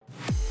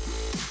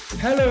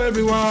Hello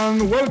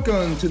everyone,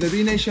 welcome to the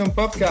V Nation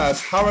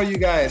podcast. How are you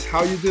guys? How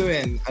are you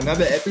doing?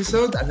 Another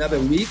episode, another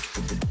week.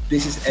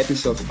 This is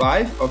episode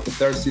 5 of the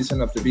third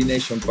season of the V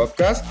Nation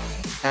podcast.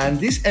 And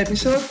this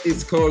episode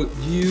is called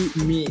You,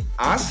 Me,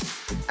 Us.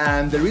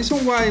 And the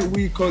reason why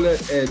we call it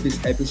this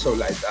episode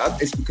like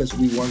that is because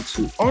we want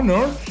to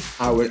honor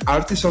our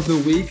artist of the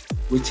week,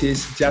 which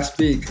is Just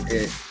Big.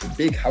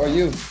 Big, how are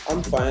you?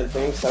 I'm fine,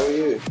 thanks. How are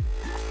you?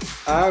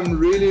 I'm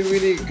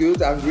really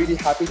good. I'm really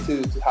happy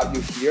to have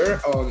you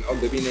here on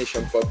the V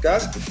Nation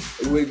podcast.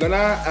 We're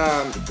gonna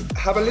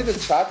have a little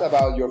chat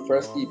about your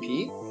first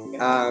EP,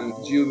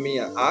 You, Me,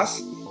 and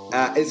Us.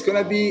 It's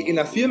gonna be in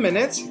a few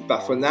minutes,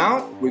 but for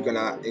now, we're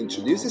gonna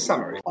introduce the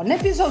summary. On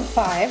episode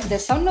 5, the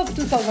sound of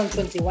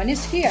 2021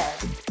 is here.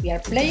 We are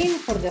playing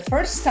for the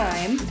first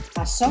time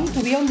a song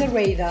to be on the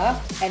radar,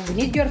 and we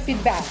need your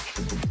feedback.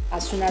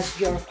 As soon as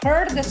you've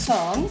heard the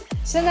song,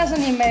 send us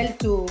an email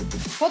to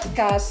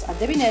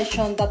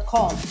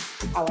podcast@devination.com.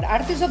 Our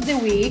artist of the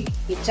week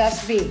is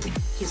Just Big.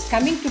 He's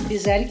coming to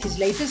present his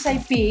latest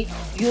IP,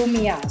 You,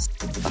 Me, Us.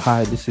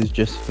 Hi, this is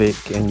Just Vic,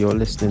 and you're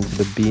listening to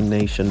the B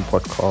Nation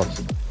podcast.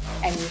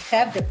 And we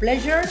have the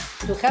pleasure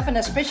to have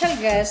a special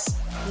guest,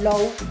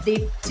 Low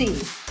Deep Tea.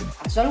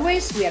 As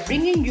always, we are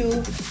bringing you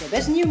the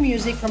best new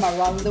music from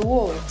around the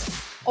world,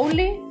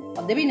 only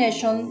on the V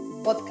Nation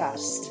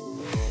podcast.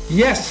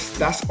 Yes,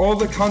 that's all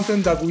the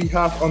content that we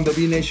have on the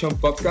V Nation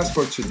podcast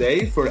for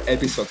today, for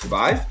episode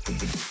 5.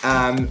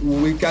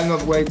 We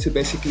cannot wait to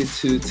basically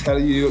to tell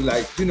you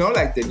like the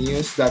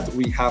news that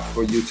we have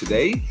for you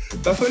today.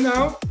 But for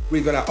now,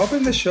 we're gonna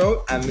open the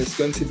show, and it's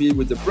going to be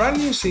with the brand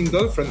new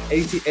single from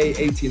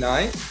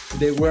 8889.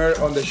 They were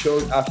on the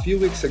show a few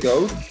weeks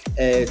ago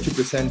to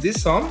present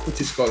this song, which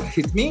is called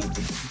Hit Me.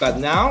 But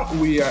now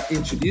we are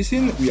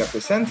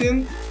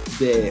presenting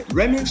the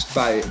remix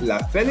by La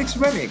Felix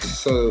Remix.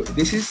 So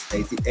this is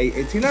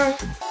 8889.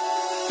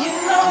 You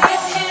know you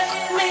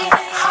hit me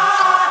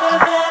harder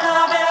than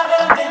I've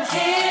ever been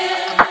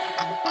hit.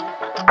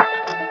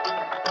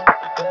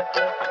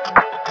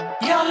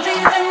 You're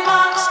leaving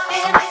marks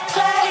in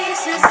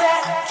places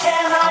that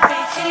cannot be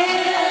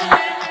hid.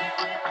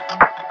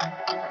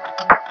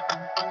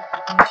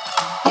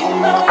 You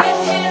know you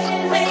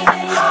hit me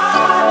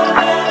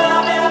harder than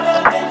I've ever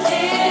been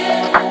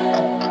hit.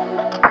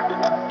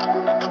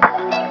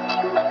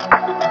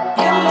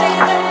 You're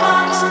leaving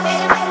marks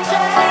in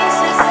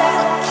places that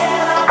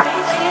cannot be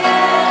hid.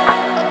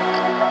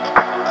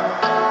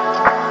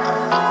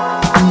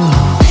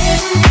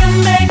 Didn't you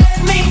make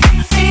me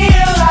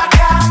feel like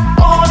I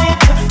wanted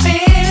to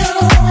feel?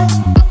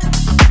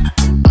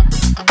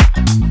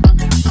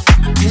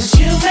 'Cause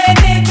you made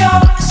me go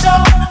so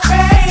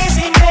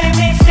crazy, made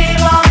me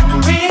feel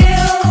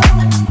unreal.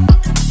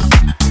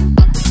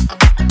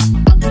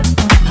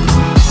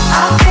 I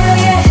feel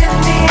you hit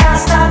me, I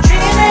start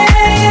dreaming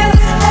of you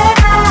at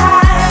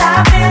night. I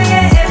feel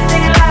you hit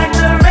me like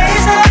the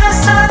rays of the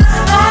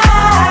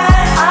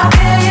sunlight. I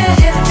feel you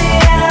hit me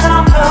and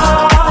I'm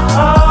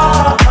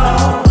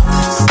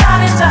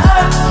starting to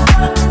hurt,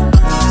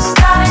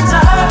 starting to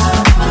hurt.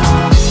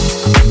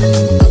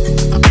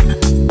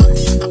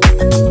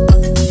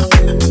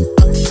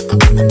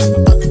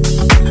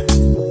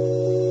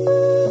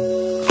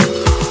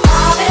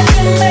 How did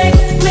you make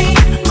me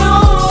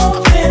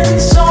move in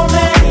so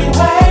many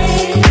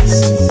ways?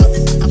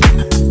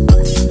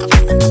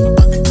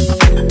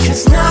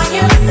 'Cause now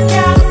you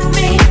got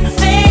me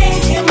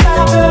thinking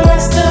about the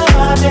rest of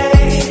our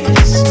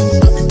days.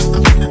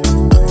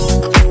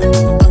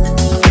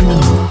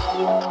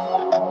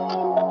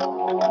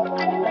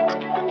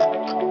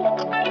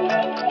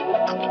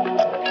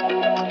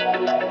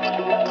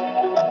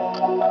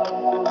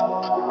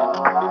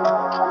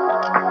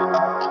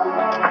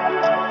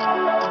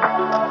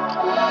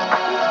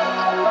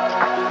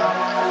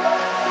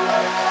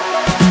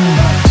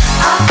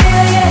 I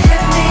feel you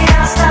hit me, I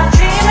start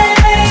dreaming of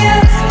you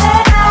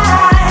at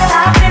night. I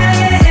feel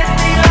you hit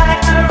me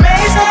like the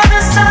rays of the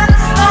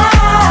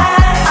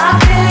sunlight. I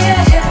feel you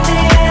hit me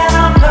and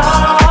I'm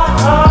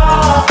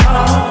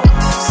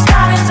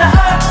starting to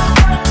hurt,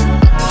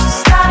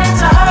 starting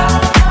to hurt.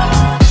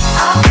 I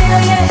feel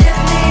you hit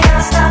me, I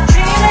start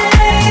dreaming of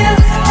you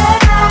at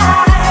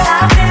night. I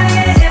feel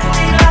you hit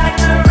me like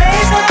the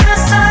rays of the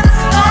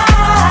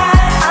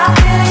sunlight. I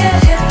feel you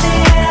hit me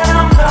and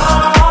I'm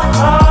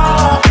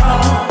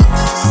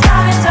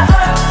starting to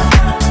hurt,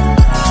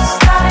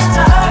 starting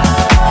to hurt.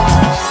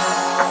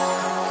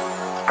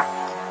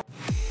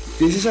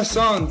 This is a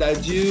song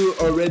that you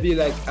already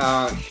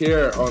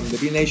hear on the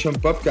V Nation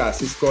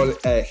podcast. It's called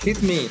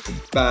Hit Me,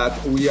 but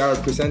we are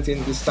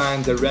presenting this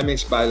time the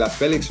remix by La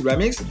Felix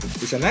Remix.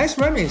 It's a nice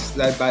remix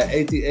by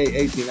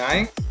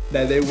 8889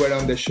 that they were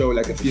on the show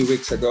like a few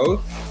weeks ago.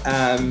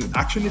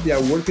 Actually, they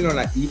are working on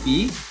an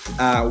EP,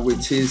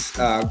 which is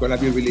gonna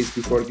be released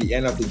before the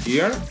end of the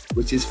year,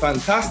 which is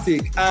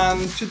fantastic.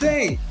 And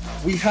today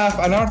we have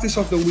an artist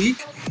of the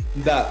week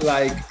that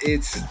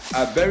it's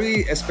a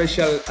very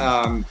special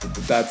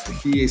that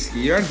he is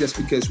here, just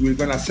because we're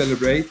gonna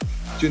celebrate,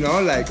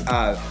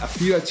 a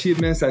few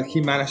achievements that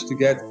he managed to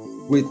get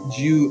with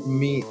You,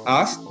 Me,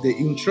 Us, the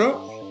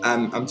intro.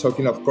 I'm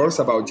talking, of course,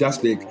 about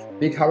Just Vic.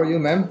 Vic, how are you,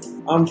 man?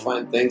 I'm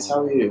fine, thanks.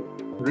 How are you?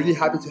 Really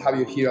happy to have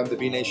you here on the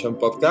B Nation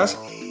podcast.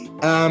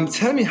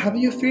 Tell me, how do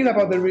you feel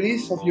about the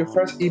release of your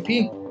first EP?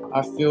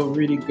 I feel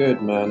really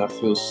good, man. I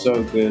feel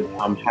so good.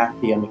 I'm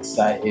happy. I'm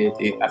excited.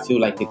 I feel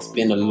like it's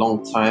been a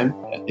long time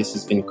that this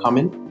has been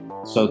coming.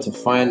 So to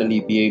finally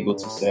be able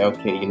to say,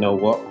 okay, you know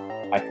what?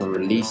 I can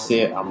release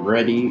it. I'm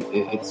ready.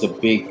 It's a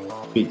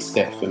big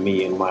step for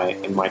me in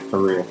my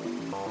career.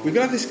 We're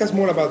gonna discuss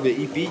more about the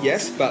EP,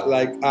 yes, but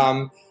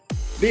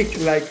Vic,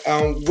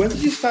 when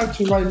did you start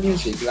to write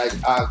music?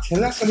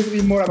 Tell us a little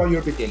bit more about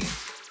your beginning.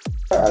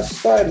 I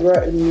started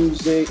writing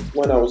music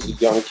when I was a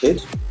young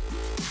kid.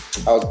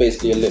 I was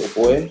basically a little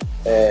boy,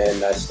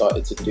 and I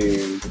started to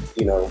do,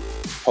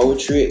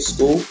 poetry at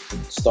school.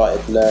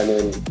 Started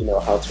learning,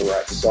 how to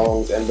write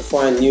songs, and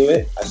before I knew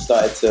it, I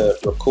started to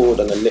record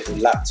on a little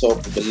laptop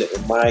with a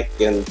little mic,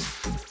 and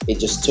it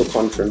just took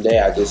on from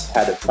there. I just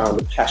found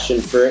a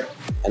passion for it,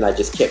 and I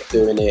just kept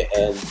doing it,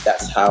 and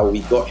that's how we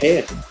got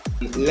here.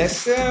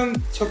 Let's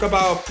talk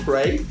about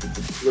Pray,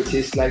 which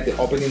is like the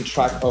opening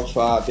track of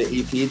the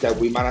EP that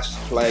we managed to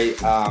play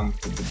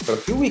for a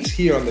few weeks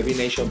here on the B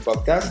Nation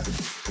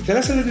podcast. Tell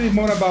us a little bit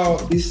more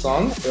about this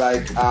song,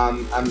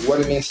 and what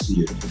it means to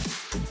you.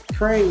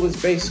 Pray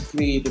was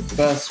basically the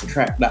first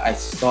track that I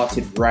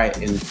started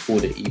writing for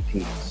the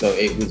EP. So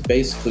it was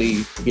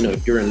basically,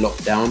 during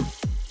lockdown,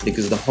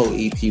 because the whole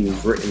EP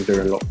was written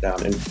during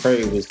lockdown, and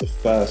Pray was the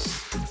first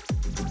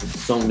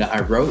song that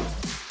I wrote,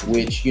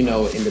 which, in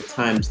the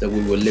times that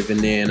we were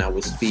living in, I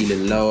was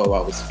feeling low,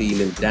 I was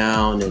feeling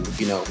down, and,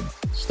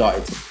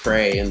 started to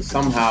pray. And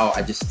somehow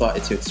I just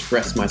started to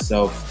express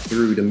myself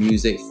through the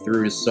music,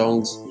 through the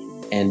songs,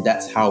 and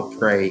that's how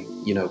Pray,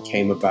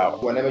 came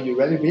about. Whenever you're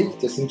ready, Vic,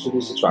 just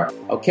introduce the track.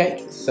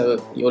 Okay, so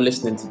you're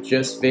listening to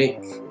Just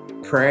Vic,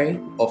 Pray,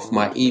 off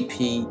my EP,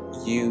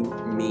 You,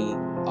 Me,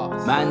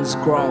 Us. Man's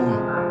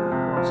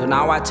grown, so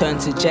now I turn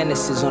to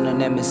Genesis on a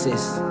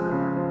nemesis.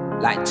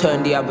 Like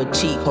turn the other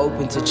cheek,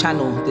 hoping to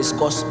channel this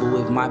gospel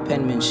with my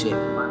penmanship.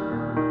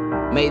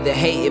 May the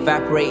hate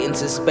evaporate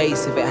into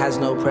space if it has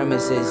no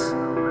premises,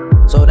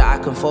 so that I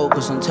can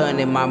focus on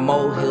turning my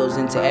molehills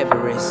into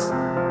Everest.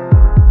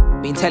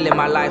 Been telling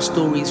my life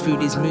stories through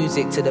this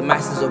music to the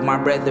masses of my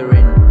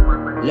brethren.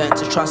 Learned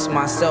to trust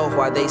myself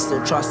while they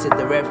still trusted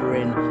the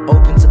reverend.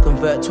 Hoping to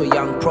convert to a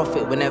young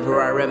prophet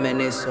whenever I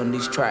reminisce on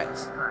these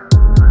tracks.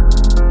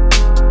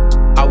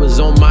 I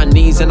was on my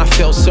knees and I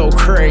felt so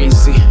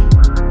crazy.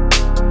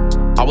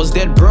 I was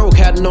dead broke,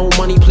 had no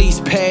money, please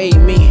pay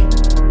me.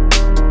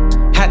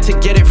 Had to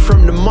get it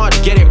from the mud,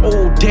 get it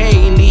all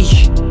daily.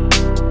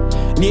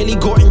 Nearly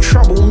got in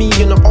trouble, me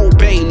and the old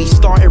Bailey.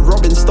 Started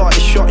robbing, started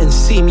shotting,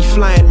 see me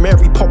flying,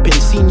 Mary popping.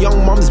 Seen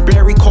young mums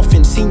bury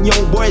coffin, seen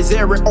young boys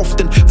air it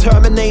often.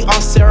 Terminator,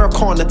 Sarah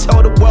Connor,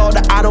 tell the world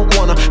that I don't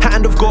wanna.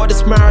 Hand of God,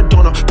 it's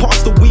Maradona,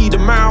 pass the weed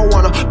and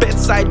marijuana.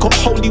 Bedside got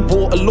holy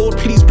water, Lord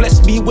please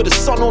bless me with a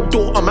son or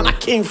daughter. Man, I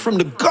came from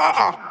the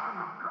gutter.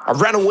 I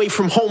ran away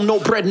from home, no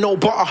bread, no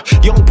butter.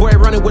 Young boy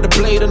running with a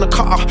blade and a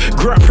cutter.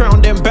 Grew up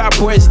around them bad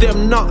boys,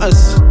 them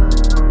nutters.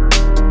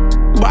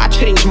 But I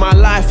changed my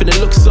life and it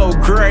looks so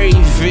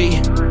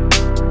gravy.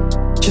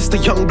 Just a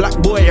young black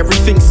boy,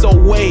 everything's so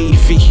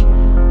wavy.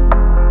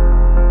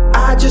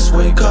 I just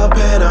wake up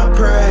and I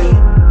pray.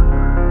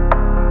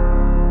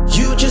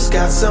 You just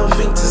got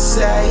something to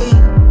say.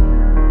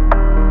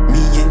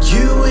 Me and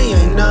you, we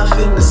ain't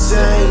nothing the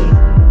same.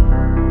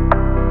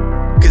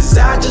 Cause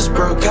I just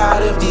broke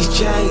out of these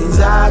chains,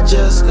 I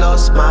just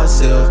lost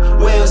myself.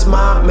 Where's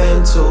my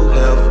mental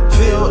health?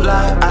 Feel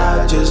like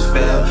I just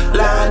fell,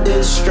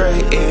 landed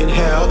straight in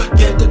hell.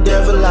 Get the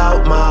devil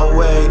out my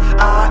way,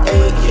 I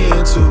ain't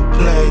here to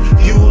play.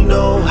 You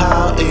know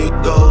how it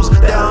goes,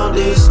 down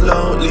this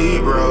lonely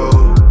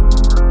road.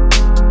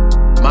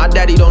 My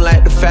daddy don't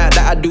like the fact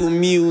that I do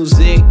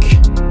music.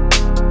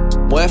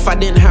 Well, if I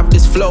didn't have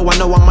this flow, I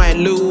know I might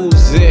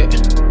lose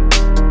it.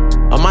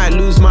 I might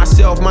lose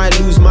myself, might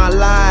lose my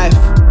life.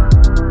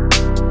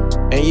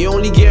 And you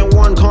only get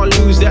one, can't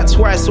lose that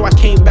twice. So I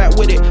came back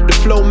with it, the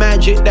flow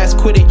magic, that's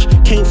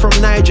Quidditch. Came from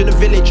Niger, the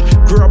village,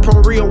 grew up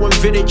on Rio and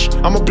Village.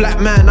 I'm a black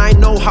man, I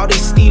know how they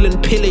steal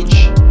and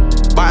pillage.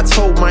 But I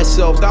told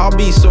myself that I'll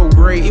be so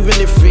great, even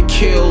if it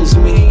kills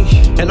me.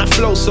 And I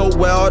flow so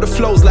well, the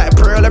flow's like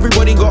pearl,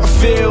 everybody gotta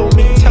feel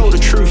me. Tell the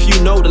truth,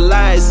 you know the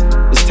lies.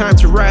 It's time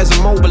to rise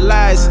and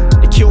mobilize.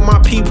 They kill my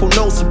people,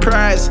 no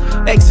surprise.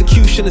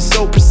 Execution is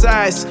so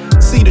precise.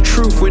 See the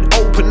truth with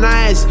open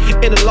eyes.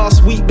 In the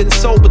last week, been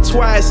sober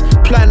twice.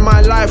 Plan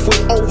my life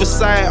with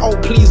oversight. Oh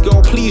please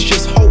God, please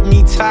just hold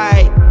me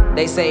tight.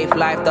 They say if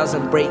life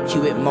doesn't break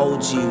you, it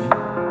molds you.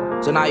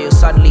 So now you're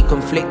suddenly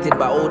conflicted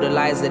by all the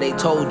lies that they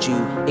told you.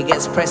 It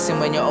gets pressing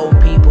when your own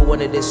people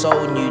want to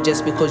disown you,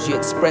 just because you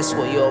express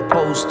what you're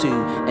opposed to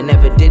and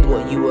never did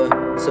what you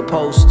were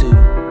supposed to.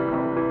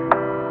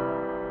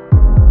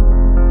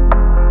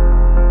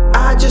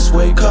 I just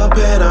wake up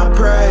and I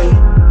pray.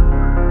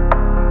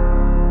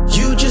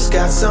 You just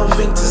got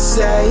something to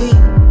say.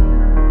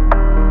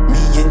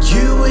 Me and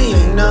you, we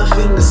ain't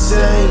nothing the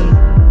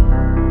same.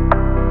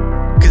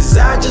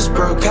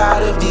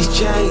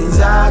 chains,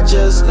 I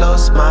just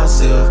lost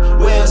myself.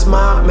 Where's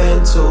my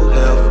mental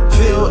health?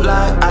 Feel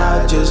like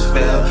I just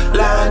fell,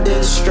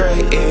 landed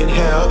straight in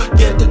hell.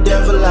 Get the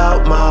devil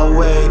out my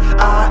way,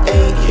 I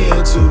ain't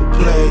here to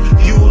play.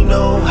 You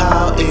know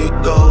how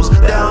it goes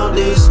down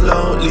this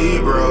lonely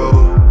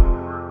road.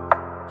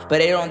 But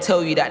they don't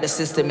tell you that the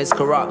system is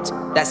corrupt,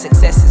 that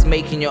success is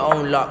making your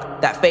own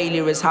luck, that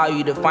failure is how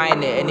you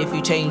define it, and if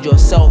you change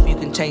yourself, you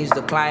can change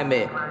the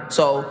climate.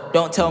 So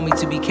don't tell me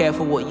to be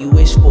careful what you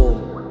wish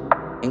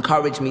for,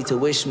 encourage me to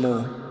wish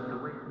more.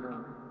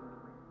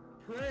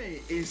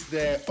 Pray is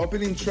the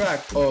opening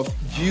track of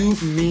You,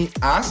 Me,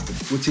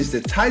 Us, which is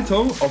the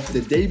title of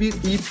the debut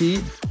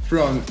EP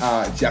from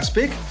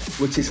Jaspic,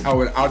 which is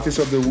our artist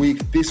of the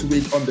week this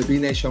week on the B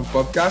Nation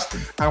podcast.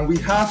 And we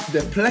have the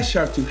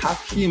pleasure to have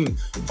him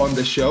on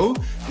the show,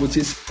 which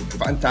is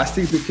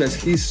fantastic because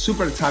he's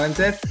super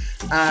talented.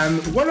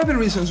 And one of the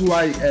reasons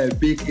why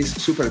Vic is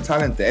super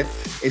talented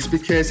is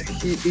because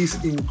he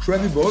is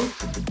incredible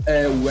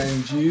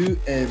when you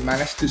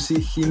manage to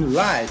see him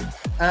live.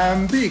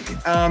 Vic,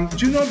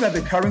 do you know that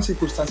the current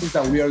circumstances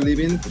that we are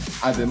living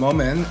at the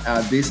moment,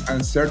 at these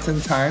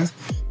uncertain times,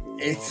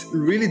 it's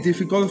really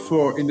difficult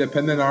for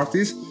independent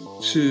artists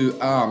to,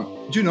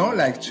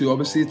 to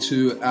obviously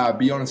to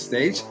be on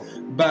stage.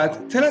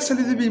 But tell us a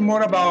little bit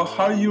more about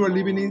how you are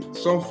living in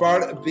so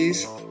far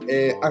these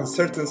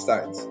uncertain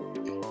times.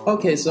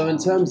 Okay, so in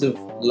terms of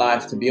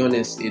life, to be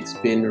honest, it's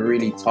been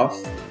really tough.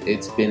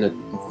 It's been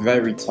a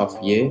very tough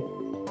year.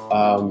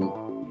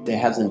 There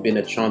hasn't been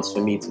a chance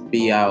for me to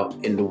be out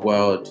in the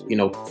world,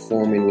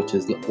 performing, which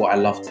is what I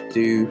love to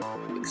do,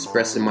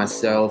 expressing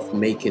myself,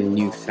 making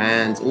new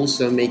fans,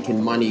 also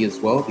making money as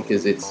well,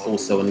 because it's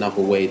also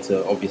another way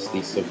to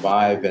obviously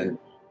survive and,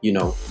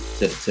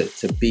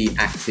 to be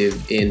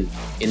active in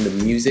the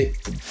music.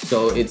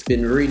 So it's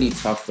been really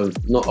tough for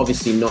not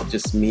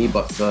just me,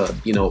 but for,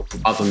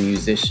 other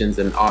musicians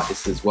and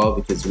artists as well,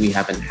 because we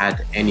haven't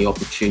had any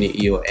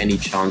opportunity or any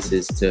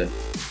chances to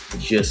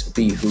just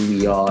be who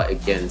we are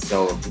again.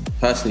 So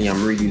personally,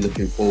 I'm really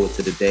looking forward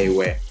to the day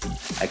where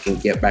I can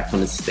get back on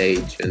the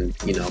stage and,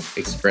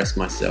 express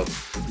myself.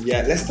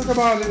 Yeah, let's talk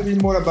about a little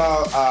bit more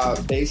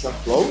about Bass and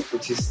Flow,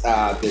 which is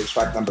the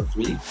track number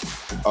 3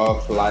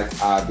 of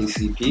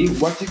this EP.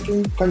 What can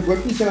you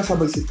tell us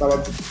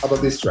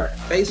about this track?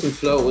 Bass and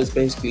Flow was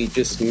basically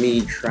just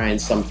me trying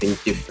something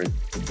different,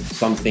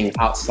 something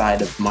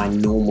outside of my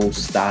normal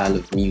style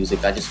of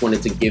music. I just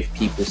wanted to give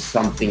people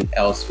something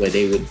else where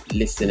they would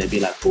listen and be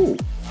like, ooh,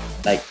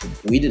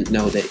 we didn't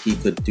know that he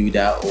could do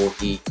that, or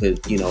he could,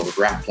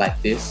 rap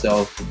like this.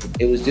 So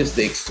it was just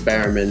the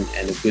experiment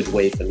and a good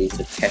way for me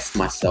to test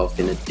myself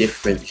in a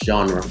different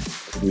genre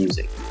of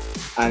music.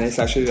 And it's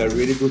actually a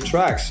really good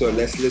track. So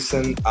let's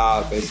listen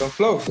Bass and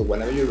Flow. So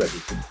whenever you're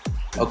ready.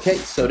 Okay,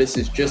 so this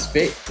is Just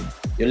Vic.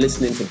 You're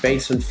listening to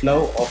Bass and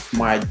Flow off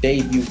my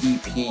debut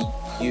EP,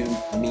 You,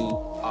 Me,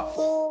 Us.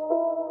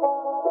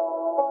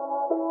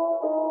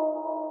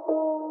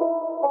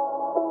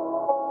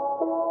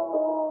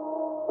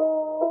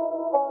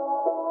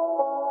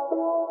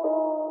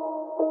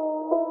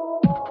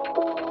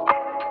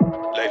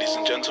 Ladies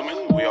and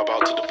gentlemen, we are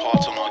about to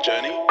depart on our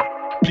journey.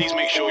 Please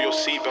make sure your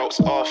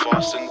seatbelts are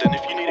fastened, and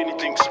if you need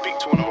anything, speak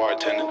to one of our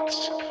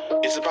attendants.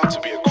 It's about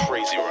to be a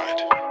crazy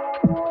ride.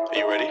 Are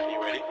you ready?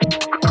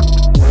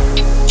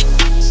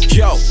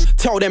 Yo,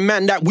 tell them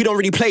man that we don't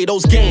really play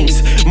those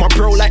games. My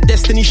bro like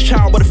Destiny's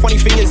Child, but the funny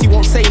thing is he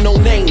won't say no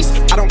names.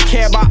 I don't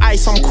care about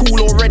ice, I'm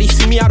cool already.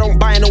 See me, I don't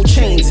buy no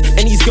chains. And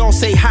these girls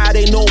say hi,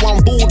 they know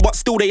I'm bold, but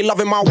still they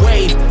loving my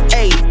wave.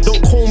 Ayy,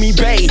 don't call me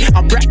bae,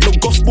 I rap the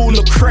gospel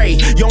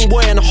Lecrae. Young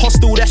boy in a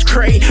hostel, that's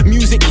cray.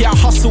 Music, yeah, I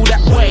hustle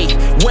that way.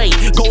 Wait,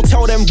 go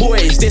tell them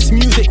boys, this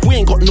music, we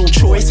ain't got no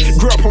choice.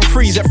 Grew up on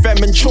Freeze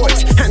FM and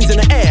Choice. Hands in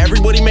the air,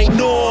 everybody make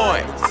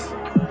noise.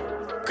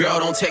 Girl,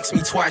 don't text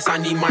me twice, I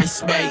need my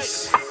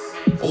space.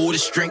 All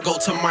this drink go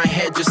to my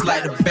head just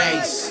like the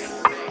bass.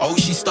 Oh,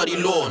 she study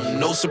law,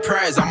 no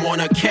surprise, I'm on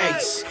her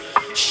case.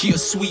 She a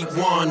sweet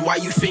one, why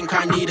you think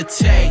I need a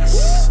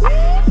taste?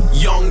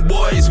 Young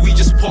boys, we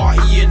just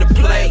party in the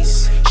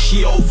place.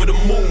 She over the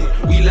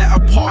moon, we let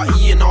her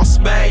party in our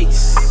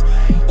space.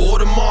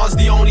 Audemars,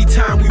 the only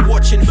time we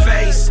watching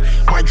face.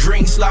 My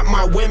drinks like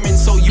my women,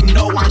 so you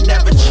know I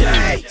never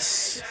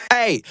chase.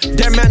 Hey,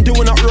 them man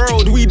doing up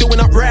road, we doing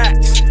up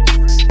racks.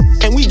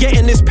 And we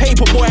getting this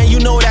paper, boy, and you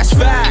know that's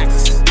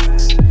facts.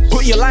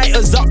 Put your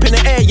lighters up in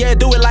the air, yeah,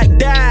 do it like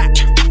that.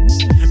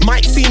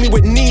 Might see me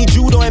with knee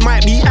judo, it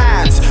might be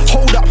ads.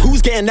 Hold up,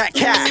 who's getting that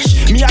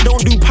cash? Me, I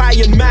don't do pie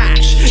and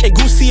mash.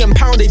 Egusi and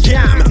pounded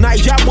jam.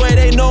 Niger boy,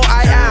 they know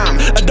I am.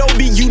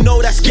 Adobe, you know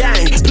that's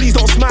gang. Please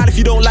don't smile if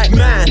you don't like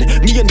man.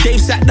 Me and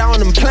Dave sat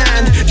down and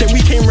planned, then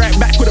we came right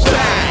back with a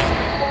bang.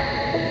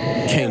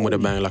 Came with a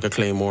bang like a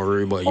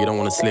Claymore, but you don't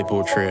wanna slip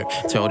or trip.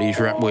 Tell these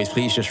rap boys,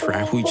 please just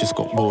rap. We just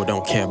got bored,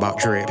 don't care about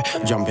drip.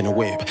 Jump in a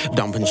whip,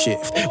 dump and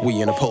shift.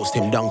 We in a post,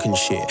 him dunking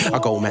shit. I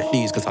go Mac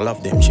D's cause I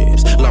love them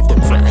chips, love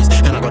them fries,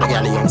 and I got a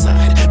galley on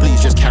side.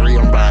 Please just carry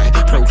on by.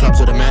 Pro clubs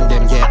with a man,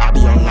 them, yeah, I be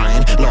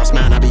online. Last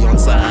man, I be on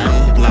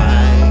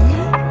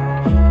sideline.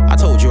 I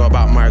told you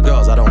about my girl.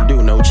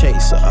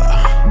 chaser.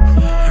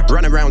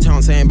 Running around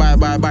town saying bye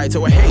bye bye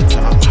to a hater.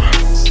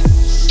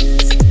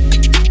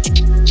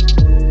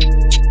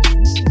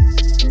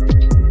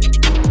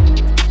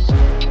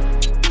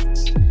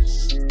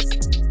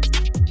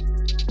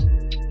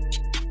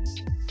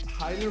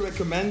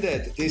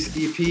 Recommended this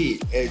EP,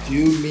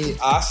 You, Me,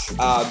 Us,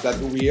 that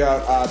we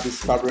are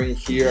discovering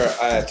here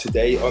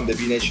today on the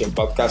V Nation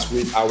podcast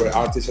with our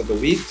artist of the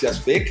week,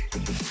 Just VIC.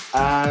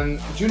 And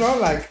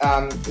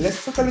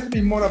let's talk a little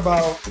bit more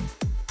about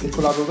the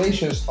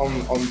collaborations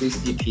on this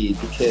EP,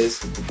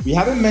 because we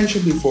haven't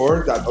mentioned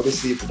before that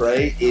obviously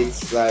Pray,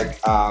 it's like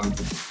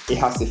it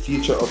has the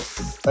feature of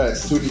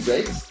Sully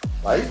Breaks,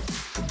 right?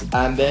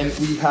 And then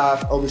we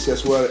have obviously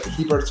as well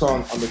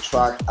Hipperton on the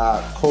track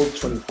Code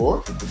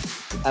 24.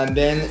 And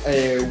then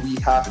we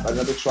have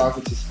another track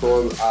which is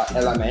called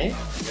LMA.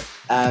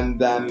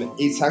 And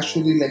it's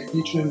actually like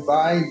featured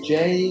by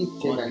Jay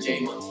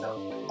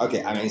Montel.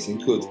 Okay, amazing,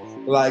 good.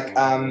 Like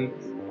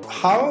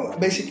how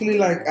basically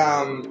like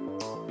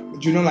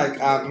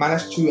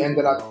managed to end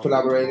up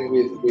collaborating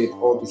with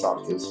all these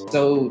artists?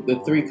 So the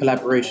 3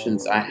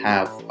 collaborations I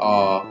have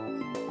are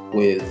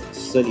with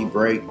Sully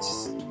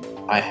Breaks,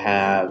 I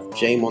have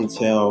Jay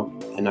Montel,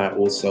 and I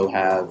also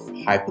have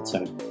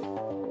Hypertone.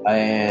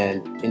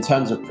 And in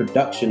terms of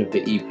production of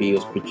the EP, it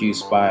was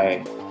produced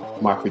by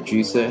my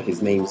producer.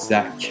 His name's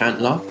Zach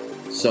Chandler.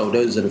 So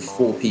those are the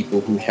 4 people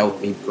who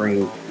helped me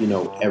bring,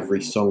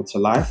 every song to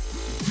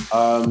life.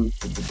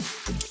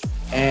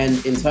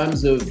 And in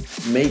terms of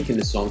making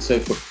the song, so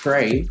for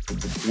Pray,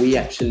 we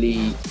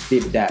actually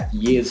did that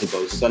years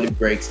ago. Sully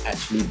Breaks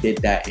actually did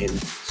that in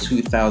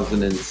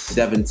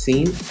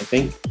 2017, I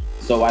think.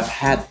 So I've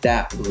had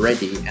that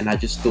ready, and I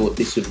just thought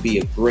this would be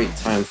a great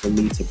time for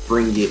me to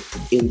bring it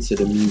into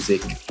the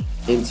music,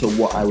 into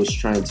what I was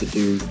trying to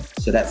do.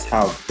 So that's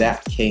how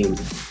that came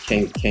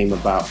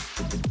about.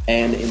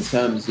 And in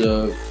terms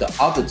of the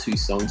other 2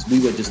 songs, we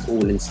were just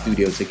all in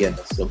studio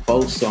together. So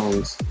both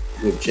songs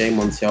with Jay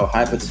Montel,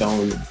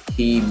 Hypertone,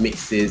 he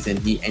mixes and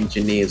he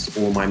engineers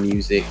all my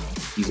music.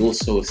 He's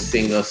also a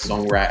singer,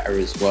 songwriter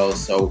as well.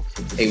 So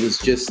it was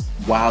just,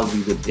 while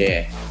we were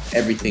there,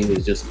 everything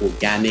was just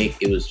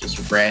organic, it was just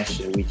fresh,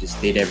 and we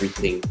just did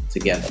everything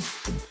together.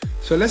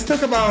 So let's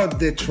talk about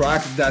the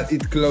track that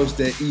it closed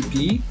the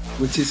EP,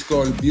 which is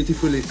called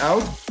Beautifully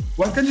Out.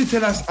 What can you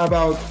tell us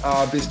about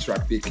this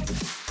track, Vic?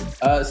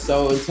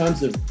 So in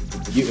terms of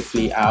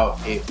Beautifully Out,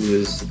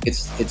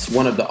 it's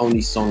one of the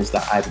only songs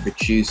that I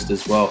produced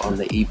as well on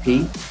the EP,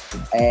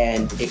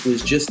 and it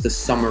was just to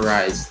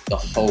summarize the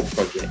whole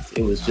project.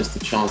 It was just a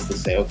chance to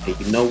say, okay,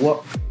 you know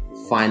what?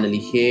 Finally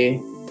here.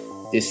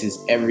 This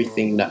is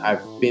everything that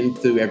I've been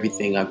through,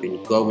 everything I've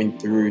been going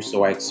through.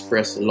 So I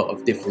express a lot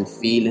of different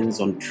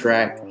feelings on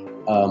track.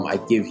 I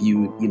give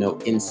you,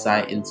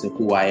 insight into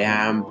who I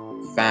am,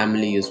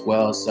 family as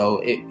well.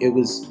 So it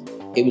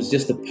was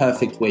just a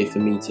perfect way for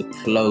me to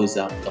close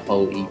out the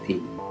whole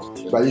EP.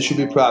 But you should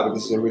be proud,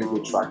 because it's a really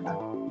good track,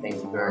 man. Thank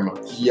you very much.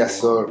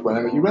 Yes, sir.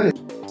 Whenever you're ready.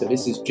 So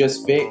this is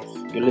Just VIC.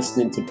 You're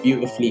listening to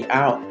Beautifully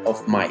Out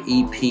of my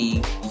EP,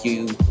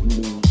 You,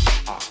 Me,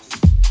 Us.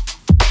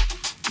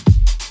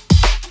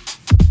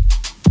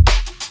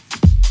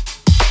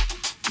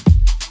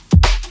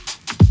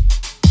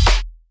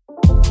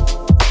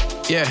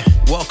 Yeah,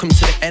 welcome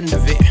to the end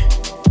of it.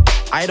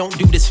 I don't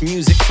do this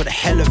music for the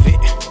hell of it.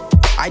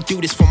 I do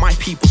this for my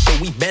people so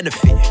we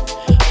benefit.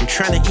 I'm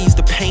trying to ease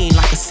the pain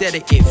like a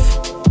sedative.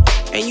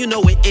 And you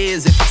know it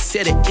is if I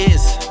said it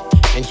is.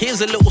 And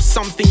here's a little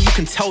something you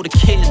can tell the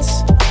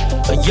kids.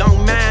 A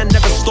young man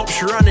never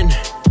stops running,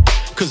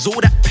 cause all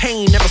that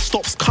pain never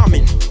stops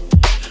coming.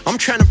 I'm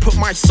trying to put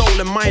my soul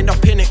and mind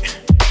up in it.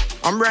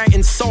 I'm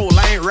writing soul,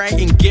 I ain't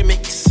writing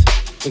gimmicks.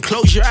 And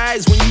close your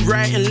eyes when you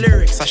writing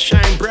lyrics. I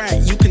shine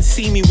bright, you can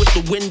see me with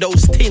the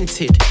windows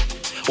tinted.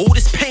 All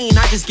this pain,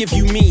 I just give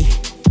you me.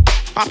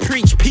 I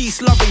preach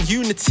peace, love and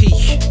unity.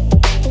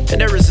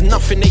 And there is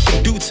nothing they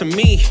can do to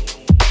me,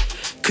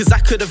 cause I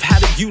could have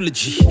had a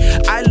eulogy.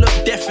 I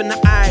looked death in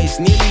the eyes,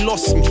 nearly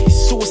lost me.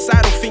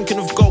 Suicidal thinking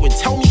of going,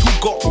 tell me who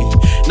got me.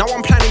 Now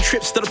I'm planning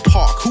trips to the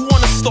park, who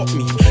wanna stop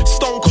me?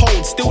 Stone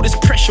cold, still this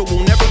pressure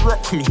will never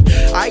rock me.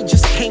 I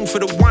just came for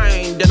the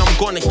wine, then I'm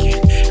gone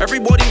again.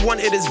 Everybody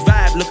wanted this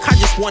vibe, look I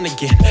just won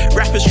again.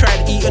 Rappers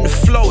tried eating the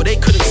flow, they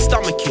couldn't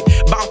stomach it.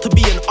 About to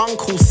be an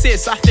uncle,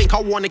 sis, I think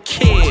I want a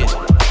kid.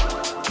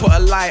 Put a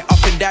light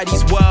up in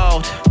daddy's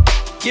world.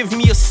 Give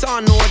me a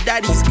son or a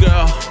daddy's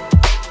girl.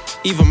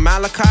 Either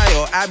Malachi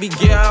or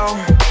Abigail.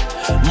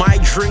 My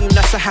dream,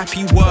 that's a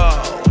happy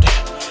world.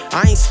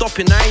 I ain't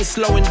stopping, I ain't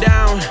slowing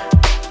down.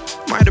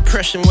 My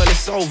depression, well,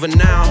 it's over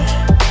now.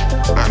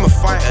 I'm a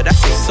fighter,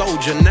 that's a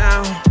soldier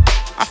now.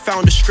 I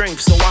found the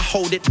strength, so I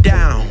hold it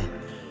down.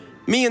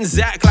 Me and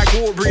Zach like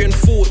Aubrey and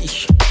 40.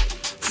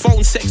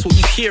 Phone sex, what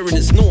you hearing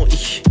is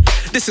naughty.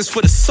 This is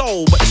for the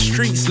soul, but the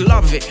streets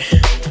love it.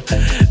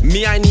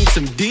 Me, I need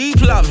some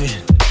deep loving.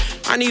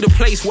 I need a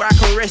place where I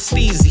can rest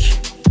easy.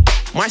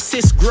 My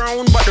sis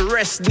grown, but the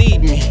rest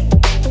need me.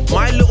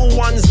 My little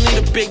ones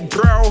need a big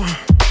bro.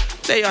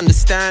 They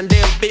understand,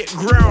 they're a bit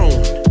grown.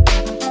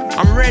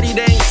 I'm ready,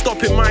 they ain't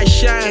stopping my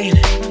shine.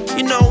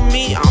 You know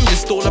me, I'm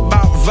just all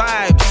about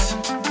vibes.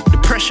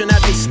 Depression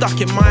had been stuck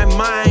in my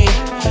mind.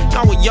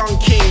 Now a young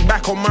king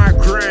back on my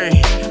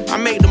grind. I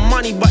made the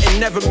money, but it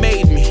never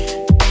made me.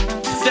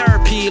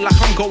 Therapy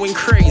like I'm going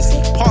crazy.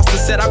 Pastor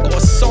said I got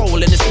a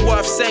soul and it's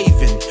worth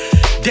saving.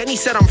 Then he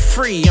said I'm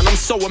free and I'm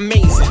so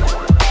amazing.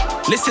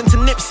 Listen to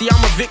Nipsey,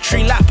 I'm a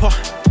victory lapper.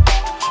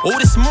 All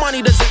this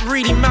money, does it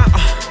really matter?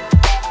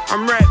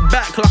 I'm right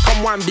back like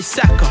I'm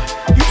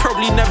Wan-Bissaka. You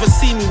probably never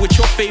see me with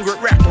your favorite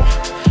rapper.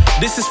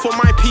 This is for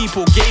my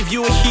people, gave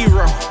you a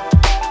hero.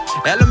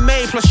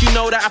 LMA plus you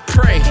know that I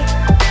pray.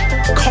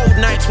 Cold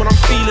nights when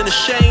I'm feeling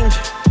ashamed.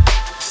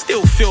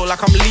 Still feel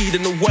like I'm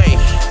leading the way.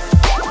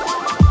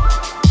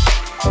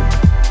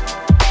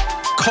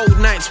 Cold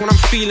nights when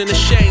I'm feeling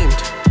ashamed.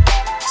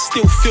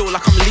 Still feel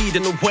like I'm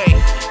leading the way.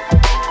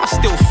 I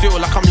still feel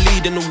like I'm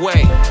leading the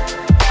way.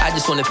 I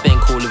just want to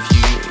thank all of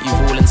you.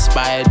 You've all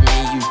inspired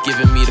me. You've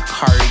given me the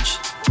courage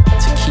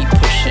to keep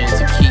pushing,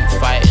 to keep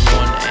fighting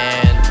on.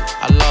 And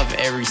I love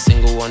every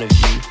single one of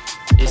you.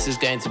 This is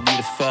going to be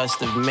the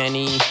first of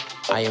many.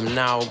 I am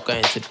now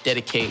going to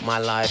dedicate my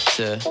life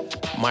to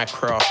my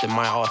craft and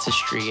my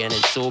artistry. And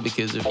it's all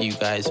because of you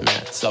guys,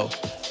 man. So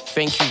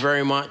thank you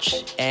very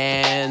much.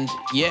 And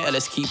yeah,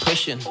 let's keep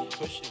pushing.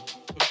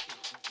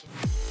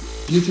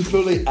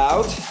 Beautifully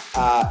Out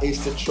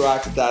is the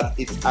track that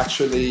it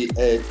actually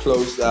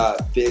closed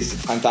this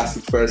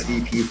fantastic first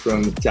EP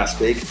from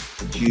Jaspik,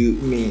 You,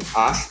 Me,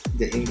 Us,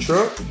 the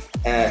intro.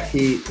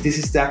 This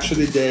is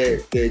actually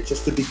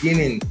just the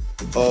beginning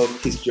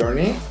of his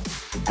journey,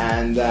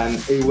 and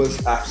it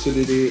was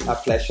absolutely a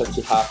pleasure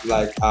to have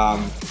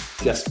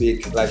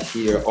Jaspik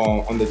here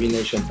on the V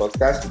Nation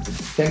podcast.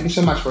 Thank you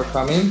so much for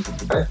coming.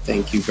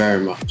 Thank you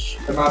very much.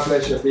 My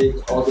pleasure,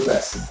 Vic. All the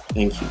best.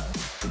 Thank you.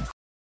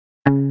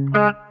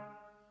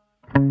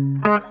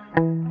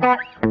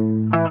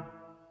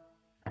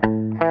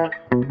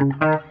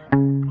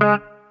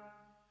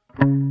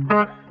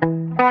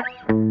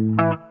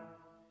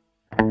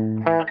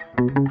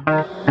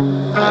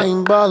 I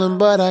ain't ballin',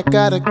 but I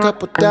got a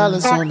couple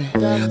dollars on me.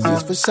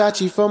 These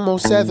Versace from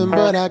 '07,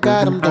 but I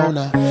got them, don't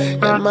I?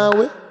 And my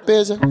whip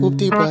is a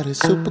hoopty, but it's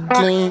super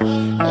clean.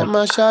 And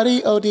my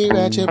shawty OD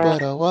ratchet,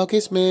 but her walk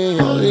is mean.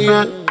 Oh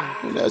yeah,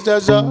 that's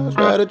us,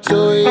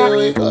 ratatouille, yeah,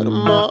 we got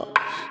them all.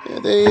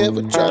 If they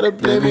ever try to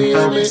blame me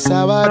on me, that's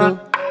how I do.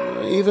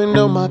 Even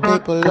though my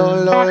paper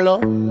low.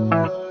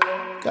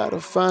 Gotta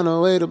find a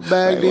way to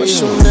bag these. What's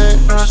your name?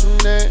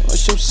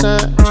 What's your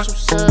sign?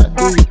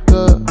 Do you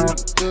good?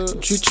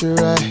 Treat you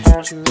right.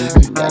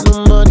 Ain't got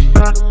no money,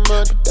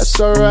 but that's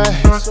alright.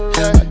 I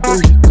do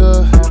you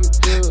good?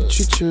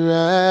 Treat you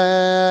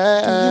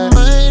right. Do you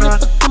mind if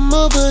I come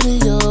over to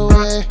your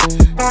way?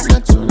 And I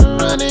turn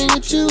around and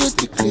hit you with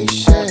the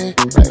cliche.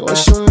 Like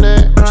what's your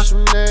name?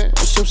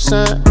 What's your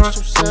sign?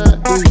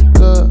 Do you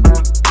good?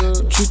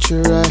 Treat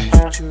you right.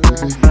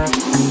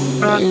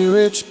 I ain't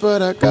rich,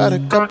 but I got a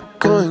couple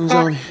coins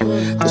on me.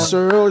 This a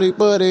rollie,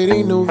 but it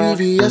ain't no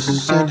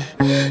VVS in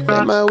it.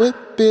 And my whip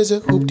is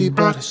a hoopty,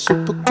 but it's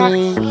super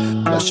clean.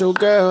 Plus your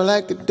girl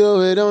like to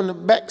do it on the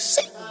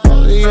backseat.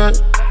 Oh yeah,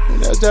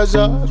 that's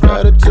all.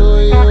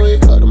 Ratatouille, yeah, we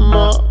got them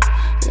all.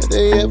 If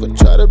they ever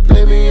try to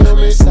blame me on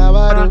me, that's how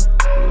I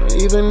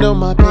do. Even though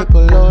my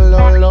paper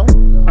low.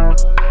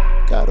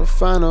 Gotta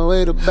find a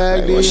way to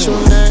bag these. What's your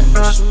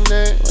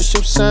name? What's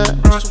your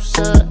sign?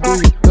 Do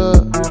you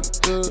good?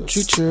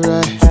 Treat you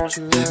right.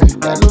 Ain't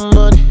got no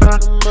money,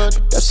 but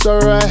that's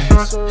alright. I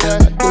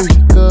do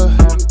you good?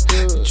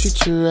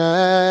 Treat you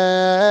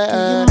right. Do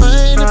you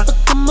mind if I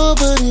come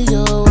over to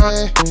your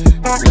way?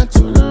 And I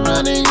turn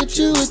around and hit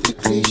you with the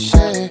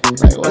cliche.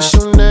 Like what's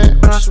your name?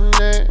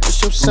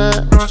 What's your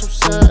sign?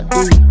 Do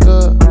you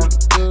good?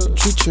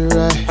 Treat you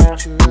right.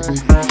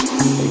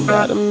 Ain't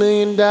got $1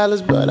 million,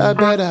 but I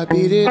bet I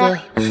beat it up.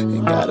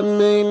 Ain't got $1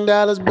 million,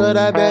 but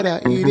I bet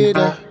I eat it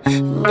up.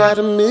 Ain't got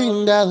 $1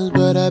 million,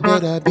 but I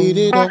bet I beat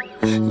it up.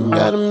 Ain't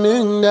got $1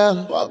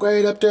 million. Walk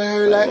right up to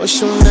her like, what's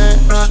your name?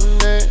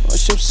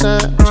 What's your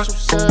sign?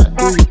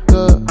 Do you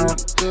good?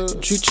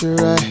 Treat you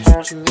right.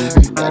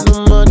 Ain't got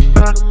no money,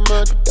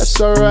 but that's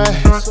alright.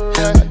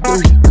 I do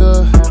you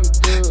good?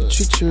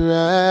 Treat you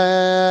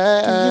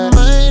right. Do you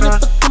mind if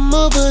I come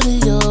over to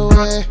your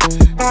way?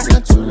 And I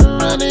turn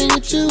around and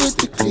hit you with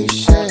the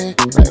cliche.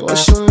 Like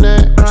what's your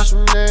name?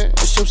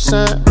 What's your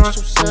sign?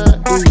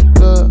 Do you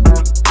good?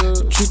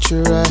 Treat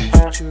you right.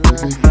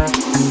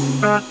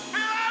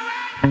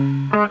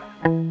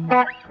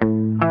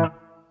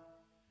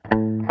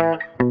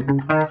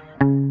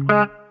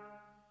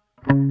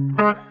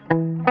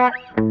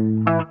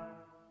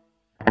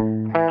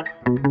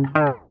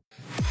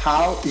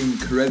 how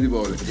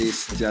incredible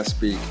is Just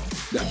Big.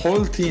 The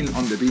whole team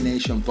on the B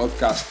Nation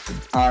podcast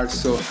are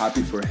so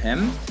happy for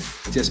him,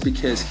 just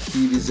because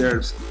he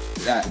deserves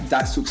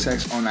that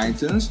success on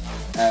iTunes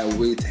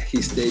with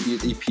his debut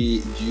EP,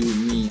 You,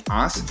 Me,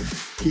 Us.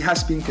 He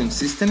has been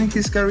consistent in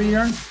his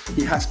career,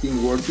 he has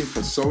been working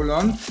for so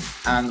long,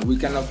 and we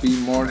cannot be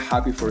more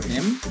happy for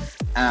him.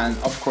 And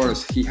of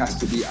course, he has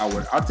to be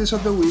our Artist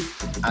of the Week,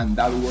 and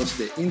that was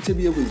the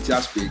interview with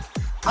Just Big.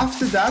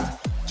 After that,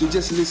 you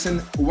just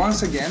listen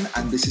once again,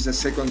 and this is the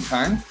second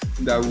time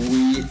that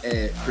we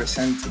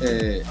present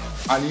a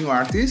new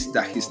artist,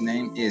 that his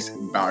name is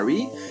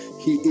Barry.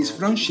 He is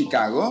from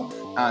Chicago,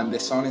 and the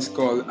song is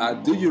called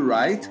Do You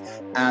Right?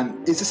 And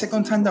it's the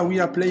second time that we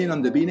are playing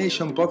on the B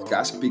Nation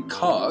podcast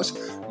because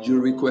you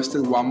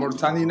requested one more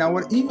time in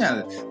our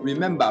email.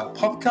 Remember,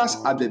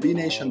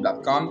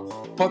 podcast@thebnation.com,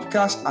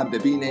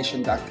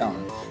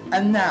 podcast@thebnation.com.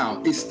 And now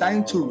it's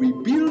time to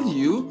reveal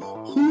you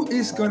who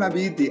is gonna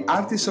be the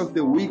Artist of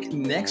the Week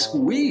next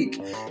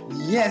week.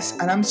 Yes,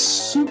 and I'm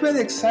super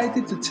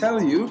excited to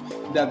tell you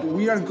that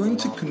we are going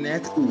to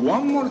connect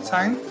one more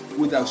time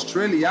with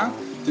Australia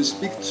to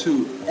speak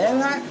to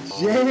Ella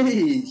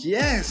J.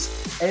 Yes,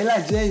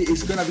 Ella J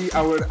is gonna be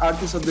our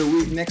Artist of the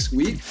Week next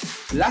week.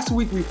 Last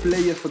week we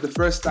played for the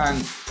first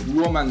time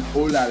Woman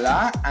Oh La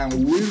La,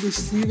 and we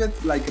received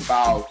like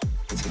about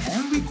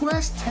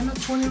 10 or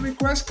 20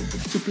 requests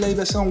to play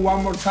the song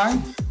one more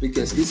time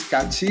because it's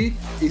catchy,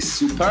 it's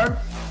super,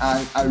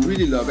 and I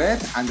really love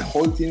it, and the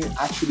whole team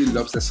actually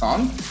loves the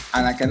song,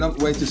 and I cannot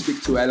wait to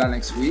speak to Ella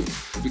next week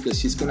because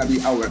she's gonna be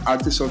our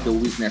Artist of the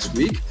Week next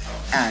week,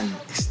 and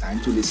it's time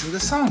to listen to the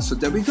song. So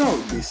there we go.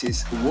 This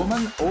is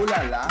Woman Oh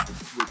La La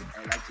with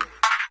Ella J.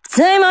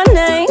 Say my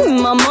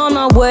name, I'm on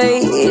my way,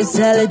 it's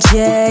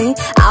LJ.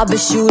 I'll be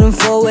shooting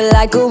forward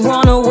like a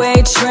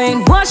runaway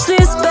train. Watch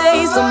this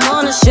space, I'm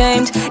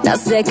unashamed, not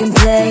second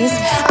place.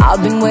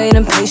 I've been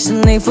waiting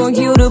patiently for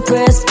you to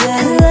press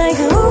play. Like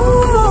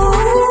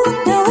ooh,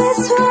 now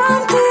it's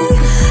one thing.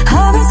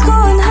 I've been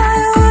scoring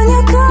higher when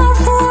you come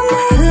for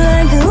me.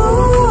 Like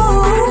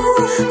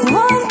ooh,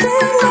 one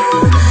thing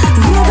more.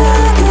 You be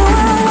looking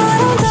right when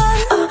I'm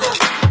done.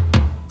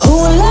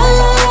 Ooh la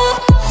la,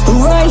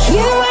 right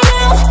here.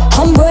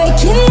 I'm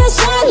breaking the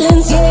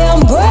silence, yeah, I'm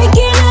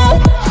breaking up.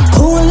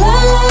 Ooh la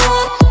la la,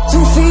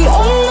 2 feet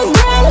on the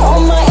ground,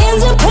 on my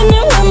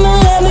independent women,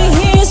 let me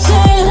hear you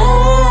say la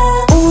la.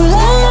 Ooh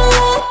la la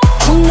la,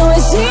 I'm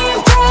noisy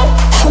and proud,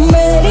 I'm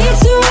ready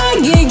to rock,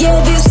 yeah,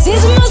 this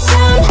is my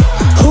sound.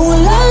 Ooh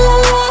la la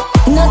la,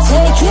 not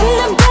taking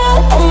the bow,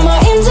 on my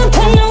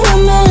independent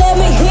women, let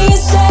me hear you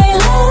say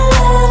la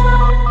la.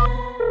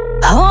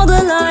 Hold the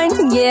line,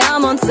 yeah,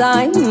 I'm on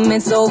time,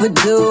 it's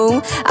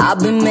overdue. I've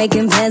been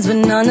making plans, but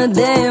none of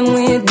them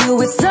with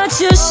you. It's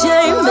such a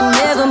shame, but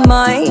never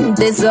mind,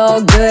 it's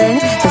all good.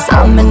 Cause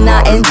I'm a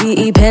not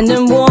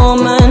independent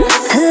woman.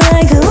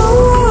 Like,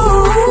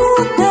 ooh,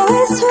 now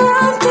it's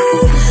one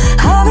thing.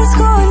 I've been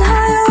scoring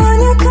higher when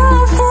you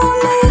come for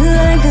me.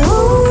 Like,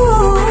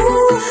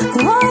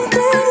 ooh, one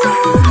thing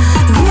more.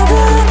 You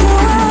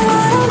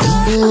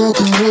be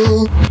looking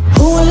right.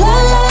 Ooh la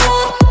la la,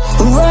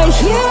 right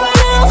here, right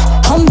now.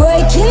 I'm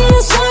breaking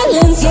the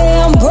silence,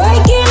 yeah, I'm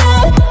breaking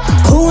up.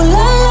 Ooh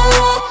la la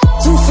la,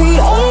 2 feet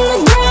on the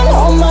ground,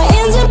 on my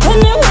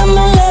independent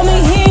women, let me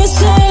hear you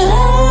say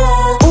la la.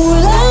 Ooh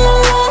la la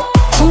la,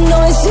 I'm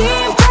noisy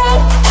and proud,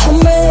 I'm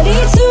ready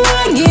to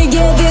rock,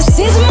 yeah, this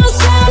is my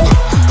sound.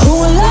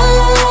 Ooh la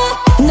la la,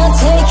 not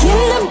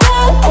taking the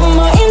bow, on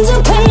my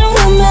independent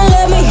women,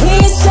 let me hear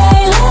you say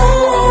la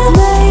la.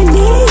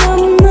 Maybe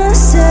I'm the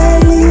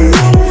same,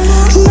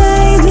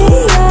 maybe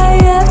I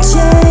have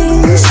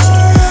changed.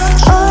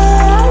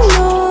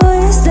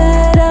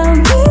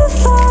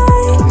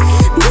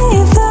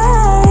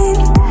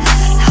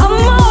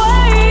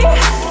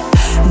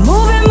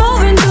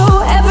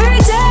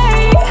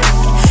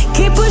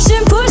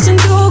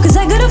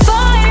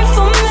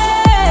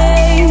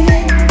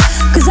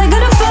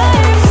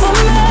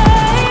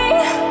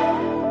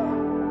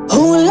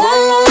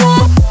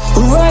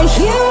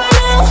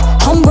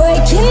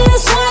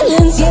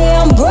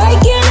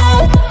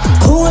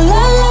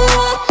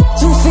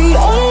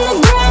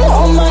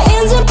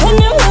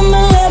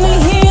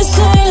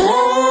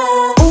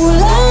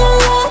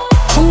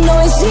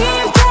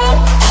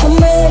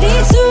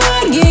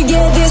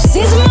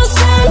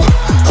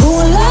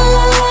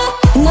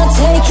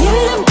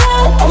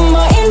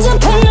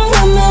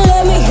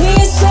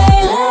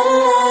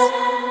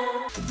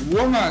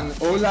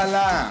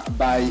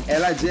 By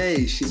Ella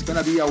J. She's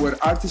gonna be our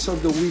Artist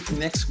of the Week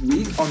next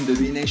week on the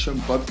B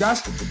Nation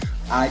podcast.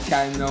 I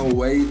cannot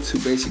wait to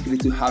basically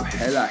to have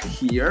Ella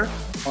here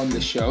on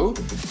the show,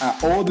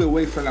 all the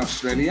way from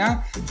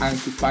Australia,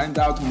 and to find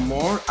out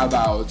more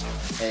about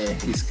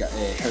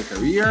her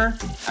career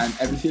and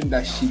everything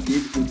that she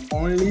did with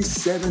only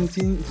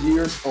 17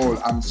 years old.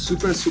 I'm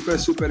super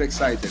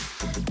excited.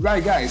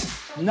 Right, guys,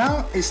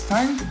 now it's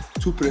time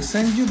to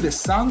present you the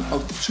sound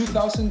of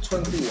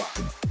 2021.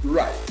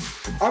 Right,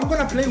 I'm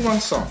gonna play one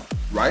song,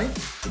 right?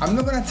 I'm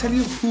not gonna tell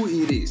you who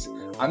it is.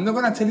 I'm not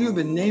gonna tell you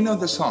the name of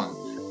the song.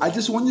 I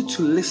just want you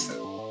to listen,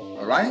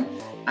 all right?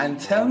 And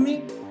tell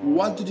me,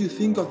 what did you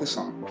think of the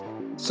song?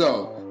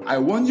 So I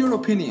want your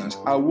opinions.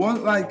 I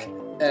want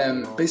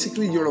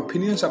basically your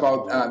opinions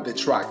about the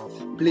track.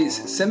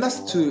 Please send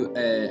us to,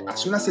 as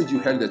soon as you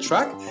heard the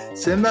track,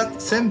 send that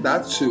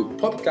to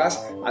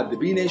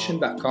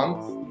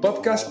podcast@thebnation.com,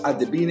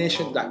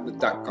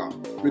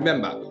 podcast@thebnation.com.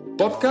 Remember,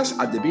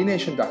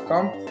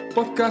 podcast@thebnation.com,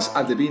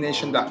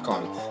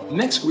 podcast@thebnation.com.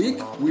 Next week,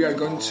 we are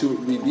going to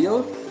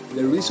reveal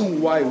the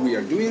reason why we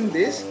are doing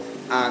this,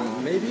 and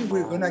maybe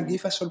we're gonna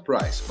give a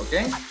surprise,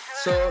 okay?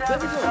 So there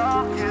we go.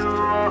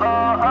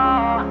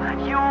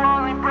 You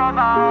only broke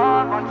my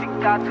heart once you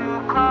got too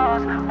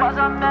close. Was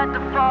I meant to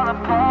fall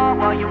apart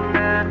while you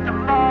meant the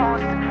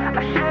most?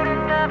 I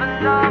should've never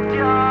loved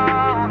you,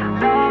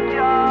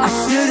 I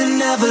should've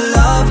never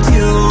loved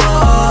you,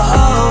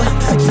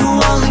 You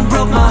only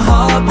broke my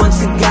heart once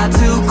you got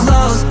too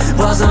close.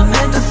 Was I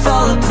meant to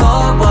fall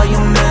apart while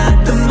you meant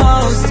the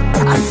most?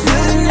 I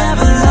should've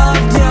never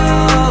loved you,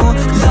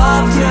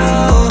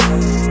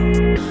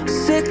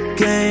 Sick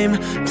game,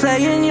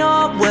 playing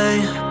your way.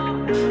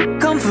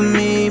 Come for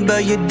me,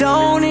 but you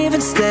don't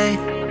even stay.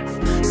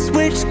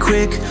 Switch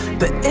quick,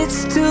 but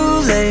it's too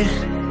late.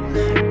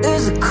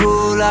 Is it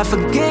cool? I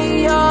forget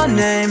your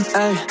name.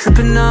 Ay,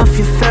 tripping off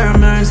your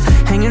pheromones,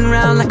 hanging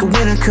around like a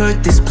winter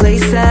coat. This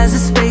place has a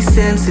space,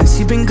 and since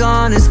you've been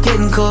gone, it's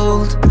getting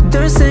cold.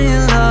 They're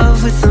saying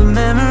love with a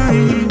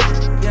memory,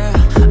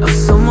 of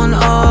someone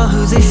all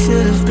who they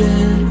should have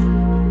been.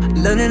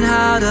 Learning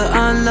how to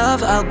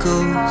unlove our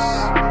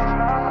ghosts.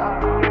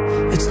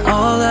 It's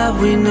all that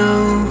we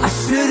know. I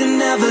should've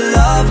never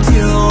loved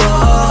you,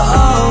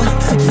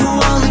 You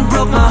only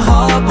broke my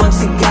heart once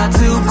you got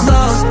too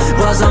close.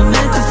 Was I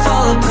meant to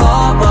fall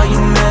apart while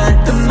you meant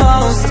the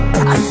most?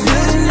 I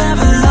should've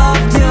never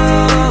loved you,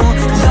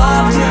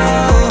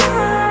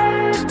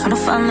 Trying to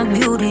find the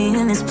beauty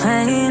in this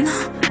pain,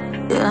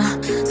 yeah.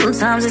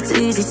 Sometimes it's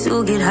easy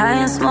to get high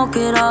and smoke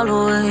it all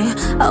away.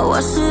 I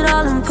wash it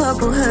all in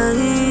purple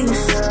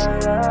haze.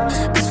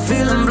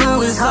 Feeling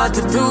blue is hard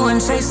to do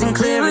and chasing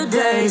clearer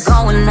days.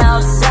 Going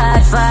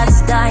outside,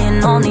 fights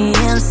dying on the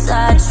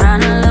inside.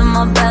 Trying to live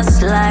my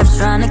best life,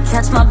 trying to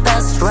catch my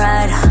best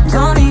ride.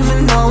 Don't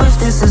even know if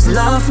this is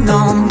love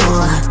no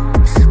more,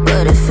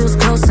 but it feels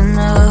close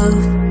enough.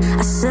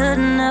 I should've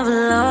never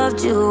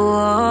loved you,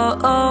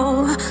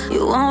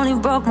 You only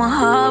broke my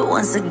heart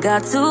once it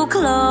got too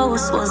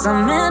close. Was I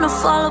meant to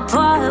fall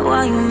apart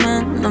while you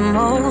meant the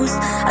most?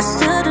 I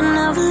should've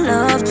never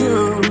loved you,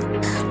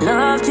 I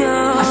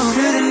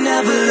should've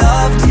never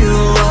loved you,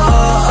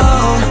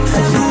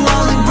 You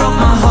only broke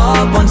my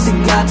heart once it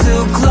got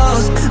too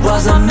close.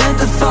 Was I meant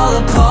to fall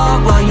apart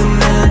while you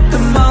meant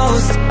the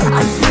most?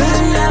 I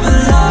should've never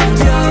loved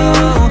you,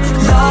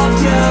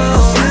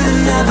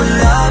 Should've never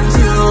loved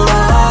you,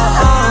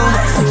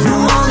 You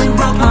only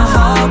broke my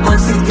heart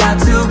once it got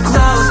too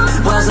close.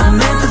 Was I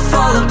meant to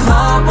fall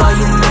apart while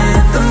you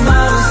meant the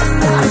most?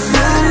 I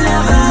should've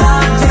never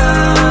loved you,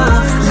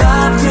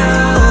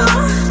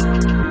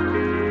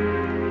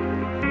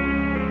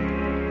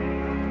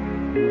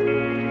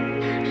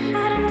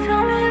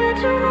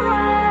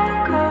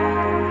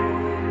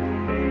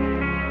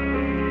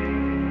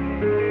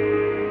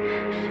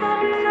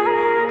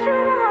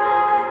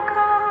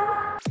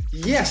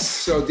 Yes,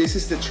 so this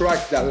is the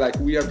track that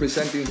we are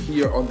presenting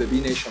here on the B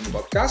Nation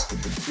podcast.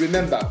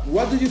 Remember,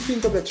 what do you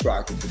think of the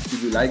track?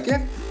 Did you like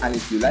it? And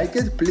if you like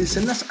it, please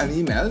send us an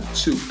email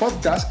to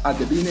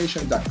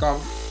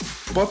podcast@thebnation.com,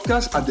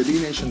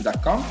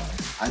 podcast@thebnation.com,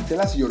 and tell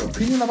us your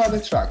opinion about the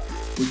track.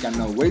 We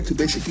cannot wait to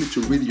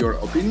read your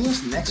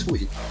opinions next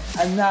week.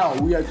 And now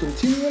we are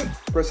continuing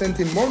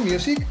presenting more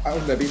music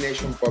on the B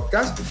Nation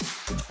podcast,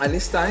 and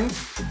it's time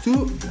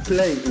to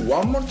play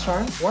one more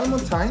time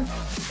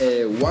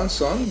one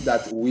song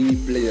that we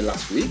played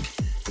last week,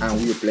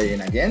 and we are playing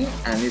again,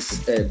 and it's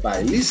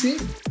by Lizzie,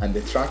 and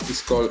the track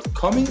is called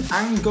Coming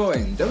and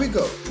Going. There we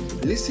go,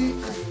 Lizzie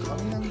and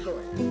Coming and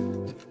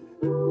Going.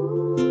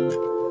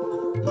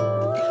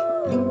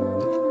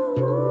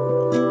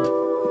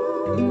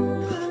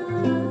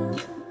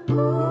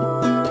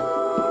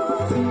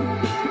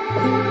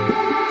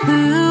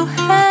 Blue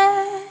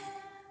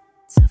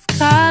heads of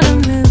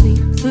cotton really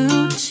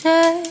blue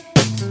checks,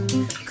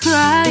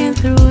 crying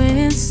through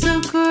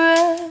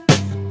Instagram.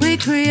 We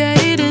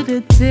created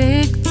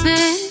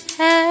addicted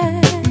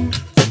heads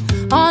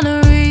on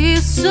a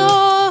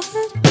resort.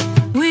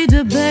 We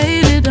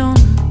debated on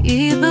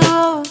either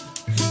or,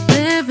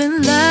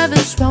 living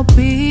lavish while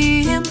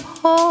being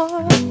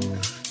poor.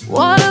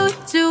 What are we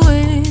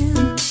doing?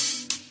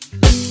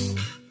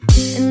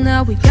 And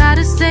now we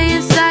gotta stay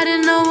inside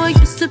and know what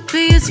used to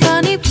be is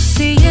funny. But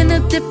seeing a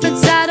different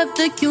side of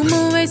the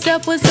human race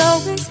that was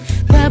always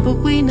there, but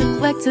we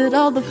neglected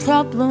all the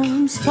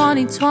problems.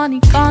 2020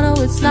 gone, no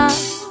it's not.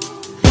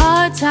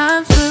 Hard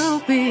times will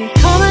be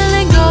coming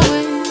and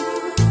going,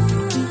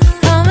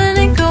 coming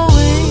and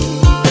going,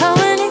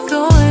 coming and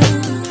going.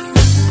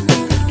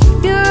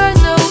 Keep your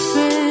eyes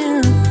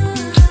open,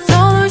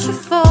 don't lose your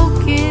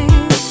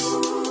focus.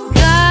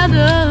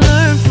 Gotta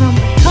learn from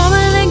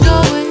coming and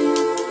going,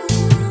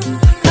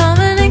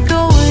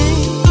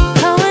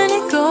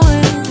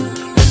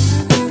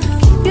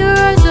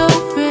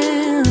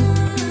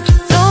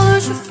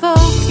 your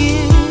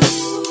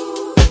focus.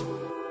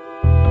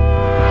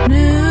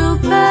 New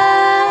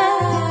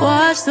bed,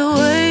 watch the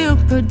way your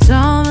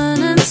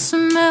predominance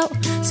smell.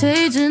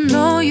 Sage and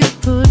all you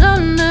put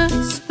under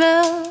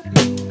spell,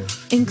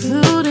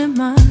 including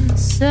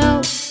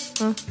myself.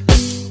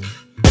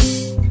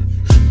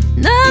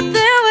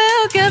 Nothing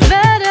will get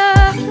better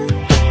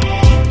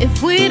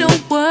if we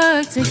don't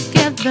work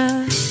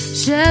together.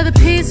 Share the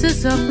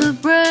pieces of the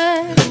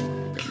bread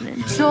and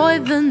enjoy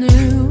the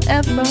new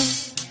era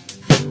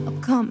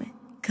upcoming.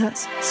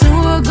 Cause soon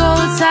we'll go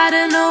outside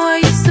and know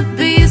what used to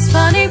be is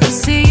funny. We're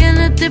seeing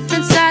a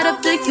different side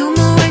of the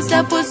human race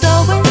that was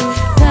always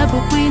there,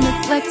 but we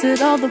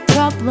neglected all the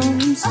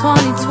problems.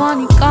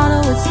 2020 gone,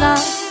 oh it's not.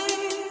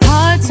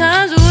 Hard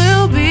times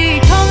will be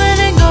coming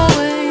and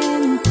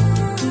going,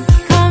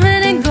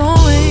 coming and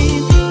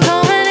going,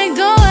 coming and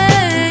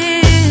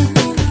going.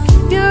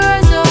 Keep your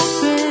eyes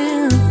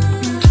open,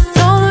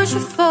 don't lose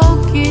your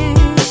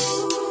focus.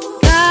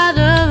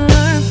 Gotta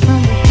learn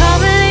from it.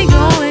 Coming and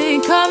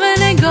going,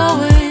 coming and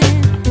going,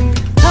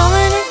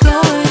 coming and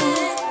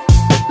going.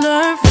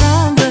 Learn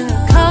from the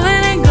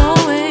coming and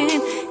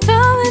going,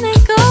 coming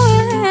and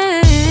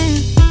going.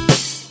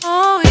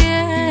 Oh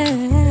yeah.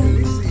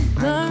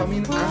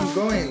 Coming and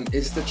Going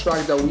is the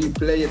track that we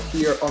played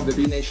here on the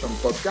V Nation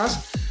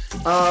podcast.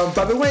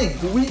 By the way,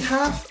 we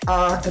have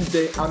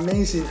the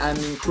amazing and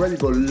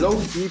incredible Low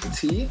Deep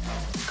T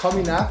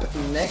coming up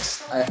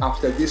next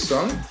after this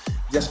song.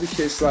 Just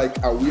because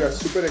we are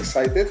super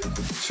excited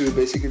to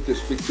basically to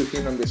speak to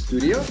him on the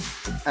studio.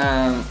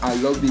 I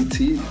love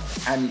DT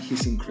and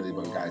he's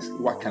incredible, guys.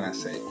 What can I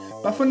say?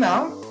 But for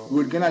now,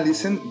 we're gonna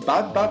listen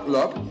Bad Bad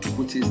Love,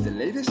 which is the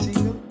latest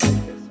single.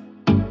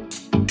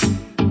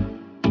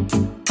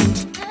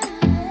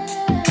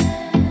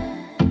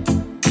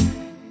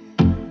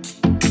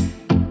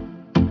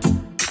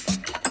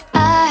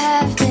 I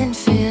have been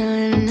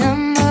feeling the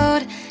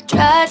mood.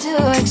 Try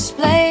to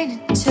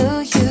explain it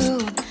to you.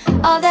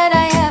 All that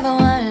I ever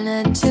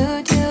wanted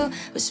to do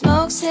was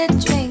smoke, sit,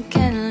 drink,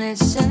 and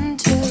listen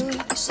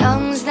to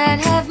songs that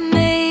have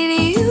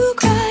made you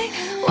cry.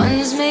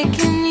 One's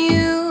making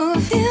you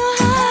feel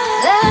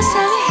high. Last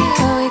time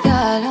here we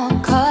got all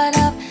caught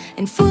up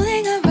and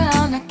fooling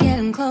around, not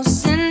getting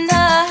close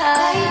enough.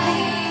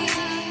 Baby,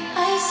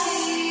 I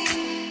see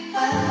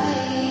why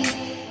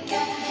we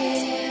got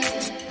here.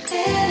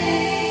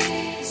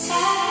 Clearly,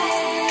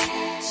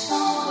 silent,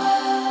 small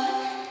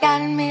world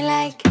got me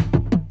like.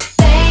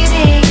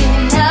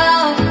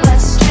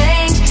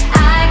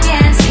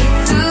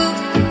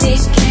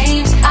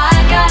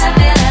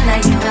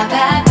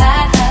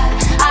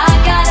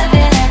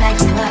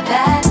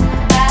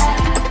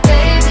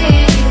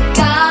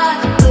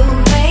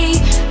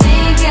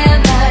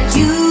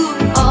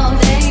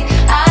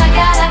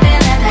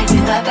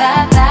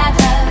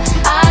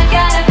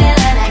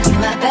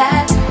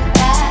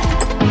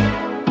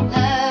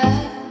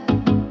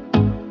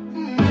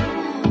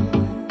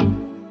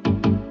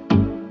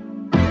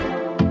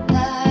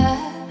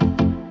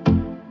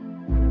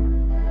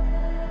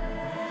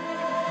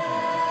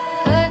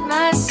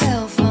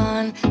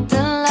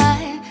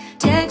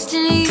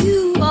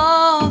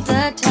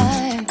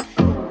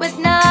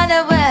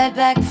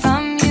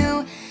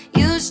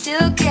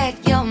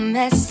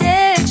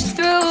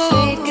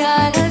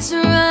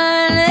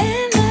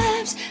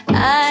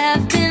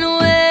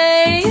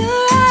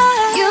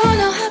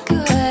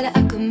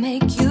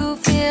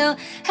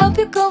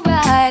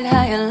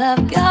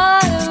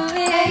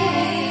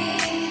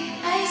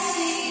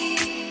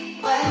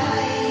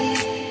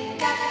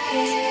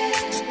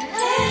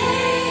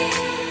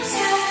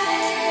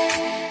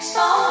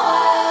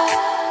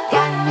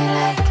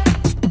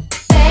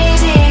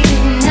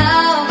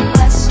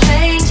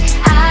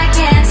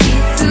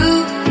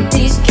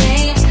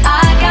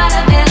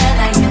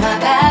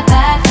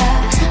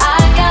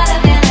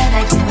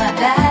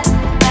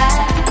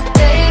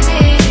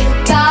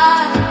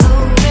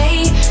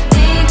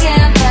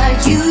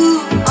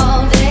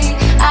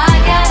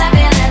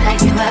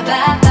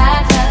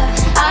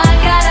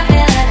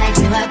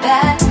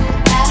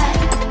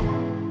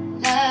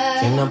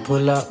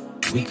 Pull up,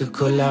 we could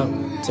cool out.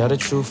 Tell the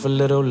truth a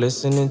little,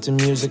 listening to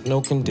music, no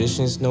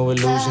conditions, no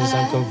illusions.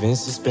 I'm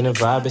convinced it's been a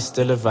vibe, it's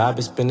still a vibe.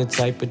 It's been a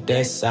type of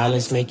dead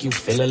silence, make you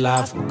feel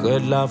alive. From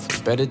good love,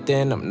 from better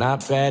than, I'm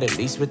not bad, at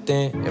least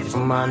within. If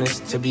I'm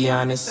honest, to be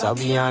honest, I'll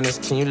be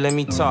honest. Can you let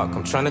me talk?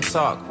 I'm trying to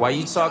talk. Why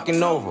you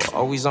talking over?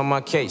 Always on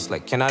my case,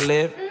 like can I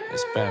live?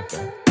 It's bad,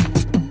 bad.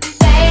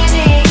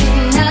 Baby,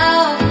 you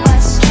know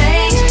what's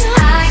strange.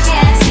 I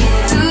can't see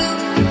through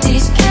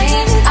these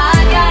games.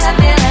 I got a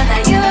feeling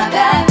that you're a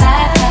bad.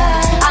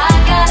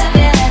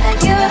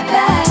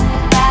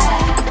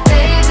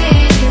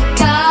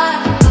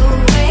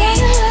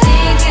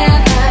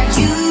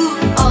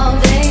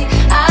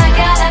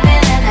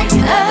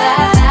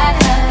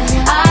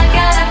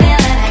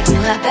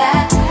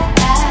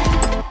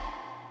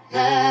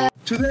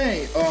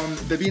 Today on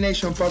the V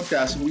Nation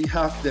podcast, we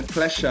have the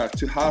pleasure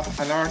to have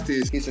an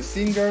artist. He's a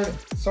singer,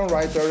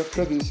 songwriter,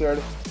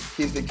 producer.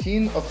 He's the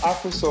king of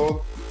Afro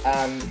Soul.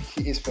 and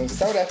he is from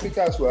South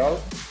Africa as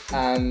well.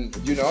 And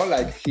you know,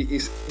 like, he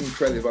is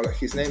incredible.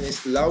 His name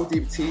is Lau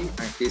Deep T,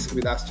 and he's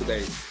with us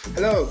today.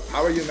 Hello,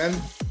 how are you, man?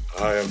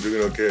 Hi, I'm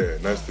doing okay.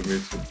 Nice to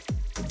meet you.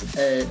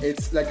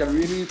 It's like a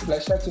really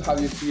pleasure to have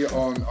you here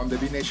on the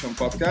V Nation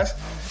podcast.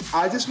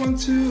 I just want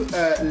to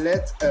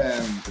let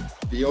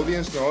the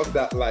audience know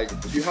that, like,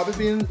 you have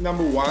been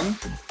number one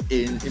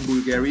in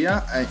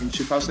Bulgaria in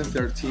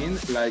 2013.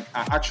 Like,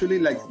 actually,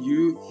 like,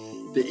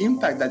 the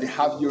impact that you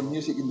have your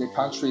music in the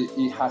country,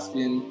 it has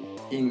been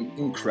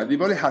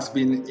incredible. It has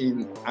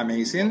been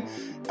amazing.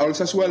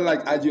 Also, as well,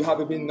 like, you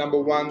have been number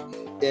one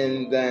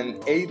in then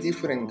 8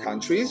 different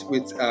countries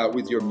with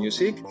your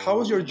music. How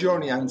was your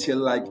journey until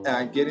like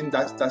getting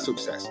that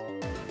success?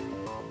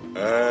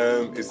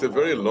 It's a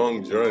very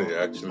long journey,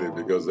 actually,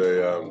 because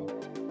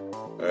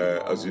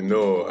as you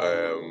know,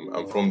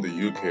 I'm from the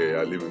UK.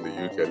 I live in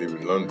the UK. I live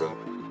in London,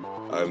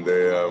 and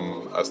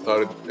I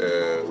started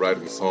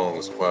writing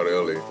songs quite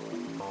early.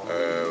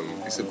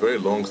 It's a very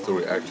long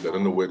story, actually. I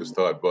don't know where to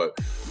start, but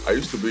I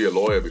used to be a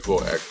lawyer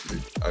before,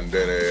 actually, and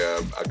then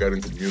I got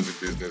into music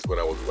business when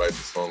I was writing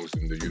songs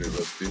in the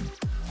university.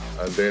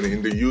 And then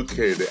in the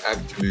UK, they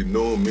actually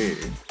know me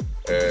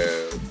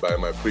by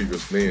my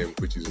previous name,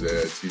 which is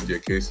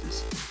TJ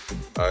Cases.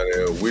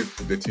 And with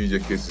the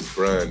TJ Cases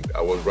brand,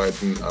 I was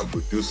writing and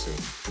producing,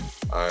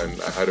 and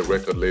I had a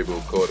record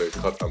label called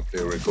Cut and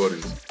Play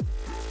Recordings.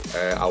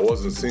 I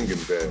wasn't singing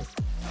there,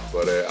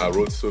 but I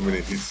wrote so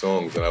many hit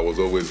songs, and I was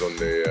always on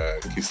the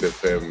Kiss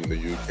FM in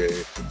the UK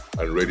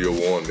and Radio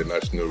 1, the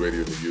national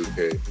radio in the UK.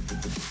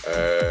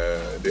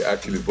 They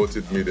actually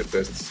voted me the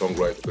best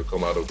songwriter to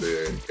come out of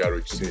the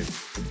garage scene.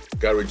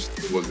 Garage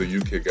was the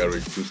UK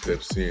garage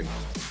two-step scene.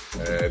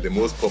 The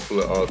most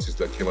popular artist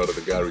that came out of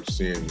the garage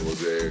scene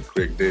was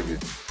Craig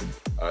David.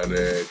 And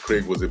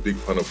Craig was a big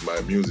fan of my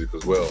music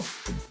as well.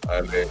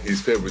 And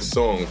his favorite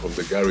song from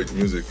the garage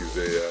music is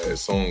a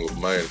song of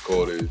mine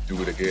called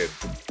Do It Again.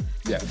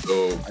 Yeah.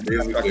 So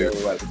basically,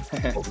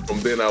 from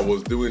then I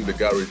was doing the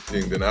garage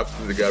thing. Then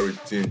after the garage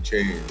thing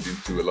changed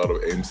into a lot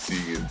of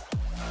MCing,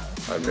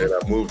 and then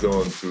I moved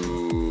on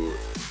to,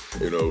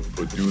 you know,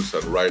 produce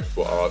and write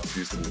for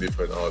artists and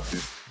different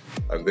artists.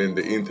 And then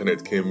the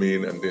internet came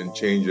in and then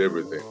changed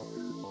everything.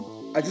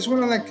 I just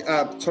want to like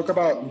talk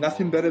about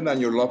Nothing Better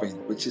Than Your Loving,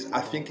 which is,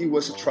 I think it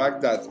was a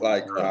track that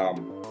like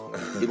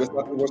it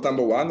was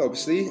number one,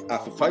 obviously,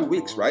 for 5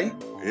 weeks, right?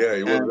 Yeah,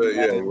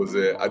 it was.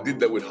 I did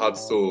that with Hard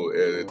Soul,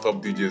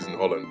 top DJs in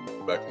Holland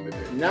back in the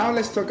day. Now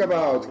let's talk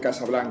about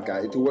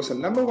Casablanca. It was a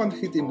number one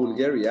hit in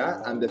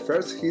Bulgaria and the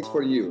first hit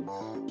for you.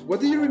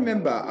 What do you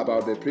remember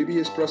about the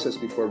previous process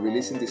before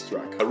releasing this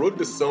track? I wrote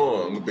the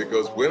song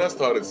because when I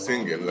started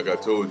singing, like I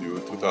told you,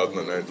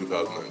 2009,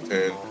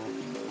 2010.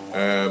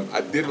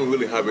 I didn't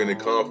really have any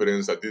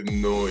confidence. I didn't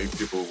know if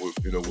people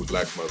would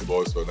like my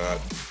voice or not.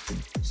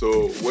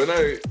 So when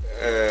I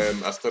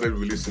started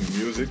releasing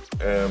music,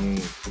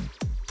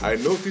 I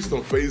noticed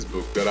on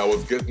Facebook that I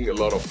was getting a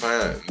lot of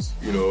fans,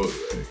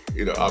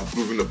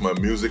 approving of my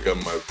music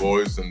and my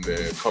voice and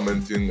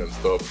commenting and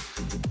stuff.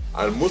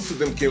 And most of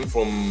them came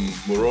from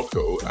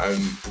Morocco, and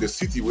the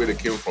city where they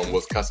came from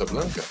was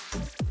Casablanca.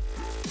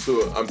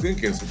 So I'm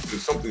thinking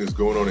something is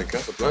going on in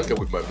Casablanca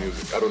with my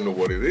music. I don't know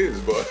what it is,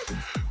 but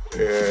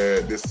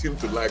they seem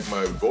to like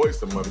my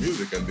voice and my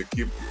music, and they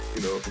keep,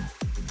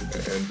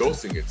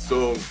 endorsing it.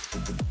 So,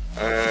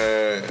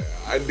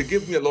 and they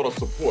give me a lot of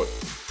support,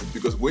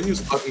 because when you're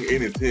starting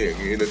anything,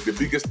 the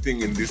biggest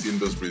thing in this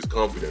industry is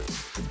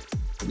confidence.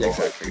 Yeah,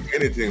 exactly.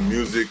 Anything,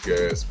 music,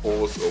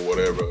 sports, or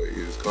whatever,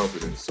 is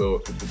confidence.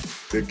 So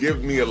they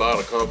gave me a lot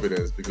of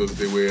confidence because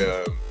they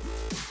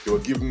were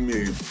giving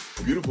me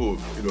beautiful,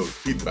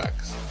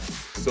 feedbacks.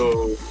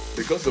 So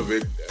because of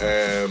it,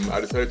 I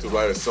decided to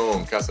write a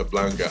song,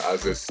 Casablanca,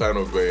 as a sign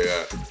of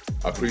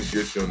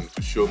appreciation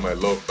to show my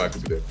love back to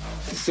them.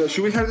 So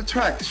should we hear the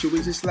track? Should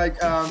we just play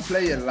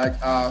it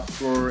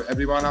for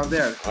everyone out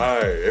there?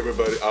 Hi,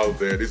 everybody out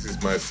there. This is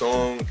my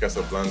song,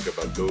 Casablanca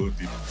by Low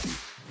Deep T.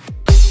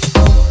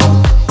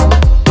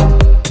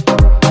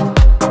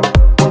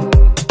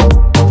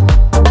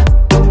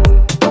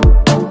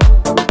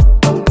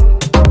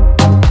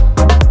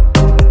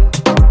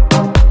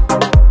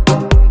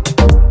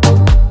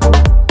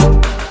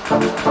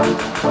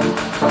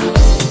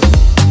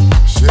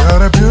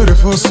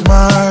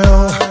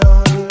 Smile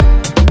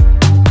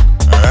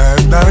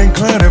and that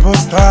incredible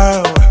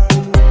style.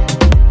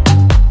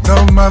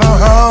 No matter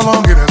how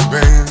long it has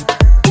been,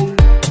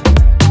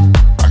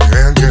 I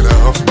can't get her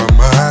off my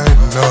mind.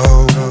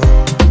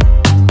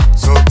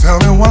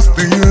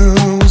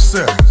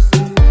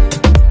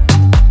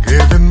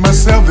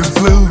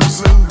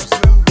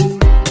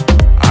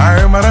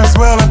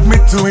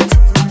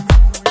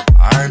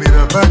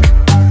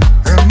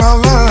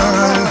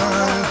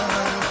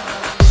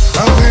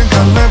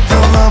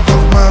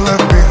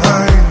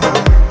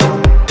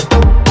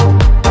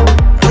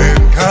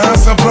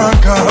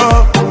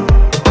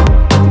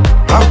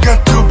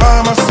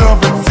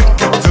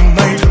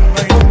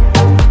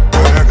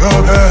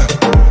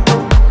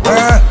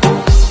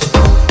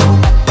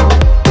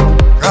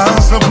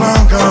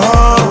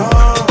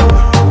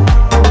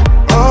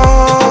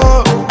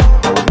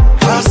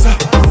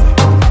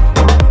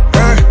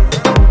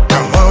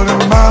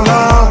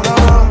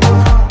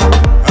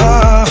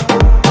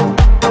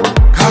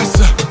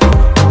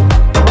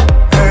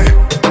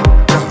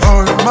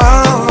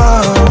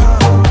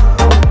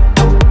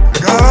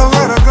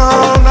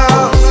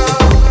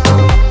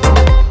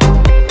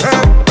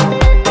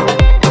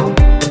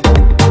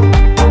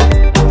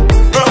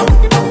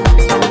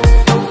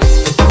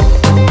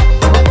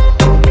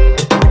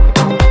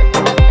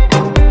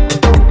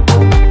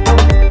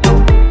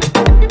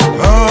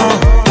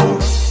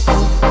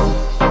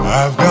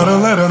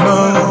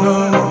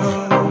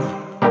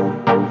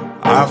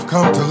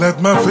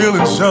 my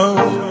feelings show.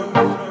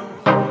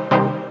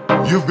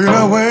 You've been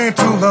away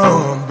too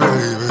long,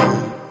 baby.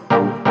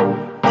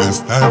 It's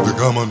time to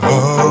come on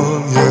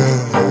home,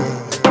 yeah.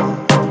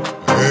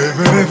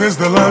 Even if it's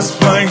the last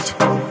flight,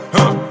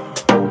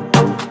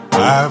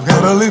 I've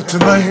gotta leave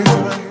tonight.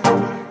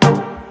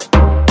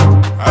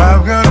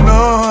 I've got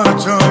no other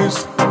choice.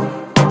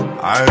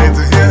 I need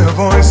to hear her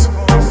voice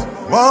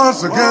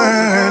once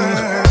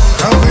again.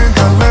 I think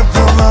I left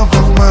the love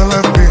of my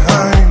life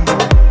behind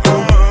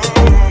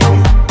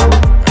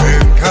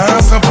in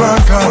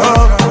Casablanca.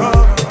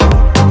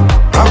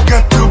 I've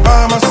got to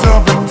buy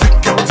myself a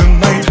ticket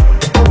tonight.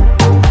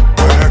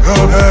 When I go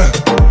there,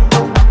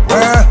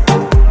 where?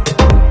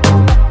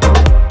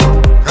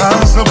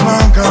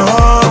 Casablanca.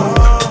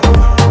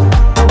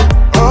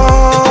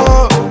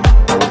 Oh,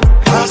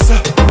 Casa.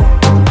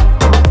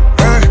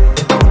 Hey,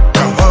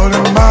 you're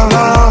holding my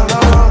love.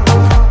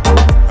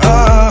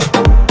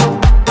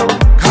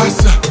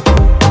 Casa.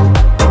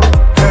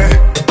 Hey,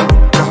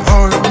 you're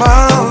holding my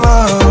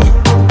love.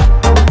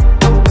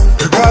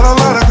 You gotta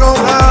let her go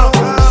now.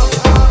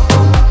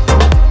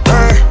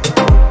 Hey,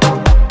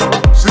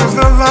 she's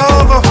the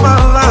love of my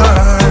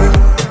life.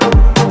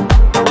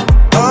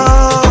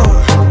 Oh,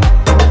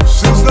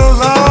 she's the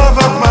love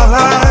of my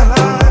life.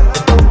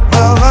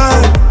 My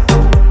life,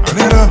 I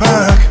need her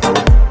back.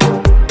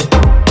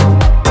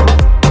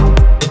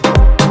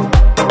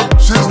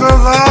 She's the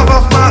love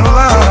of my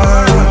life.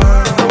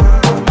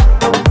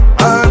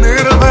 I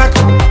need her back.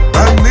 I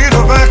need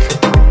her back.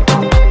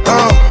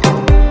 Oh,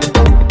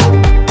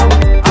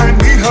 I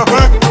need her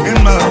back in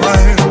my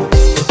life.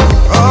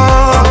 Oh,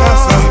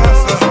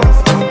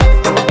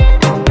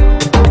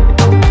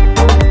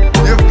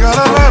 you've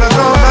gotta let her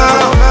go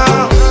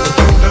now.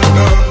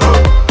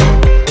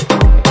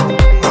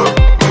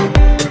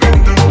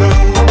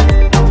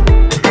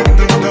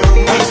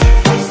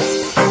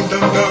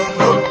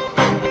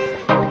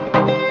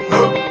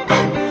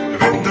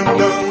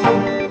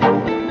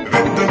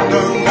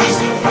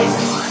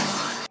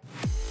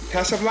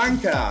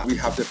 Casablanca. We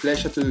have the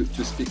pleasure to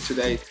speak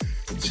today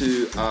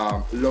to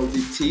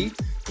Lodi T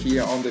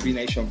here on the V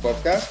Nation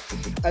podcast.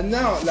 And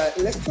now,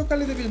 let's talk a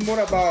little bit more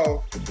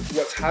about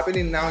what's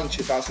happening now in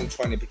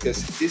 2020,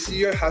 because this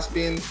year has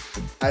been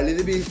a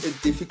little bit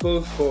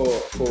difficult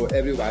for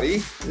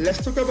everybody.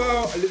 Let's talk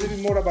about a little bit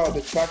more about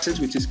the track,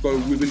 which is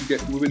called We Will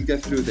Get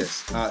Through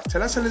This.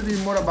 Tell us a little bit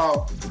more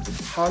about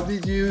how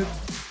did you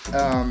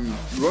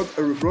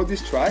wrote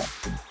this track.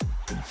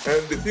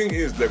 And the thing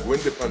is, like when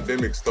the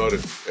pandemic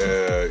started,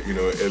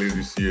 early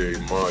this year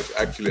in March,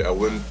 actually I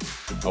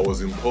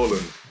was in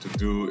Poland to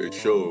do a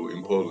show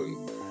in Poland.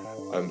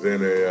 And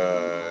then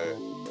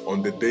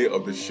on the day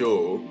of the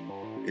show,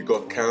 it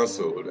got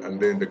cancelled. And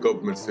then the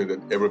government said that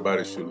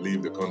everybody should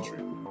leave the country.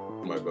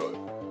 Oh my God.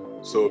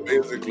 So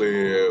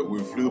basically,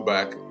 we flew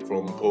back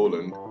from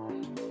Poland.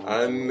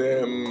 And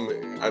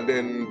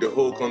then the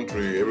whole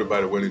country,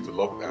 everybody went into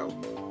lockdown.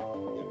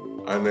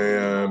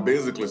 And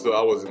basically, so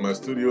I was in my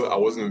studio. I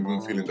wasn't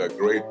even feeling that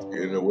great.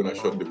 When I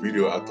shot the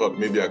video, I thought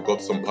maybe I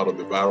got some part of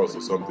the virus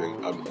or something.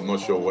 I'm not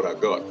sure what I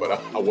got, but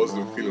I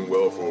wasn't feeling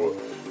well for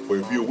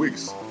a few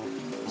weeks.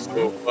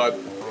 So, but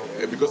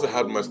because I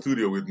had my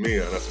studio with me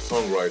and as a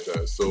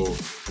songwriter, so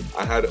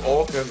I had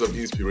all kinds of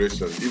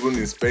inspiration. Even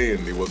in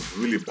Spain, it was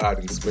really bad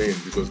in Spain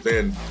because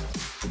then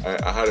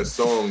I had a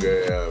song.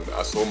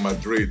 I saw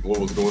Madrid, what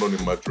was going on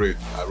in Madrid.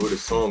 I wrote a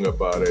song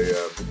about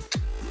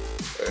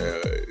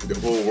the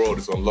whole world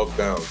is on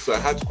lockdown. So I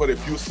had quite a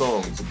few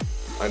songs.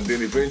 And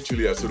then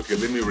eventually I said, okay,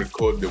 let me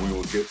record that we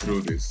will get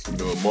through this,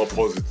 more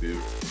positive.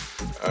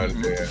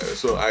 And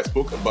so I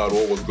spoke about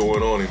what was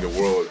going on in the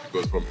world,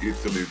 because from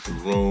Italy to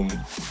Rome,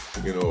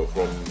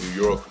 from New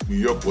York. New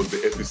York was the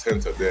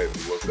epicenter then.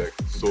 It was like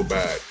so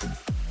bad.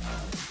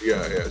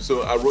 Yeah.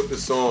 So I wrote the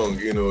song,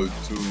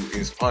 to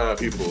inspire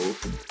people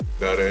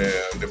that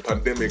the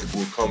pandemic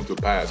will come to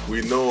pass.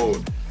 We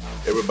know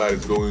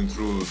everybody's going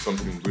through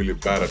something really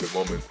bad at the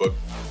moment, but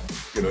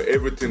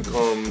everything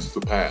comes to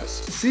pass.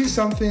 See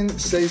Something,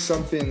 Say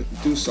Something,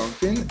 Do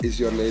Something is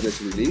your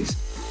latest release.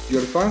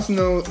 Your fans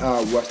know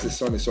what the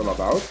song is all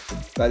about,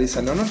 but it's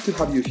an honor to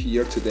have you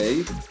here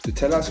today to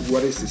tell us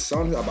what is the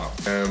song about.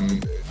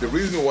 The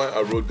reason why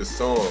I wrote the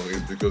song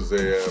is because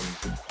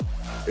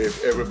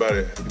if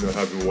everybody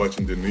have been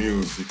watching the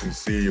news, you can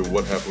see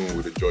what happened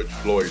with the George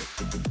Floyd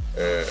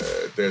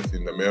death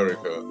in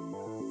America.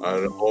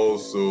 And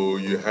also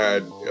you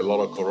had a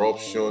lot of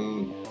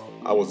corruption.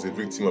 I was a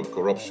victim of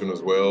corruption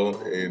as well.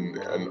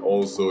 And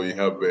also you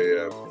have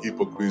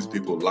hypocrites,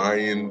 people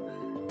lying,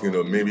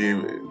 maybe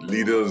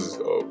leaders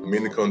of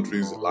many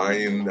countries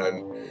lying.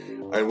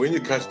 And when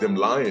you catch them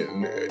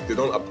lying, they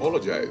don't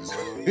apologize.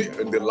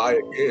 And they lie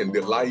again,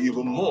 they lie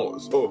even more.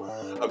 So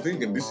I'm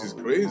thinking this is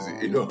crazy,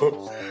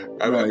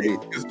 I mean,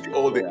 it's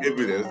all the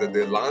evidence that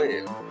they're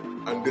lying.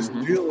 And they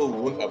still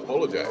won't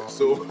apologize.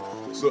 So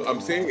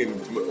I'm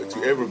saying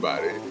to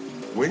everybody,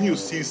 when you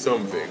see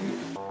something,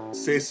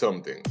 say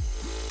something.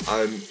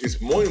 And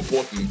it's more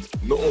important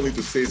not only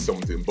to say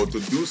something, but to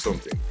do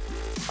something.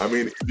 I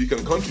mean, if you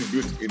can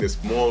contribute in a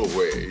small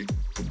way,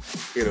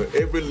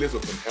 every little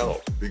can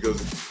help,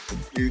 because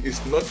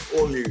it's not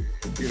only,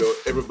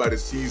 everybody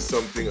sees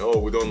something, oh,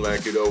 we don't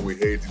like it, oh, we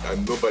hate it,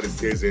 and nobody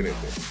says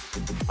anything.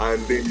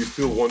 And then you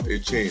still want a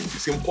change.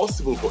 It's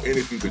impossible for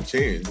anything to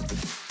change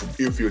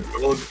if you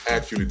don't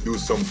actually do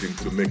something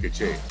to make a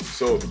change.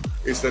 So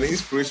it's an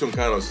inspiration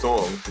kind of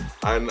song,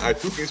 and I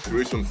took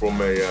inspiration from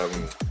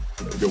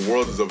the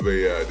words of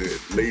the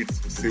late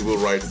civil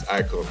rights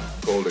icon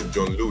called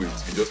John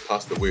Lewis. He just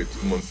passed away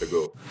 2 months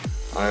ago.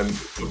 And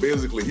so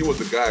basically, he was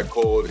the guy they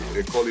call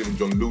him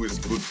John Lewis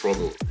Good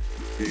Trouble.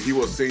 He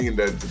was saying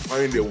that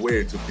find a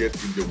way to get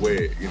in the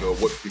way,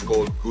 what he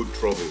called good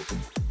trouble.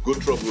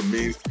 Good trouble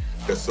means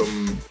there's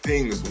some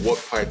things worth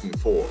fighting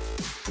for.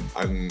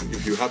 And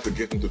if you have to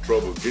get into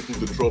trouble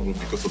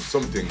because of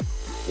something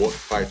worth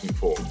fighting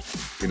for,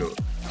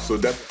 So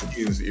that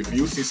means if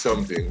you see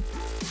something,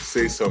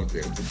 say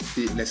something.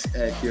 Let's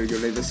hear your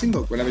latest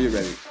single whenever you're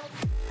ready.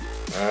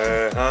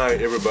 Hi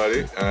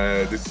everybody,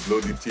 this is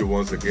Lodi T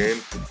once again,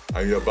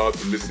 and you're about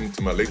to listen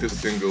to my latest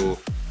single,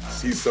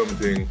 See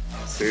Something,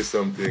 Say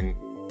Something,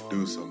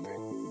 Do Something.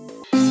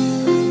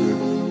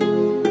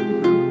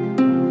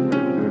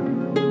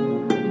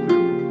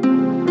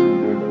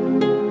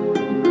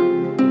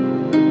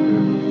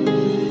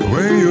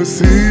 When you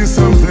see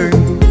something,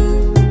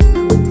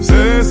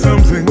 say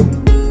something,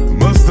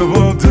 most of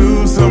all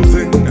do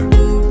something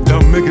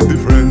that make a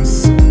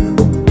difference.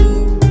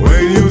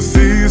 When you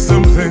see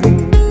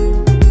something,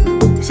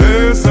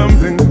 say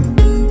something,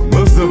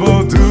 most of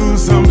all do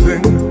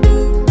something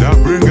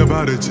that bring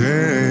about a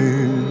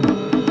change.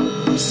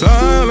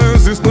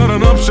 Silence is not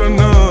an option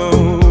now.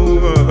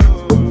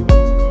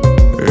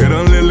 It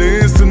only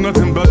leads to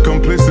nothing but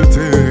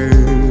complicity.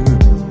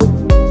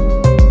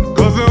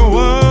 Cause the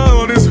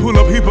world is full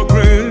of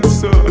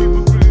hypocrites.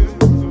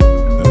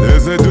 They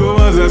say do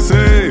as I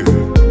say,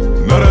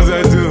 not as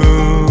I do.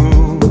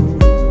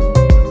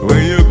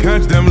 When you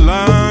catch them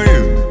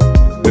lying,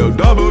 they'll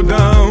double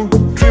down,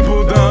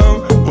 triple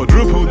down,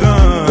 quadruple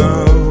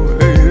down.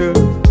 Yeah.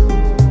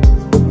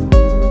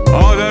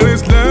 All that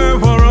is left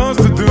for us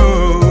to do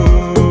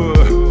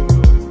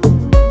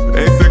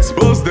is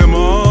expose them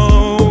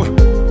all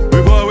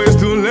before it's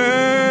too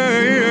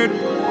late.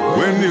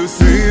 When you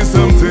see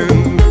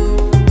something,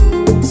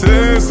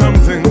 say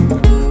something,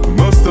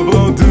 most of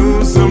all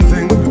do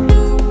something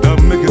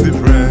that make a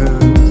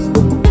difference.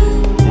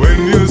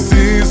 When you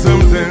see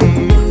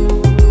something,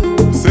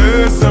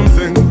 say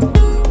something,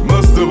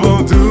 most of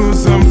all do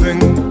something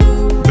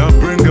that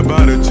bring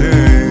about a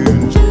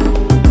change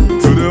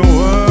to the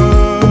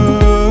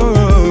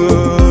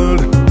world.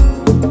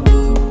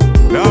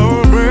 That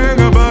will bring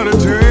about a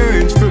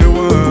change to the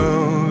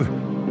world.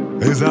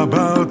 It's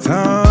about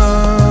time.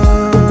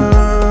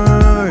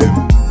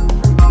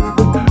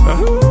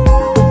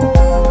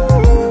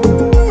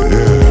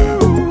 Yeah.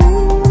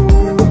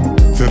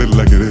 Tell it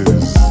like it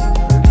is.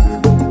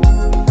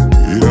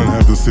 You don't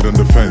have to sit on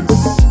the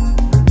fence.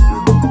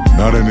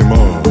 Not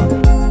anymore.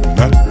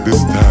 Not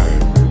this time.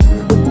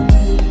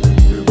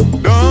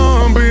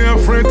 Don't be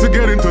afraid to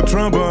get into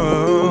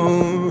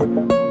trouble.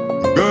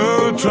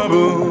 Good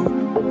trouble,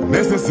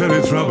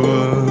 necessary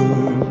trouble.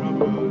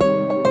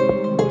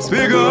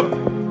 Speak up,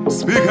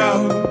 speak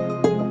out,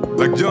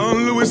 like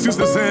John Lewis used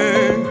to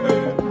say.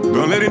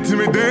 Don't let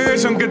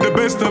intimidation get the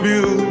best of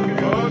you.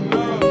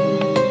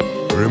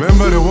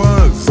 Remember the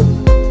words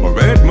of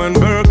Edmund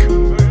Burke.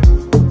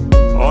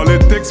 All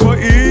it takes for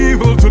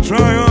evil to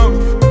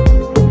triumph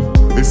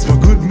is for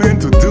good men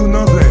to do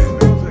nothing.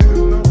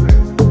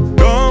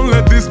 Don't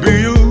let this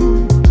be you.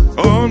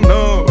 Oh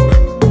no.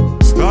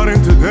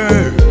 Starting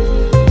today,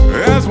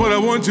 here's what I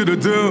want you to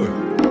do.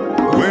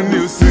 When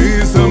you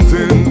see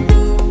something,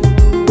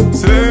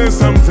 say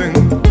something,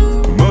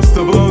 most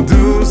of all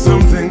do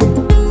something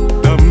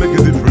that make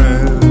a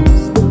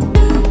difference.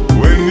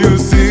 When you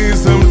see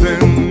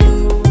something,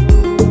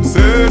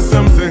 say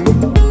something,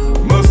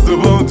 most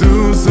of all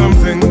do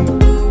something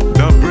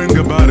that bring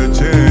about a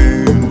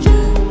change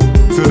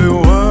to the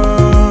world.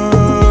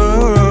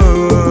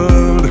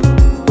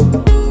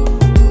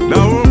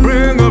 That will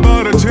bring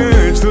about a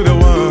change to the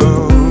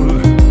world.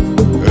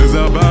 It's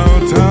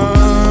about time.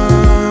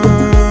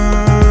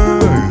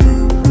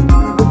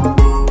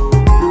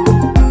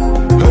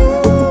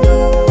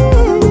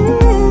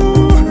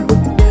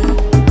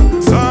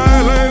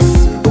 Silence,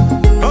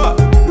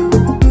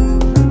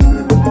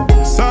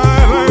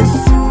 silence,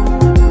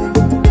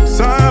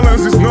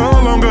 silence is no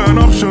longer an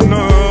option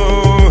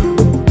now.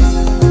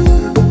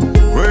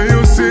 When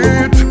you see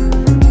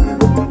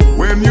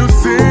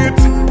it,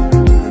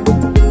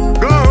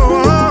 go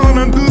on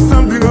and do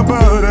something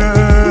about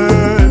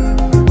it.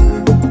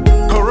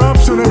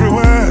 Corruption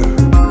everywhere,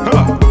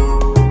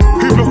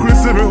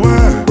 hypocrites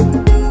everywhere.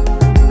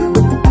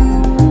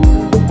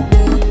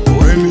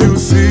 When you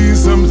see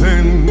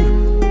something,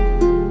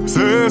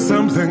 say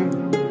something,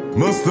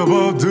 most of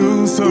all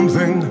do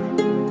something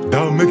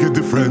that'll make a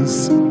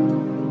difference.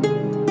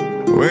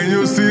 When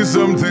you see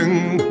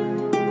something,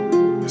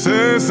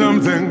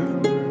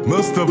 something,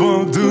 must of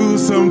all do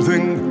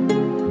something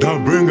that'll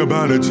bring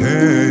about a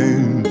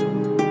change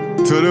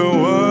to the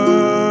world.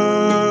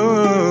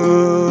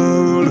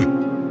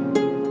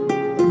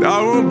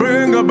 That will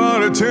bring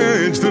about a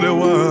change to the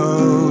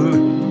world.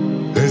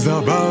 It's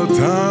about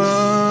time.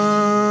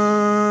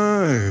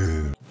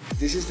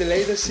 This is the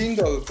latest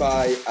single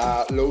by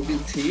Low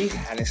VIC,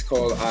 and it's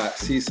called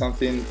See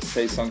Something,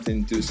 Say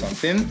Something, Do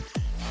Something.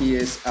 He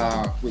is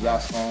with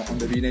us on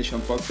the V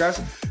Nation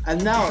podcast.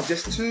 And now,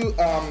 just to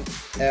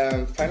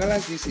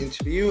finalize this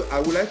interview, I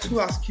would like to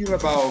ask you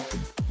about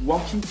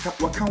what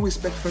can we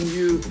expect from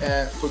you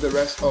for the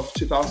rest of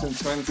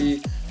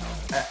 2020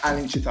 and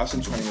in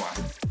 2021?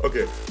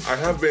 Okay,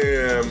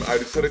 I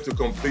decided to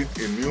complete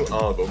a new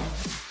album,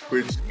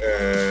 which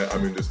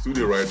I'm in the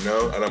studio right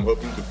now, and I'm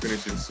hoping to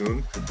finish it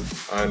soon.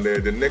 And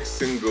the next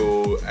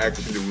single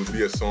actually will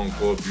be a song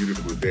called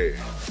Beautiful Day.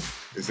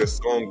 It's a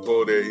song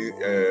called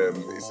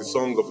it's a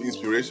song of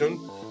inspiration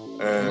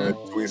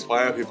to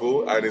inspire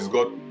people, and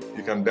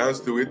you can dance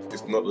to it.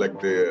 It's not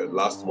like the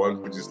last one,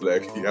 which is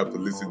like you have to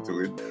listen to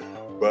it.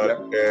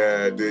 But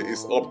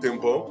it's up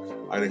tempo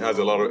and it has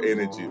a lot of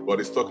energy. But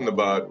it's talking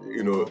about,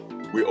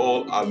 we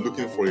all are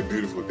looking for a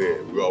beautiful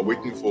day. We are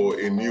waiting for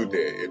a new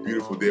day, a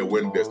beautiful day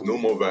when there's no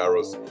more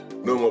virus,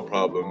 no more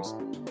problems.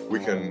 We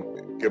can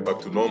get back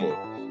to normal.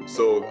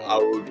 So I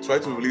will try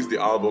to release the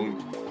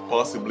album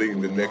possibly in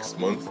the next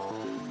month.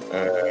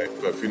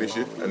 If I finish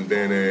it, and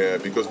then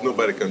because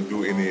nobody can do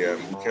we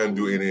can't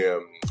do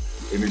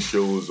any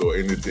shows or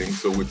anything,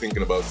 so we're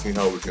thinking about seeing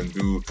how we can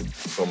do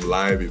some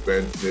live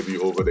event, maybe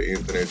over the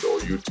internet or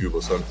YouTube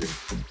or something,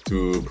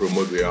 to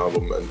promote the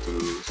album and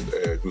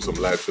to do some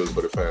live shows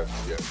for the fans.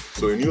 Yeah.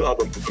 So a new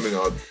album is coming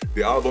out.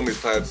 The album is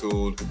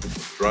titled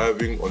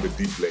Driving on the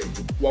Deep Lane.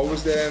 What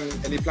was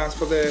any plans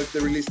for the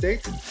release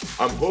date?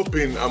 I'm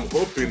hoping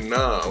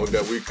now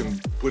that we can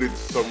put it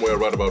somewhere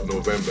right about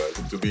November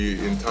to be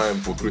in time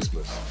for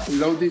Christmas.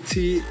 Low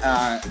VIC,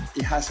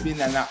 it has been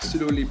an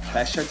absolutely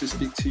pleasure to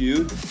speak to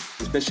you,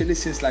 especially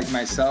since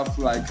myself,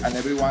 and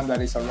everyone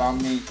that is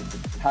around me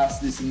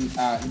has listened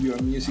your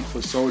music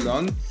for so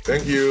long.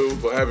 Thank you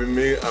for having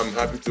me. I'm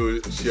happy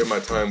to share my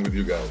time with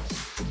you guys.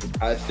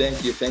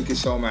 Thank you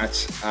so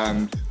much.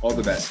 All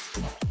the best.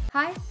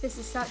 Hi, this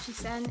is Sachi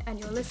Sen, and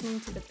you're listening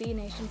to the V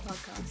Nation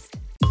podcast.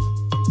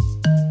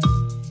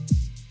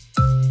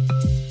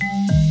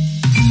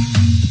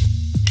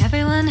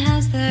 Everyone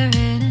has their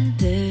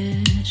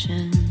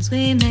inhibitions.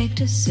 We make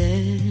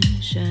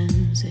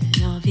decisions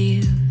in our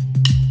view.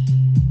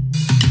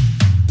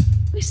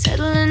 We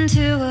settle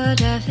into our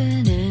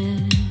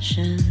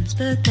definitions,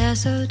 but they're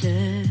so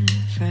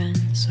different.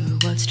 So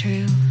what's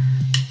true?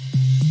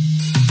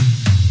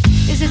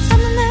 Is it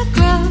something that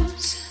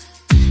grows?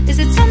 Is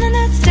it something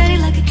that's steady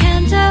like a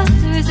candle?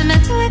 Or is it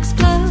meant to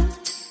explode?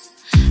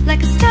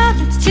 Like a star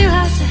that's too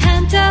hot to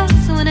handle.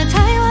 So when I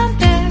tell you I'm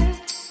bare,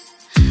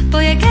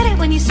 boy, I get it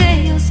when you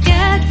say you're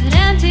scared, but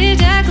empty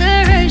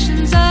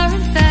declarations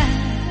aren't fair.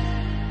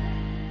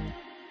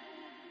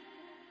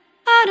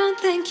 I don't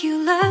think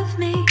you love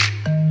me,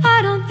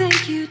 I don't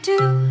think you do.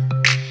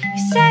 You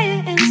say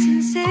it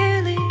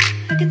insincerely,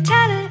 I can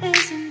tell it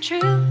isn't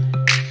true.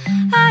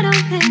 I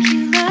don't think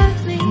you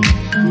love me,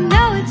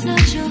 no, it's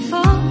not your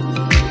fault.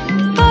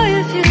 Boy,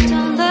 if you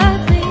don't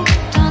love me,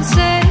 don't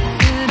say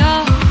it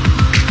all.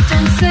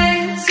 Don't say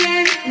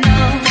no.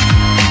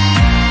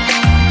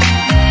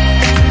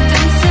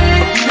 Don't say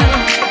no.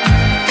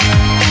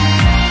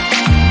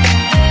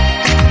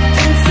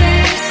 Don't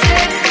say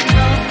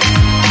no.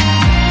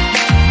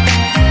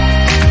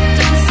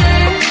 Don't say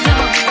no.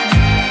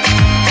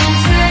 Don't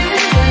say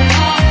it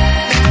all.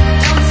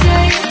 Don't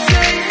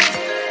say.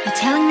 You're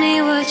telling me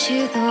what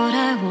you thought I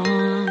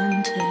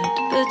wanted,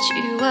 but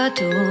you are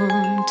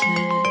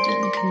daunted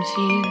and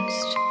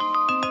confused.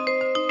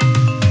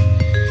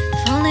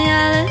 If only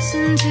I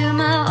listened to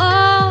my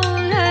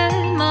own head,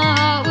 my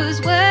heart was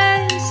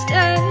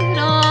wasted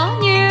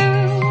on you.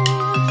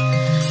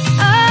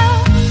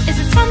 Oh, is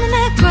it something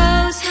that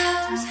grows?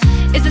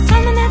 Is it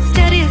something that's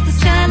steady as the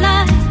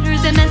skyline? Or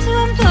is it meant to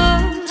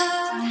implode?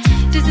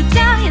 Does it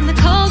die in the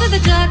cold of the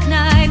dark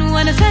night?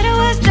 When I said it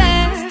was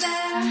there,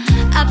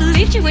 I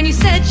believed you when you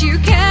said you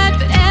cared,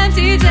 but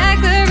empty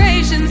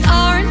declarations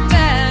aren't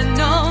fair.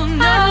 No,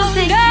 no, I don't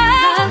think you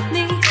love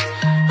me,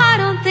 I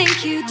don't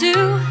think you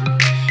do.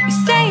 You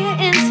say it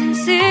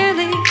insincerely,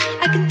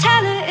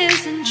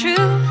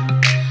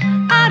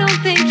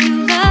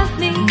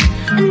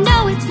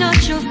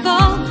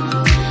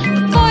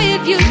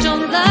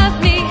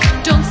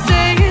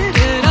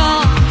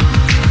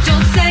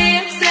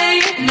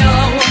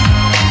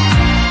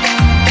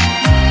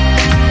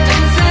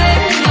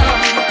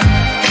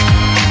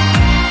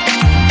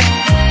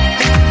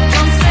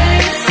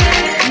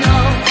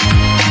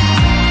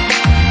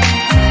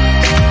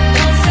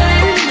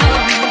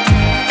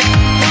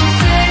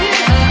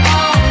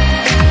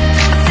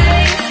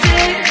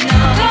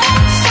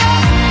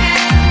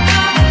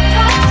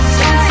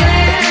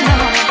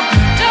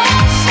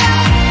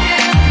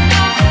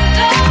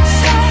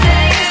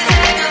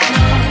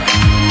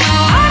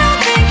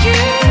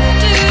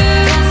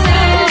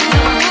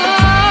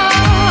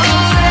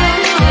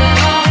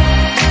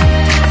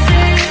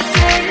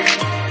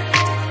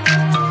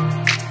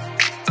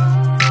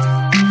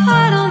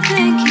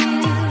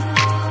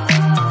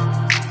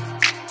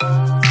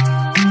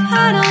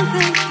 don't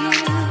think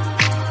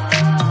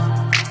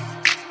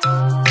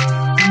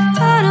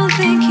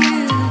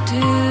you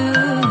do.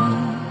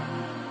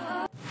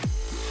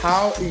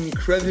 How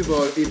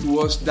incredible it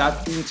was,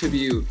 that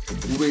interview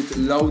with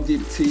Low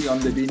Deep T on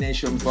the B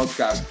Nation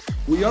podcast.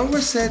 We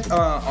always said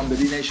on the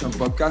B Nation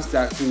podcast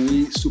that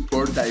we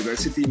support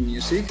diversity in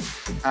music,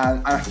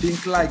 and I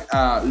think like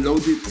Low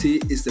Deep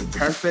T is the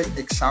perfect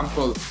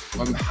example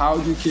on how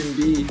you can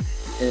be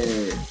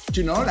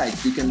like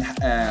you can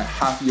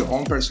have your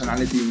own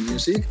personality in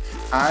music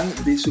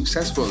and be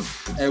successful.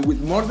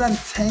 With more than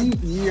 10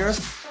 years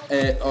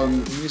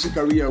on music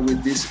career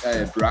with this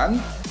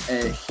brand,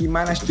 he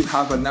managed to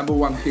have a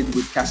 #1 hit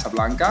with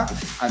Casablanca,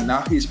 and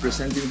now he's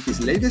presenting his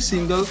latest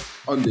single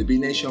on the B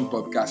Nation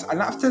podcast.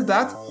 And after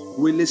that,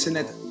 we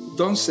listened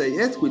Don't Say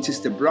It, which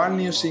is the brand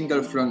new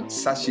single from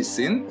Sashi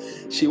Sin.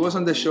 She was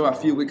on the show a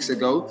few weeks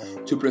ago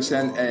to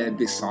present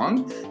this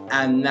song,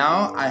 and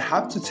now I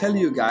have to tell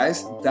you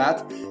guys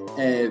that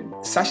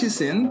Sashi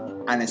Sin,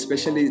 and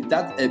especially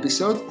that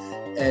episode,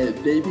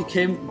 they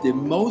became the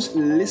most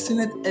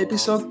listened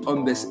episode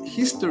on the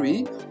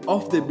history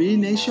of the B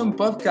Nation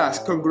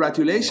podcast.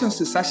 Congratulations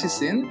to Sashi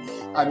Sin.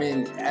 I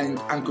mean, and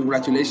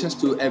congratulations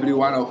to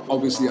everyone,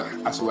 obviously,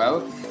 as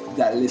well,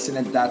 that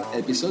listened to that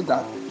episode,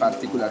 that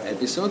particular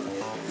episode.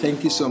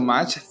 Thank you so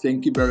much.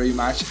 Thank you very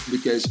much,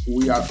 because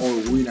we are all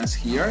winners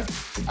here.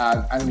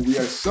 And we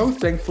are so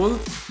thankful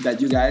that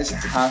you guys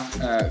have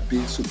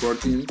been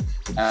supporting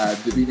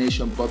the B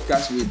Nation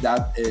podcast with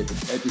that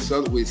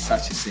episode with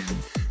Sashi Sin.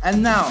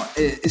 And now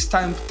it's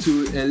time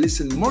to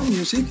listen more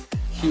music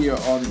here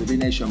on the B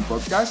Nation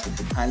podcast,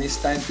 and it's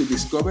time to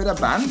discover a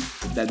band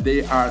that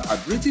they are a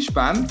British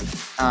band.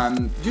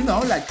 And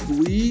like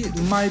we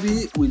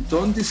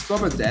don't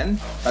discover them,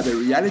 but the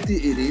reality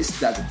it is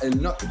that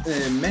not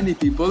many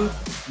people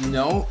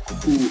know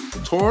who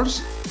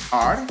Tours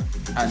are,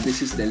 and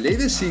this is the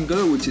latest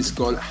single, which is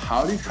called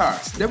How It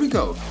Hurts. There we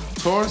go,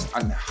 Tours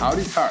and How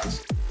It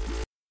Hurts.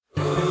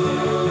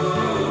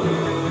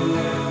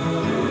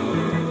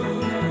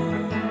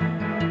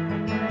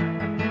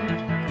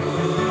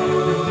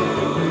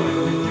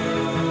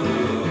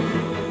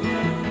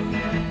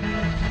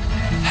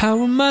 How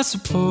am I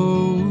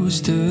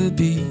supposed to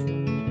be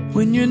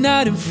when you're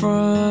not in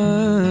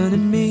front of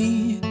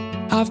me?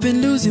 I've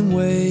been losing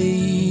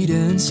weight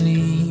and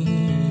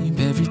sleep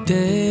every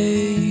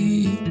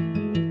day.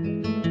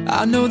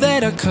 I know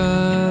that I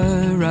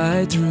cut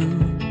right through.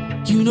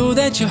 You know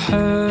that you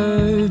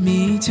hurt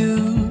me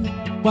too.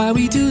 Why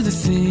we do the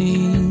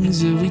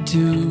things that we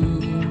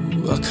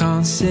do, I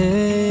can't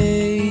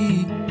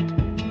say.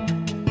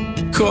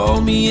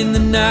 Call me in the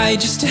night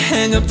just to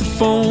hang up the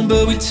phone,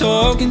 but we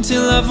talk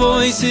until our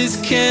voices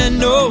can't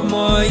no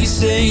more. You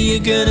say you're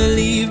gonna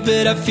leave,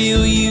 but I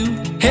feel you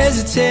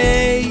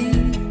hesitate.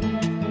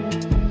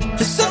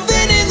 There's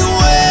something in the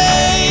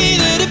way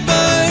that it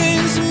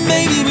burns.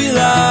 Maybe we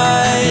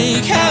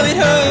like how it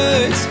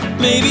hurts.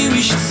 Maybe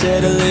we should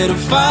set a little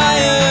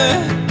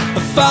fire, a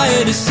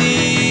fire to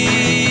see.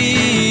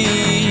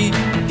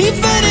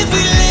 Even if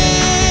we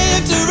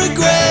live to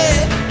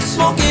regret,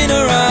 smoke in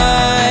our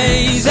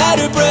eyes, out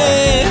of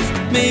breath.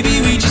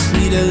 Maybe we just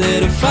need a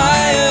little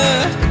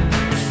fire,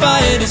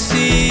 fire to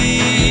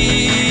see.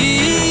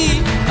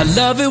 I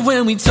love it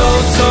when we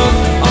talk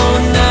all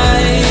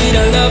night.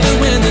 I love it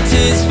when the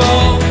tears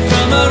fall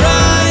from our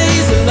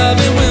eyes. I love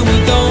it when we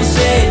don't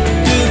say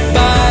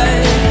goodbye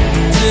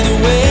to the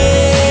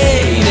way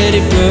that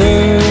it burns.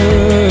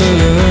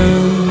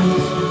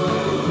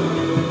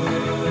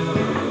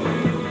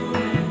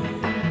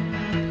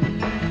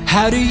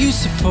 How do you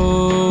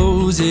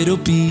suppose it'll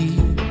be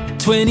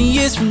 20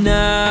 years from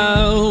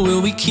now?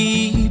 Will we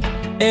keep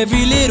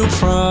every little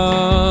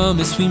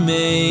promise we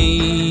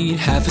made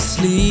half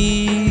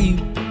asleep?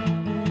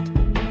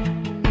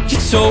 You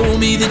told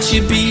me that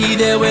you'd be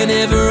there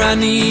whenever I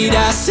need.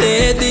 I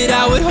said that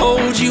I would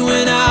hold you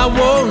and I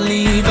won't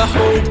leave. I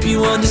hope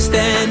you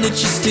understand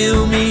that you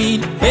still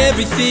mean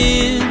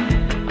everything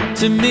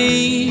to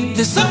me.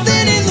 There's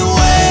something in the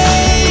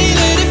way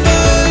that it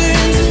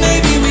burns.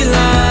 Maybe we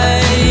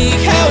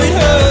like how it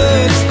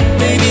hurts.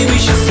 Maybe we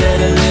should set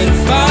a little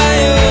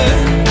fire,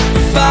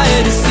 a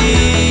fire to see.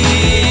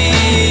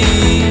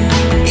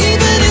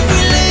 Even if we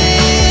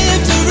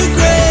live to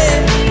regret,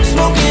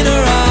 smoke in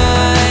our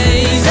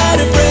eyes, out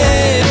of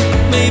breath.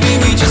 Maybe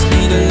we just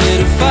need a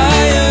little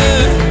fire,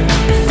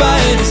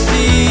 fire to see.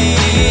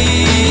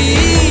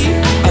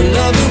 I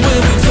love it when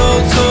we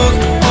talk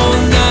all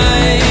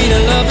night. I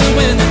love it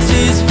when the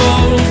tears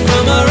fall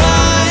from our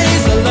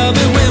eyes. I love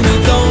it when we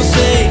don't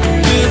say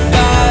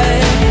goodbye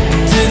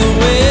to the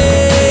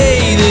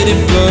way that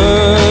it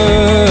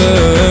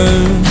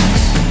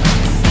burns.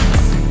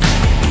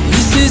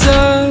 This is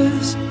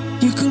us,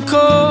 you can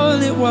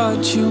call it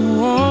what you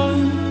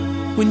want.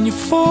 When you're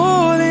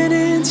falling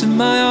into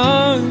my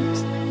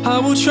arms, I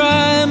will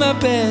try my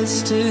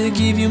best to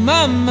give you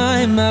my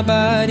mind, my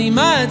body,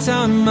 my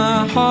time,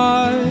 my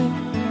heart.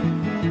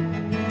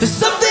 There's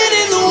something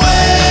in the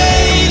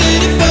way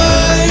that it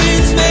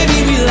burns. Maybe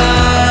we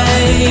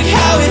like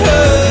how it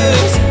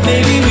hurts.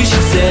 Maybe we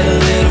should set a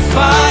little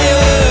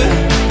fire,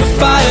 a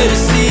fire to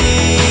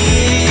see.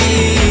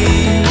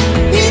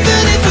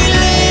 Even if we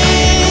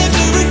live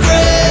to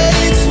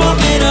regret,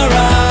 smoke in our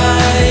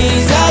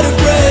eyes, out of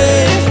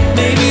breath.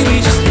 Maybe we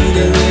just need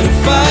a little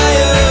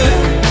fire,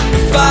 a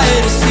fire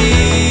to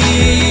see.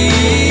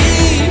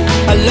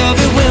 I love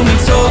it when we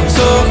talk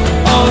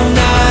all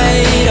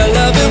night. I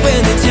love it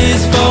when the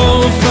tears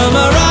fall from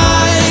our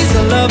eyes. I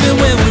love it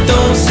when we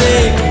don't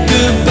say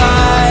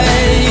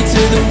goodbye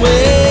to the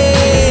way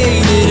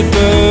that it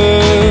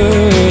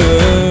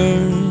burns.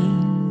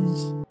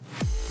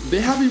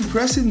 They have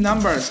impressive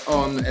numbers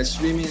on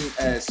streaming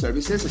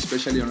services,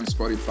 especially on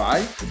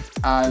Spotify.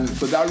 And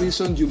for that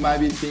reason, you might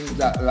be thinking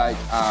that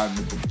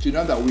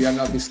that we are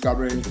not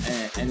discovering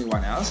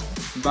anyone else.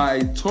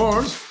 But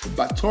Tours,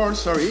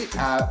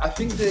 I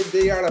think that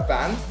they are a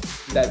band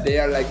that they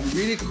are like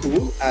really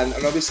cool, and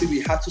obviously we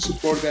had to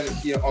support them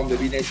here on the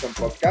V Nation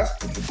podcast.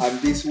 And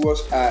this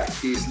was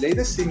his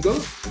latest single,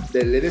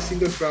 the latest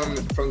single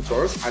from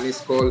Tours, and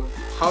it's called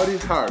How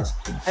It Hurts.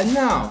 And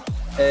now,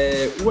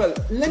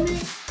 let me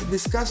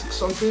discuss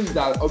something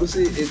that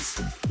obviously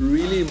it's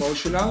really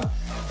emotional.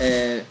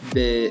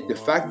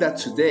 The fact that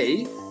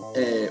today,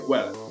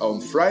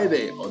 on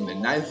Friday, on the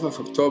 9th of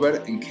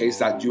October, in case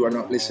that you are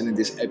not listening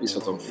this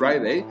episode on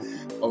Friday,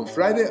 on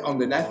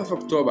the 9th of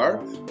October,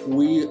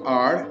 we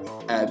are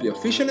the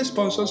official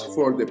sponsors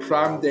for the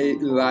Prime Day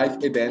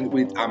live event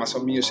with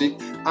Amazon Music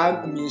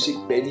and Music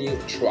Venue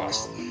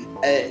Trust.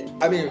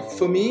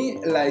 For me,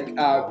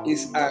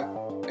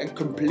 it's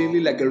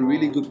completely like a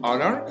really good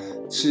honor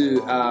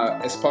to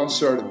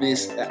sponsor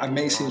this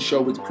amazing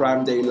show with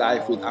Prime Day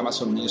Live with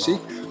Amazon Music,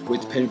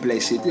 with Pen Play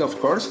City, of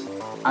course.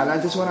 And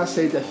I just want to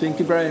say that thank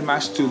you very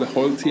much to the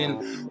whole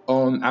team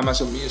on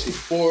Amazon Music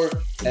for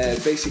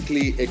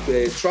basically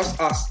trust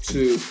us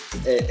to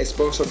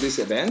sponsor this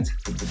event.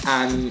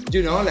 And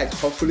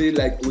hopefully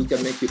we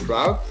can make you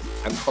proud,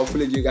 and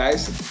hopefully you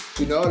guys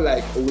we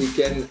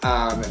can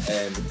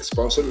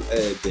sponsor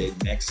the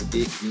next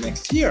gig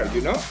next year.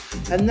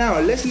 And now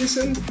let's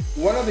listen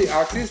one of the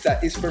artists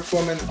that is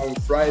performing on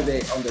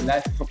Friday on the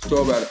 9th of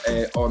October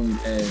on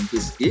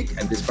this gig,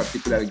 and this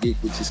particular gig,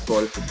 which is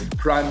called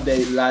Prime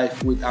Day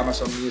Live with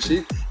Amazon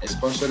Music,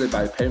 sponsored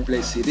by Pen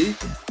Play City.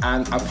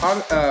 And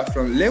apart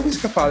from Lewis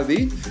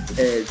Capaldi,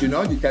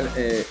 you can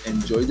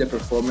enjoy the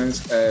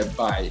performance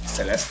by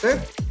Celeste.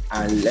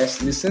 And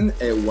let's listen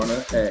one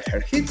of her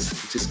hits,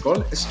 which is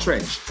called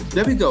Strange.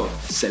 There we go,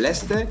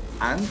 Celeste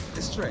and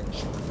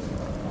Strange.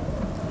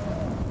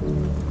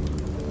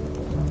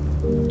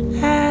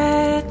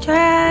 I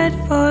tried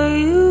for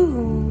you,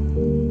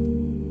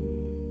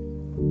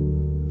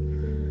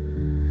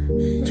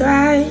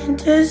 trying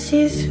to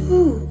see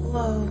through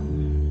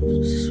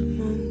walls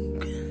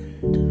smoking.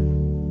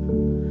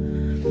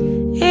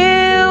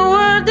 It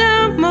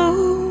wouldn't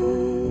move.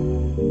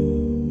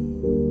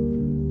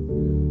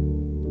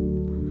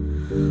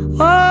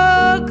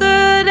 What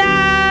could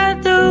I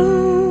do?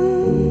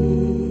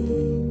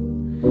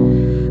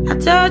 I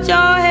touched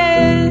your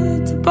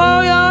head to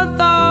pour your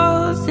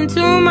thoughts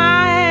into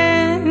my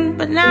hand,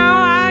 but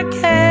now I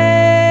can't.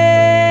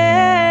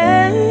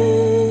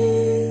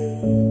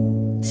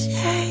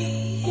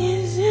 Say,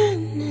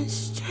 isn't it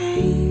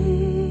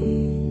strange?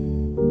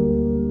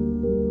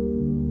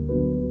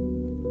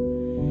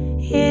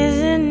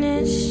 Isn't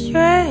it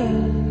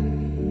strange?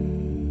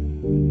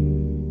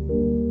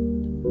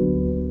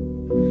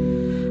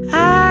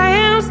 I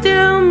am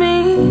still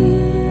me,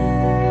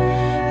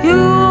 you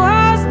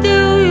are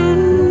still you,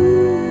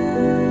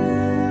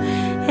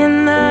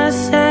 in the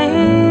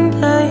same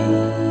place.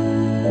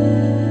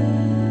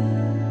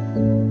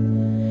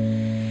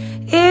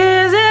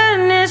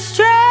 Isn't it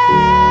strange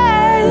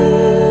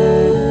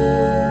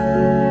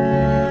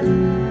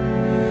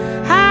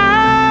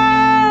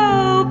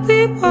how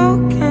people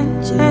can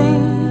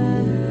change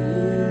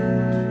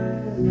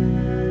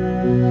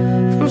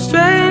from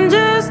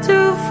strangers to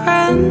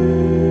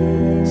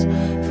friends,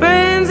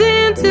 friends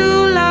into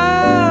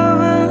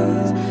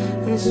lovers,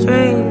 and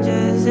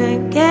strangers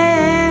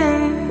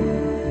again.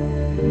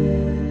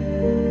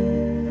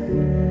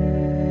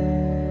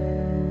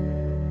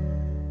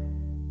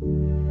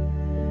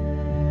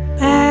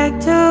 Back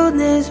to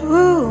this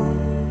room,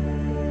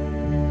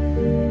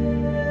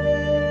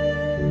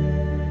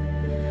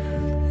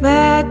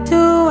 back to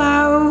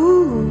our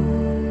room.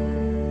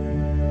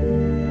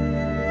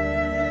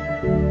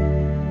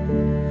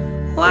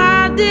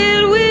 Why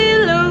did we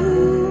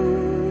lose?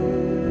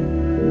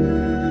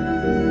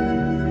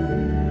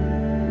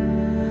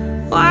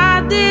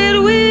 Why did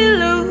we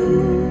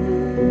lose?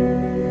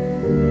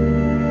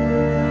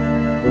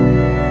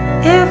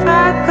 If I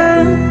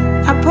could,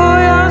 I'd pull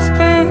your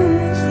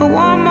strings for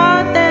one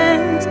more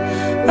dance,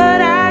 but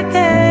I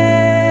can't.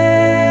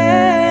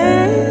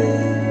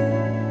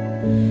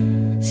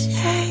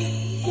 Say,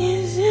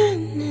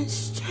 isn't it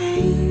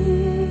strange?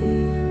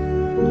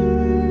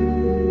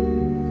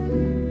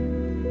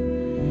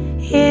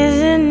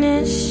 Isn't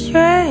it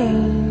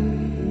strange?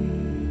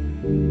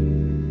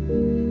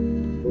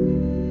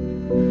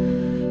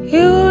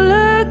 You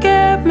look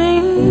at me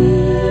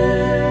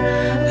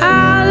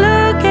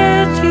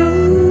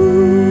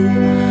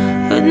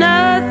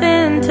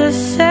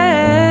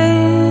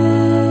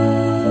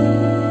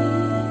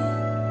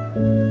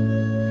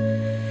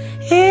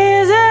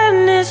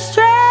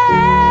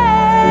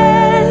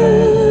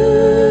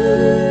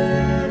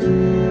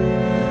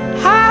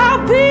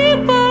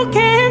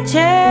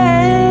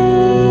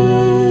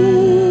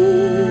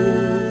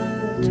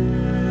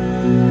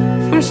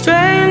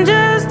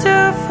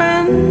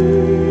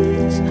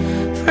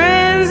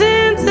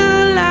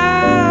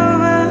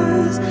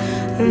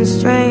and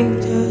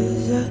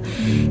strangers again.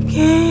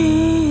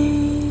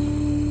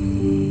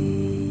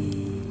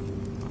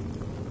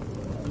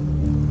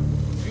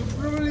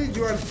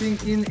 You are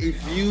thinking, if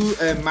you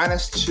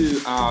manage to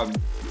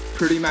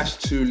pretty much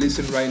to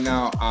listen right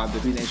now the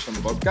V Nation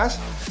podcast,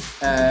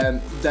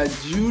 that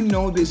you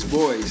know this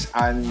voice,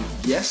 and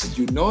yes,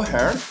 you know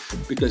her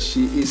because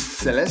she is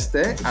Celeste,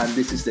 and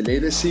this is the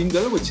latest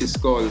single, which is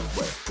called,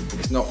 well,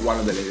 it's not one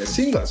of the latest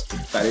singles,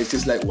 but it's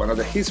just like one of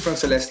the hits from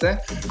Celeste,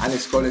 and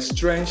it's called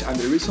Strange. And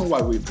the reason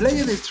why we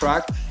play this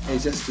track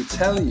is just to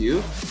tell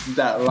you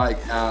that, like,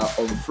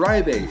 on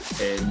Friday,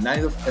 on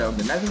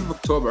the 9th of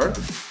October,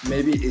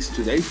 maybe it's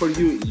today for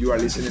you, you are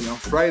listening on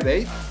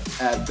Friday,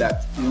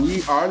 that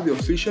we are the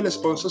official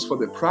sponsors for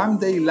the Prime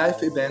Day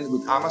live event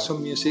with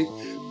Amazon Music.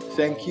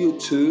 Thank you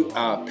to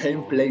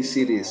Pen Play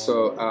City.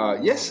 So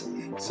yes,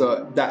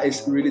 so that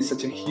is really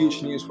such a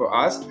huge news for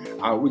us.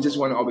 We just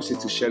want obviously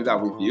to share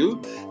that with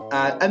you.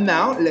 And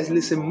now let's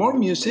listen more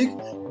music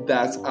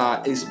that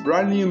is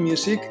brand new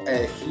music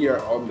here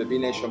on the V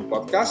Nation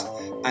podcast.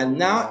 And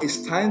now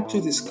it's time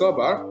to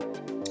discover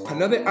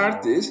another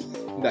artist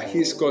that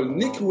he's called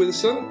Nick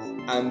Wilson.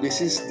 And this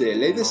is the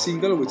latest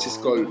single, which is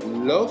called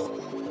Love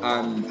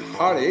and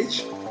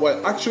Heartache.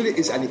 Well, actually,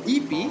 it's an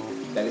EP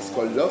that is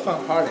called Love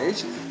and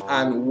Heartache.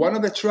 And one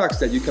of the tracks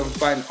that you can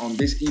find on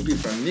this EP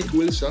from Nick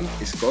Wilson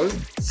is called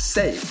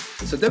Safe.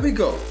 So there we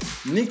go,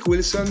 Nick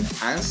Wilson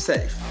and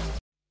Safe.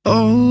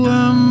 Oh,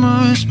 I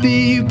must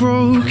be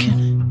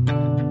broken,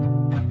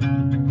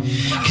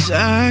 'cause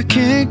I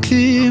can't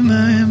clear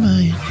my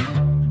mind.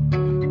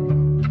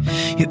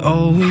 You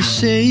always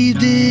say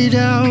that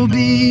I'll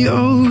be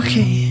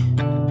okay,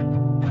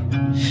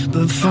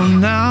 but for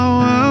now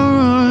I'm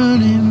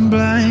running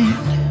blind.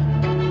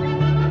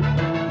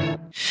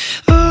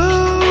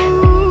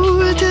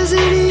 Oh, does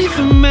it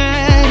even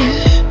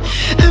matter?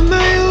 Am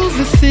I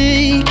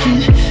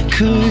overthinking?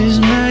 'Cause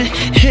my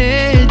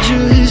head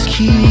just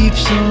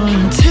keeps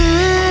on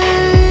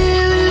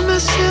telling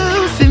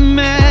myself it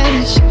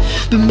matters,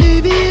 but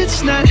maybe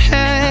it's not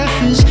half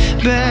as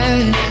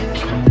bad.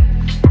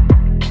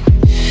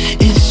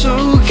 It's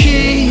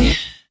okay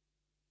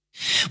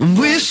when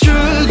we're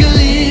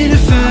struggling to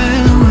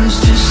find words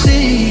to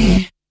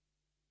say.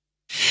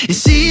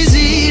 It's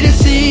easy to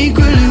think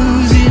we're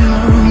losing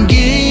our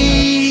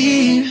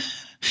game.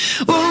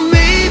 Well,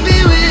 maybe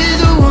we're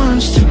the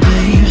ones to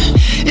blame.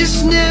 It's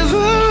never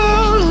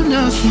all or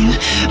nothing.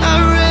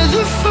 I'd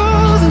rather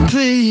fall than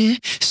play it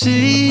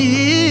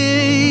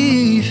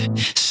safe,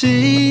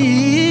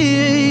 safe,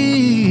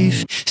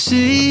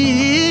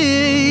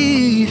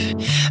 safe.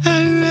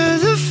 I'd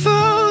rather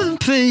fall than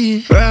play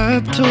it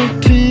wrapped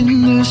up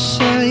in the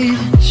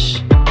silence,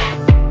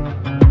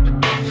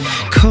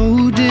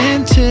 cold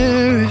and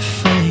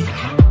terrified.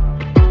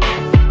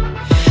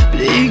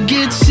 But it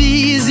gets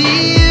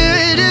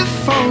easier to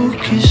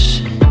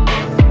focus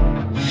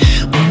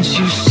once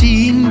you've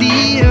seen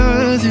the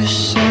other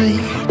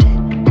side.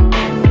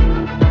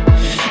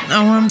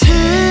 Now I'm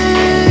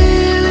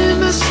telling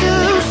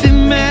myself it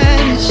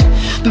matters,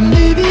 but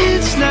maybe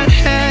it's not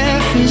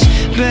half as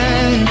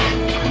bad.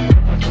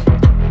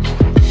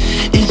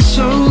 It's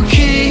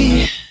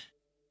okay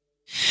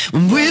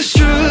when we're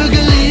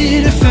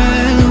struggling to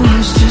find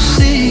words to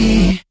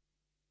say.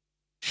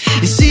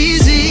 It's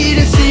easy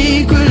to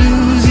think we're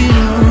losing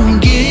our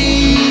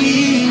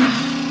game.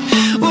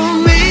 Well,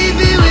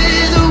 maybe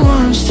we're the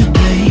ones to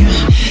blame.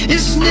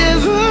 It's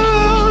never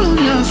all or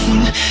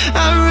nothing.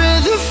 I'd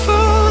rather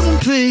fall than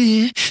play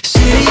it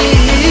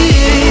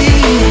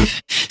safe,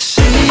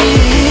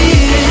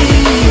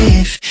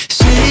 safe,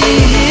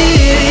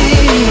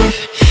 safe.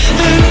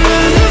 I'd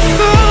rather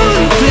fall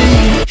than play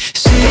it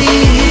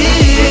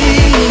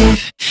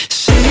safe,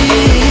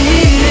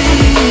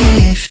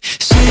 safe,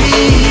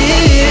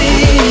 safe.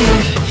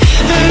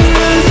 I'd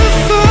rather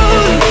fall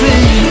than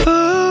play it.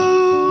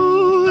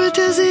 Oh,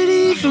 does it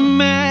even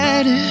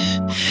matter?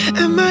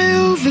 Am I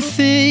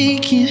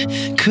overthinking?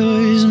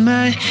 'Cause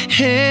my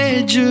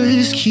head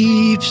just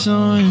keeps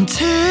on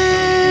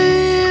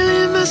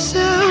telling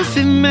myself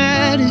it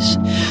matters,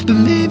 but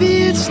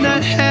maybe it's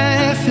not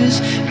half as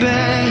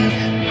bad.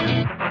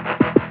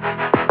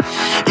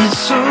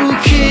 It's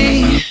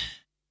okay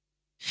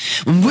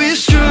when we're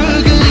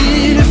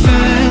struggling to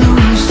find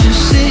words to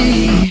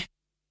say.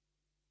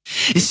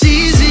 It's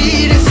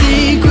easy to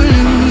think we're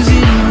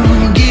losing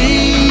our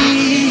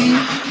game.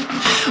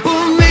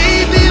 Well,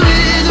 maybe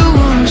we're the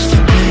ones to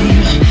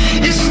blame.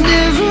 It's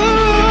never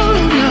all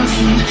or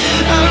nothing.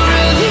 I'd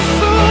rather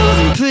fall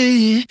than play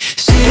it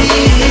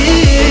safe,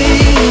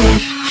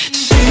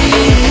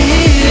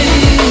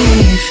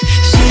 safe,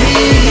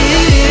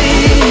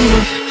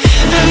 safe.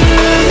 I'd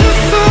rather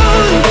fall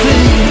than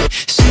play it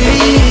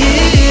safe,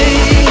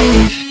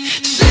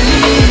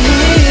 safe,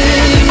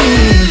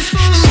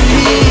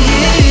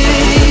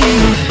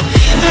 safe.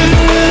 I'd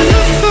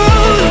rather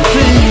fall than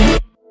play it.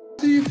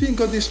 What do you think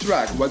of this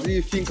track? What do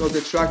you think of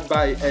the track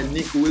by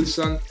Nick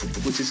Wilson,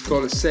 which is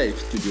called Safe?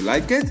 Do you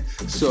like it?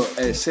 So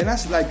send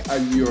us like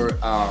your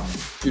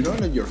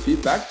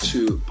feedback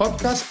to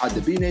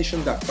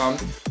podcast@thebnation.com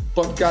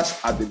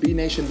podcast at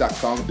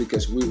thebnation.com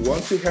because we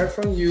want to hear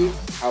from you.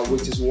 We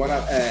just want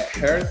to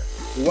hear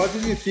what do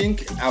you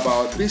think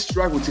about this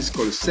track, which is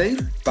called Safe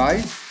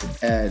by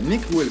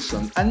Nick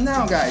Wilson. And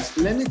now, guys,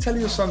 let me tell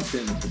you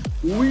something.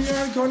 We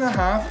are gonna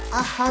have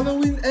a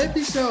Halloween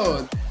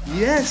episode.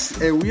 Yes,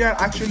 we are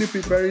actually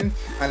preparing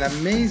an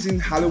amazing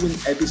Halloween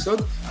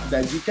episode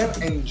that you can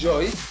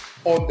enjoy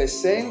on the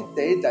same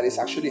day that is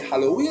actually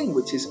Halloween,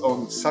 which is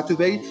on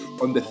Saturday,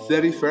 on the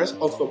 31st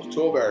of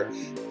October.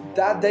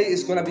 That day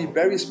is gonna be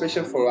very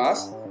special for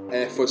us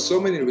for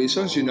so many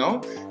reasons, you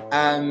know.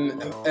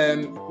 And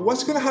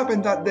what's gonna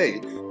happen that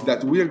day?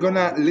 That we are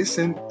gonna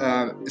listen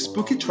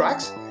spooky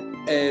tracks,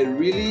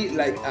 really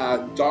like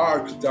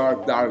dark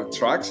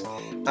tracks.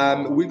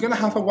 We're gonna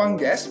have one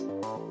guest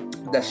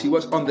that she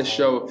was on the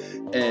show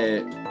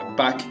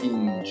back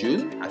in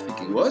June, I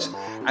think it was,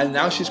 and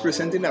now she's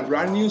presenting a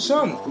brand new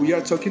song. We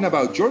are talking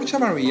about Georgia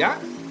Maria,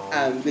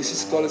 and this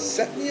is called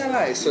Set Me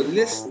Alive. So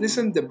let's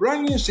listen to the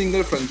brand new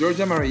single from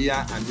Georgia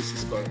Maria, and this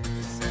is called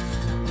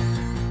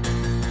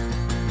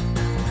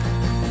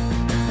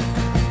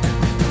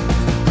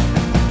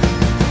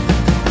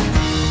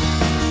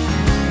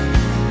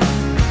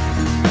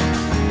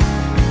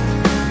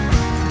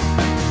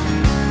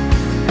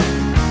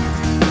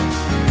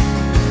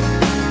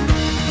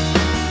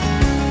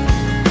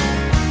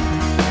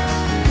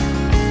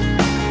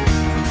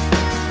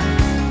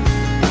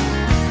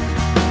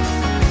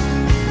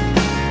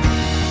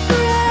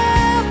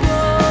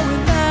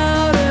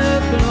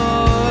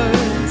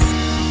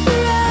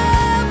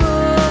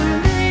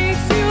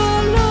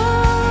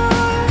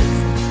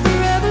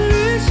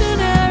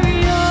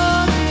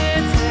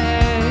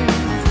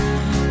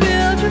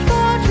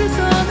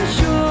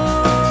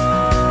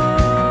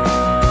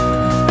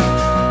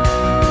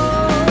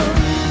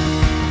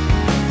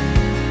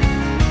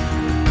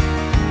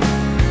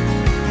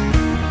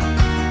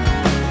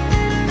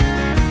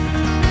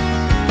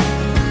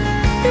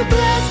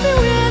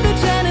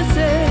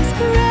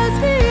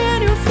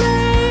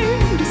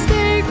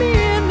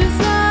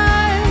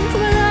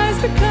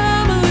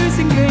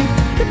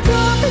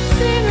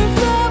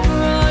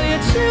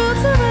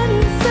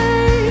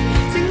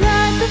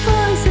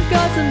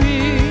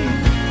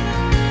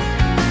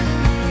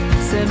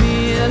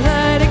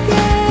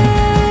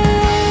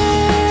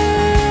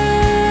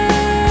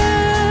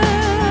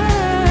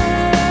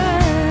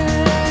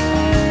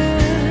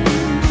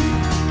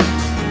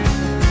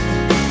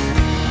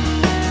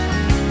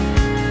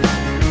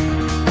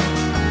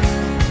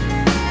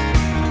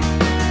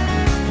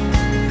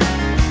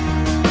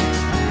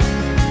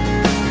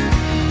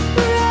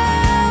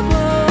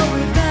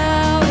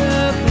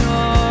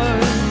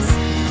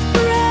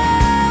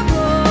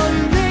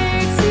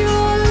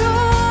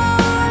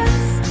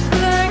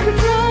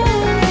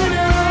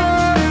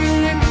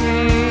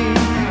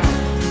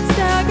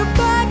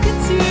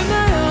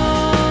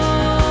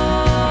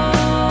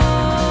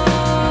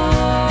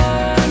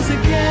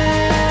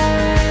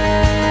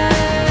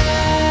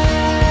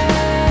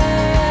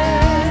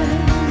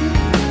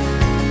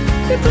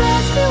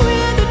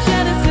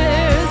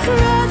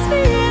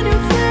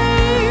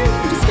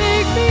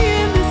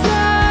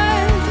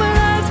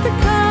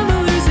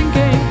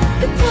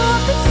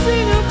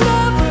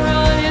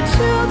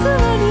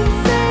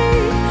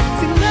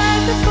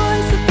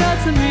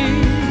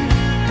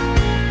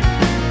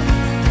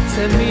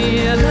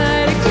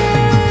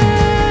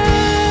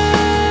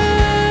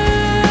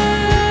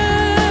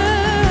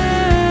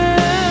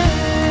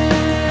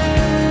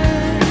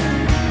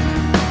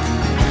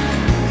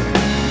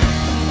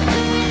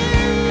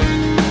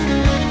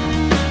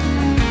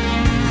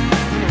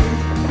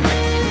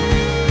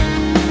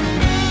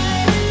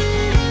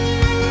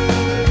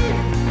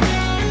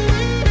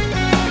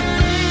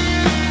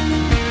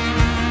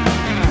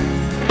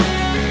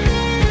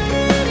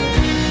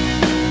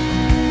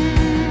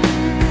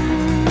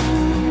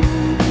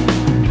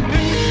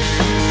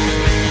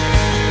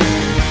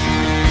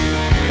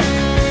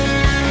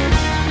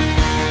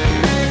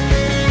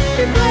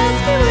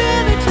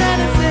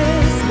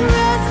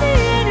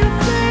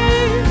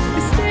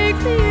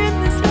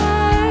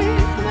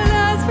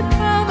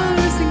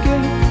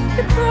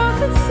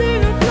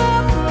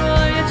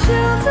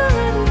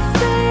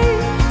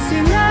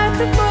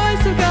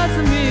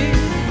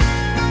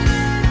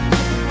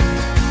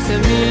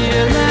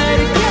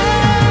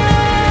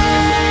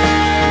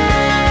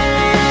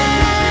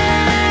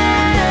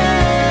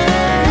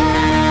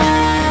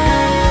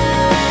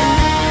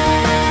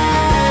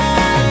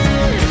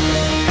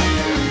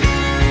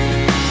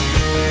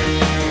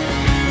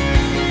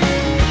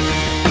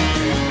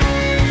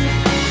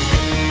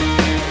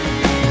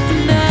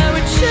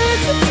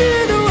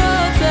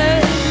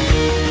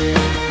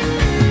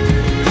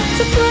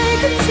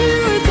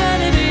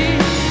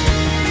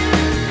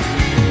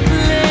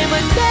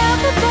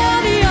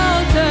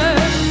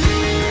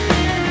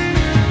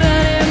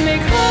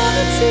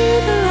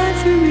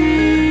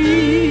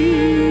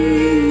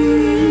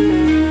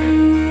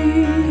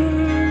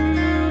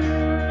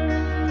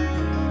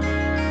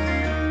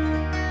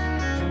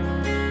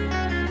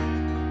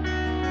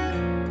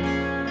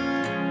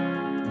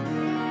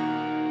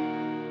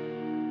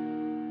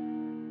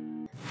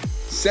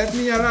Set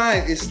Me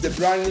Alive is the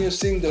brand new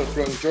single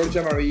from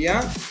Georgia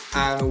Maria,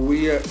 and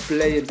we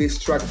play this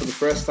track for the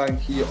first time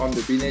here on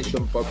the B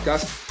Nation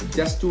podcast,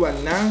 just to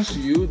announce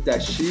you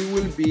that she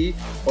will be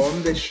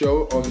on the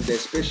show, on the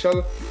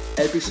special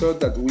episode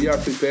that we are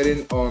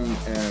preparing on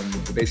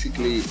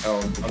basically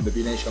on the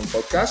B Nation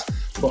podcast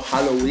for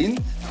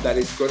Halloween. That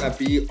is gonna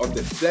be on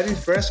the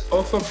 31st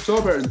of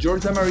October.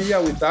 Georgia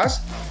Maria with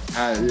us,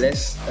 and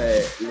let's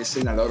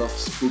listen a lot of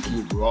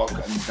spooky rock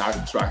and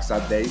dark tracks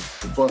that day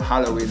for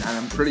Halloween, and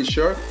I'm pretty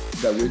sure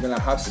that we're gonna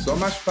have so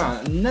much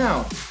fun.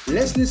 Now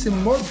let's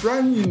listen more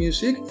brand new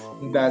music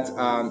that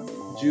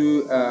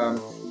you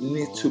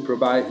need to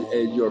provide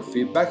your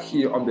feedback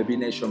here on the B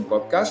Nation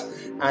podcast,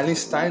 and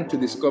it's time to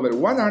discover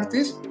one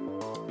artist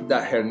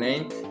that her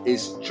name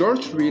is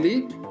George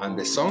Reilly, and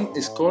the song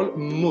is called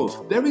Move.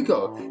 There we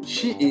go.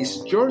 She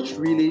is George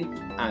Reilly,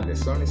 and the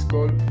song is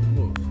called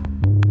Move.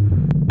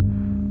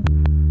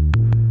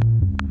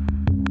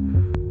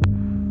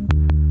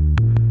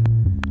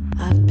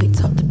 I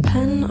picked up the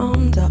pen,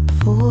 armed up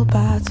for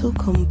battle,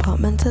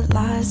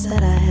 compartmentalized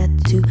that I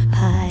had to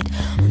hide.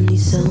 Only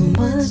so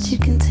much you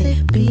can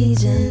take, be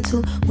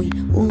gentle. We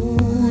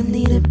all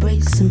need a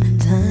break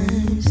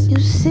sometimes. You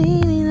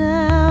see me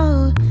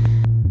now,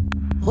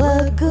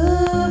 what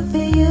good for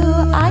you,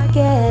 I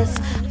guess.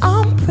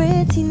 I'm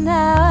pretty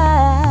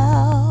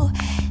now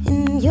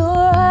in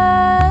your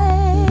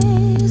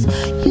eyes.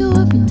 You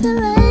want me to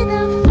lay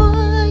down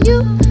for you.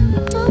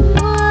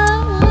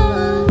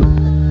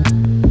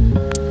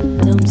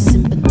 Don't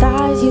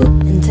sympathize, you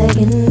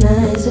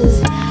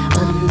antagonizers.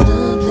 I'm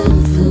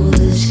doubling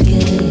foolish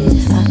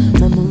games. I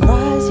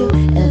memorize you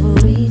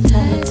every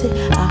tactic.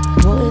 I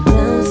wrote it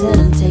down, said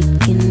I'm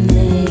taking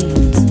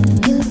names.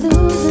 You're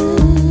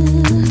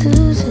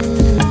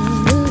losing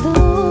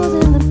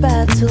the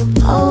battle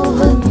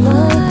over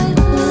my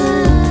mind.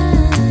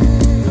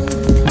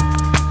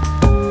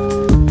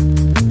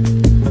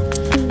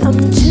 I'm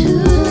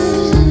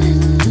choosing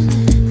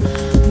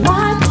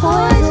my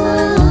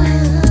poison,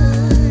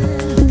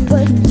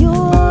 but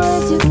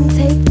yours you can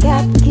take. I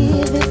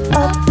give it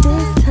up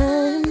this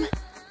time.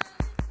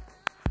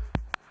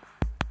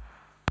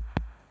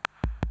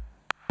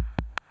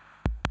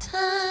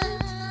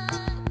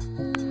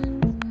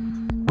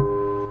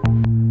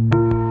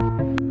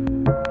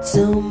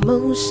 So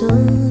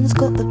emotions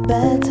got the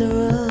better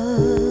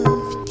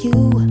of you.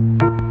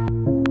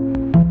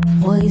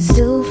 Why you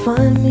still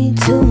find me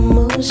too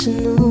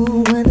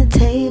emotional when the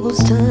tables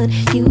turn?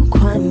 You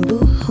crying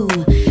boo-hoo.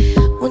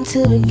 Want to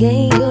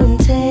regain your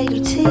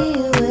integrity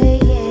away,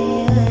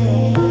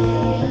 yeah.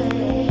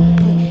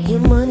 Put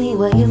your money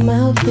where your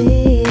mouth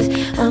is.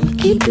 I'm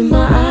keeping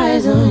my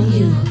eyes on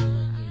you.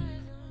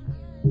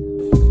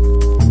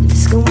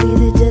 This gon' be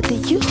the death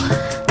of you.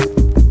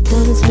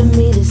 Don't expect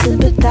me to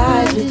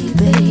sympathize with you,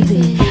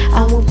 baby.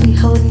 I won't be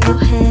holding your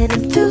hand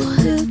and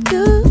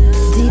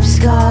deep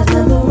scars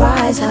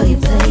memorize how you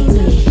play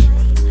me.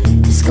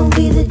 This gon'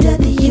 be the death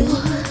of you.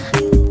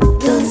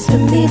 Don't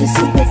expect me to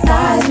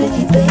sympathize with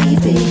you,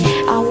 baby.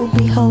 I won't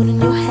be holding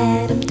your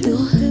hand and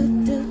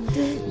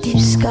deep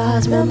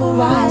scars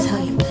memorize how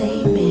you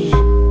play me.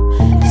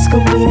 This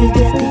gon' be the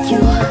death of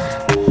you.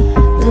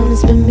 Don't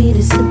expect me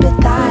to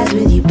sympathize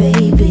with you,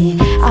 baby.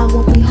 I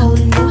won't be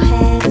holding your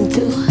hand and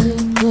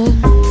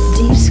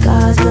deep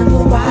scars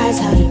memorize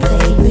how you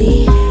played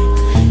me.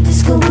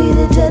 This gon' be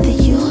the death of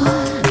you.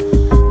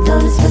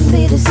 Don't expect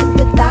me to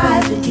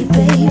sympathize with you,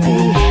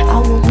 baby. I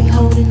won't be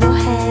holding your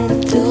hand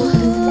and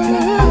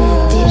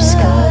deep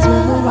scars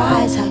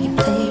memorize how you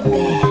played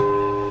me.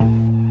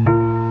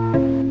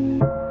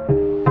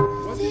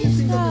 What do you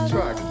think of the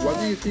track? What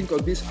do you think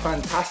of this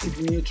fantastic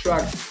new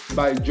track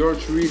by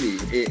George Reilly?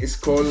 It's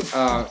called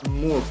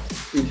Move.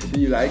 If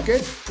you like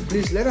it,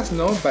 please let us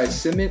know by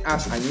sending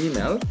us an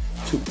email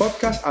to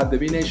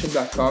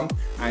podcast@thebnation.com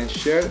and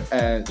share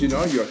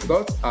your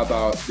thoughts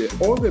about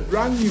all the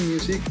brand new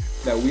music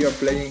that we are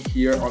playing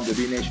here on the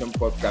B Nation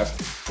podcast.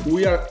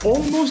 We are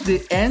almost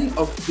the end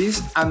of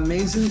this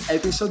amazing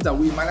episode that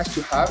we managed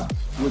to have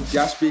with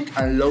Just Speak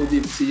and Low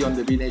Deep Tea on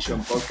the B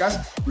Nation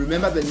podcast.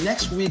 Remember that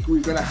next week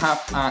we're gonna have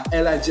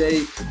Ella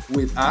J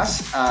with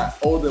us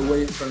all the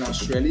way from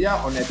Australia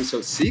on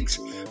episode 6.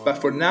 But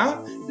for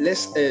now,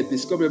 let's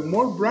discover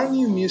more brand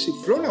new music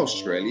from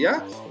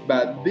Australia.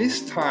 But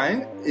this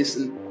time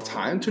is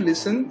time to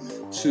listen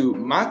to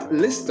Matt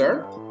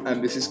Lister,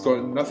 and this is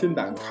called Nothing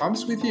That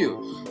Comes With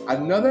You.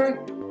 Another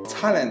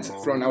talent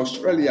from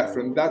Australia,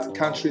 from that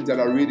country that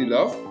I really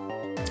love.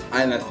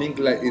 And I think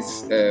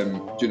it's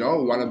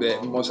one of the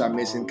most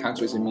amazing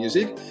countries in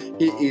music.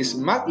 He is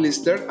Matt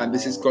Lister, and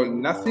this is called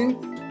Nothing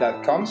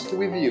That Comes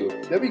With You.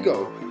 There we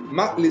go.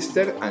 Matt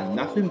Lister and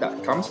Nothing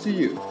That Comes to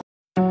You.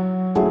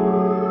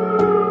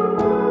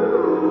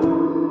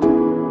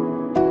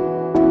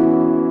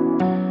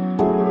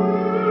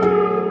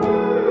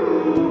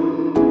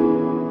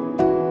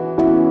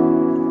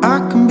 I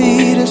can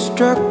be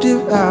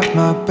destructive at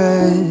my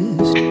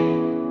best.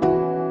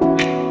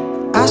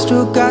 I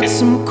still got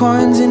some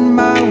coins in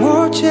my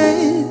war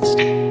chest.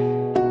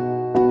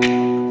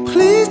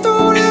 Please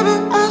don't ever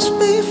ask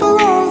me for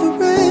all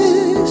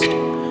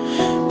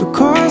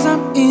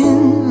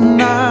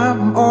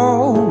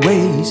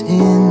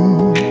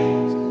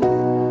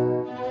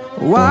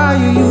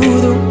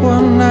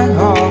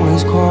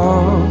always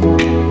call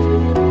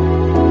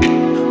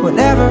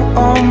whenever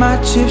all my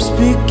chips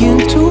begin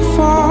to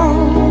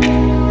fall.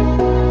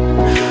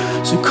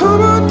 So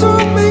come on,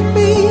 don't make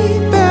me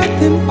bet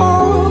them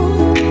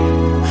all.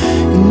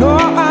 You know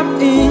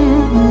I'm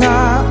in,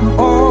 I'm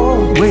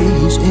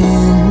always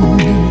in.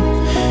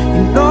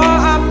 You know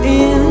I'm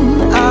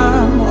in,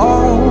 I'm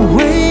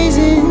always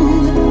in.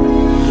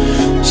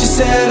 She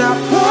said I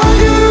want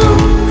you,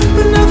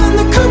 but nothing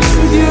that comes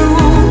with you.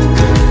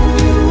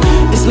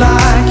 It's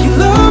like you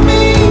love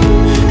me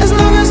as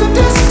long as I'm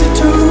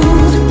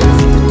destitute.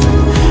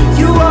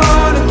 You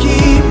wanna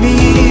keep me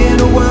in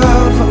a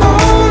world for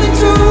only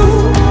two.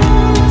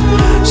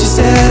 She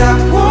said I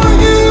want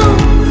you,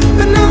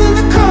 but nothing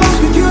that comes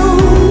with you.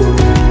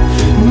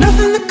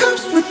 Nothing that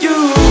comes with you.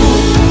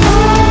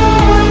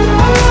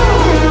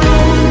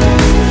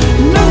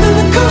 Nothing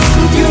that comes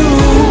with you.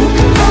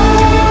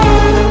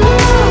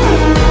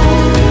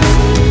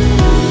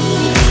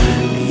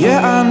 Yeah,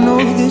 I know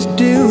this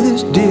deal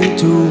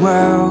too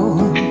well.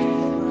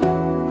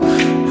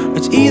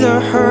 It's either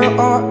her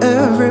or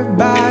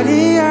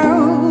everybody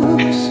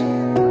else.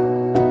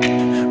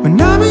 When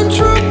I'm in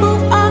trouble,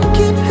 I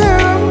can't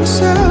help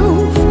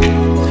myself.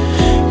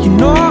 You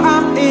know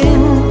I'm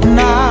in, and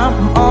I'm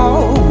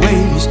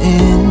always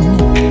in.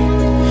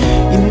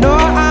 You know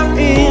I'm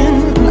in,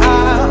 and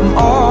I'm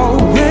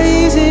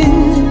always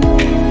in.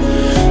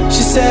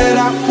 She said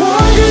I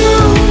want you,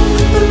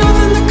 but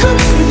nothing that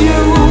comes with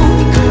you.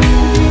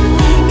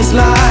 It's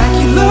like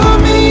you love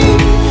me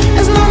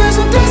as long as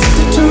I'm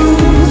destitute.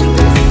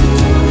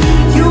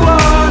 You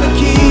wanna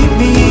keep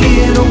me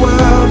in a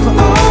world for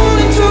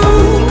only two.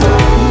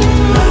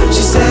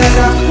 She said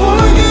I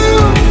want you,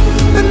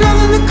 but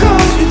nothing that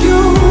comes with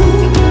you.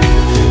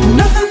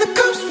 Nothing that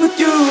comes with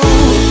you.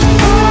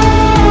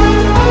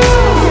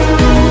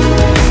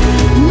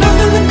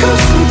 Nothing that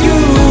comes with you.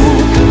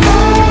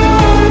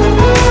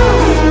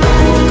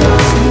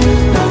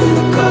 Nothing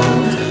that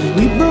comes.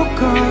 We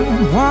broke up,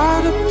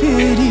 what a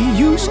pity.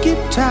 You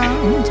skipped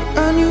town to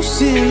a new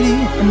city.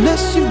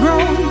 Unless you've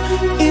grown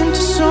into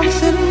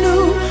something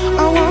new,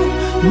 I want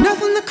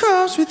nothing that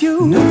comes with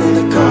you. Nothing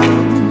that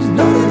comes,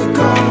 nothing that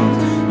comes,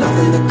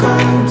 nothing that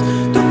comes,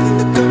 nothing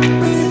that comes,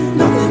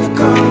 nothing that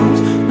comes,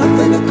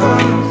 nothing that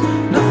comes,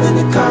 nothing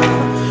that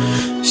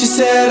comes. She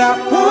said I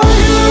want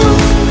you,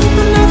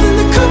 but nothing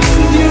that comes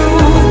with you.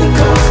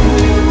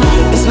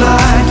 It's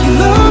like you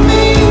love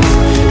me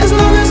as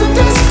long as I'm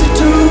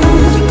destitute.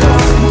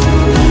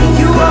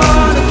 You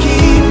wanna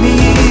keep me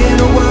in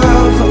a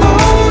world for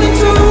only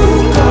two.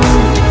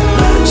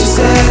 She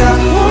said I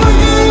want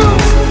you,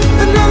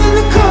 but nothing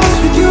that comes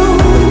with you.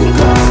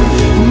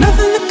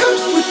 Nothing that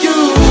comes with you.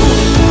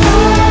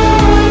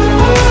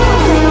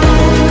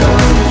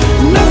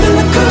 Nothing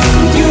that comes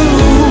with you.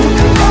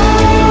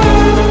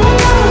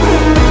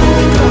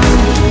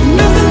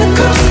 Nothing that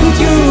comes with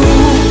you.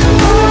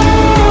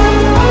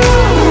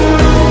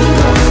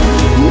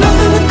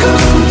 Nothing that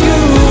comes with you.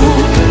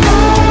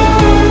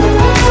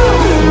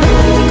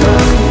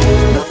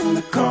 Nothing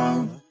that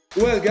comes.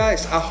 Well,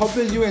 guys, I hope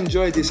that you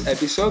enjoyed this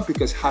episode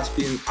because it has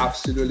been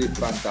absolutely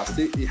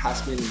fantastic. It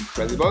has been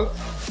incredible.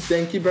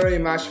 Thank you very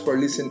much for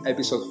listening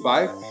episode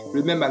 5.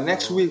 Remember,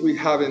 next week we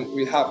have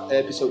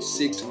episode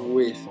 6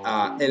 with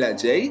Ella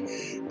J,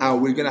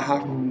 and we're gonna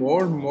have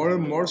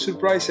more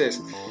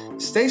surprises.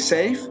 Stay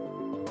safe,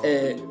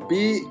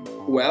 be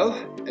well,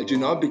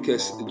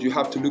 because you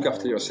have to look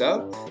after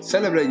yourself.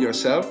 Celebrate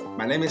yourself.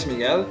 My name is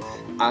Miguel.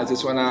 I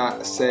just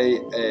wanna say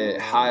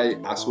hi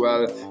as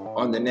well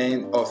on the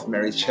name of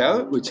Mary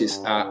Chell, which is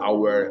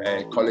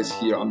our colleague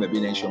here on the B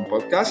Nation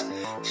podcast.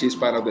 She's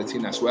part of the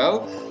team as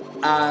well.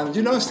 And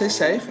stay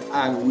safe.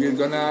 And we're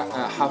gonna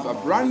have a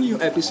brand new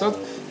episode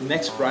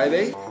next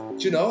Friday.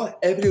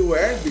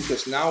 Everywhere,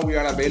 because now we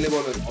are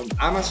available on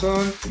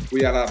Amazon,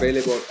 we are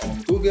available on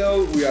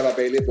Google, we are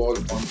available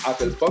on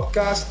Apple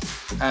Podcasts,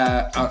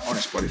 on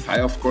Spotify,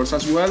 of course,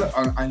 as well,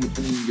 and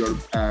in your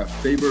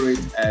favorite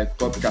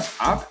podcast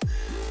app.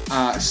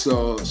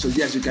 So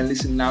yes, you can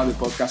listen now to the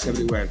podcast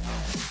everywhere.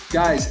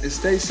 Guys,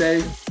 stay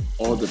safe.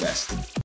 All the best.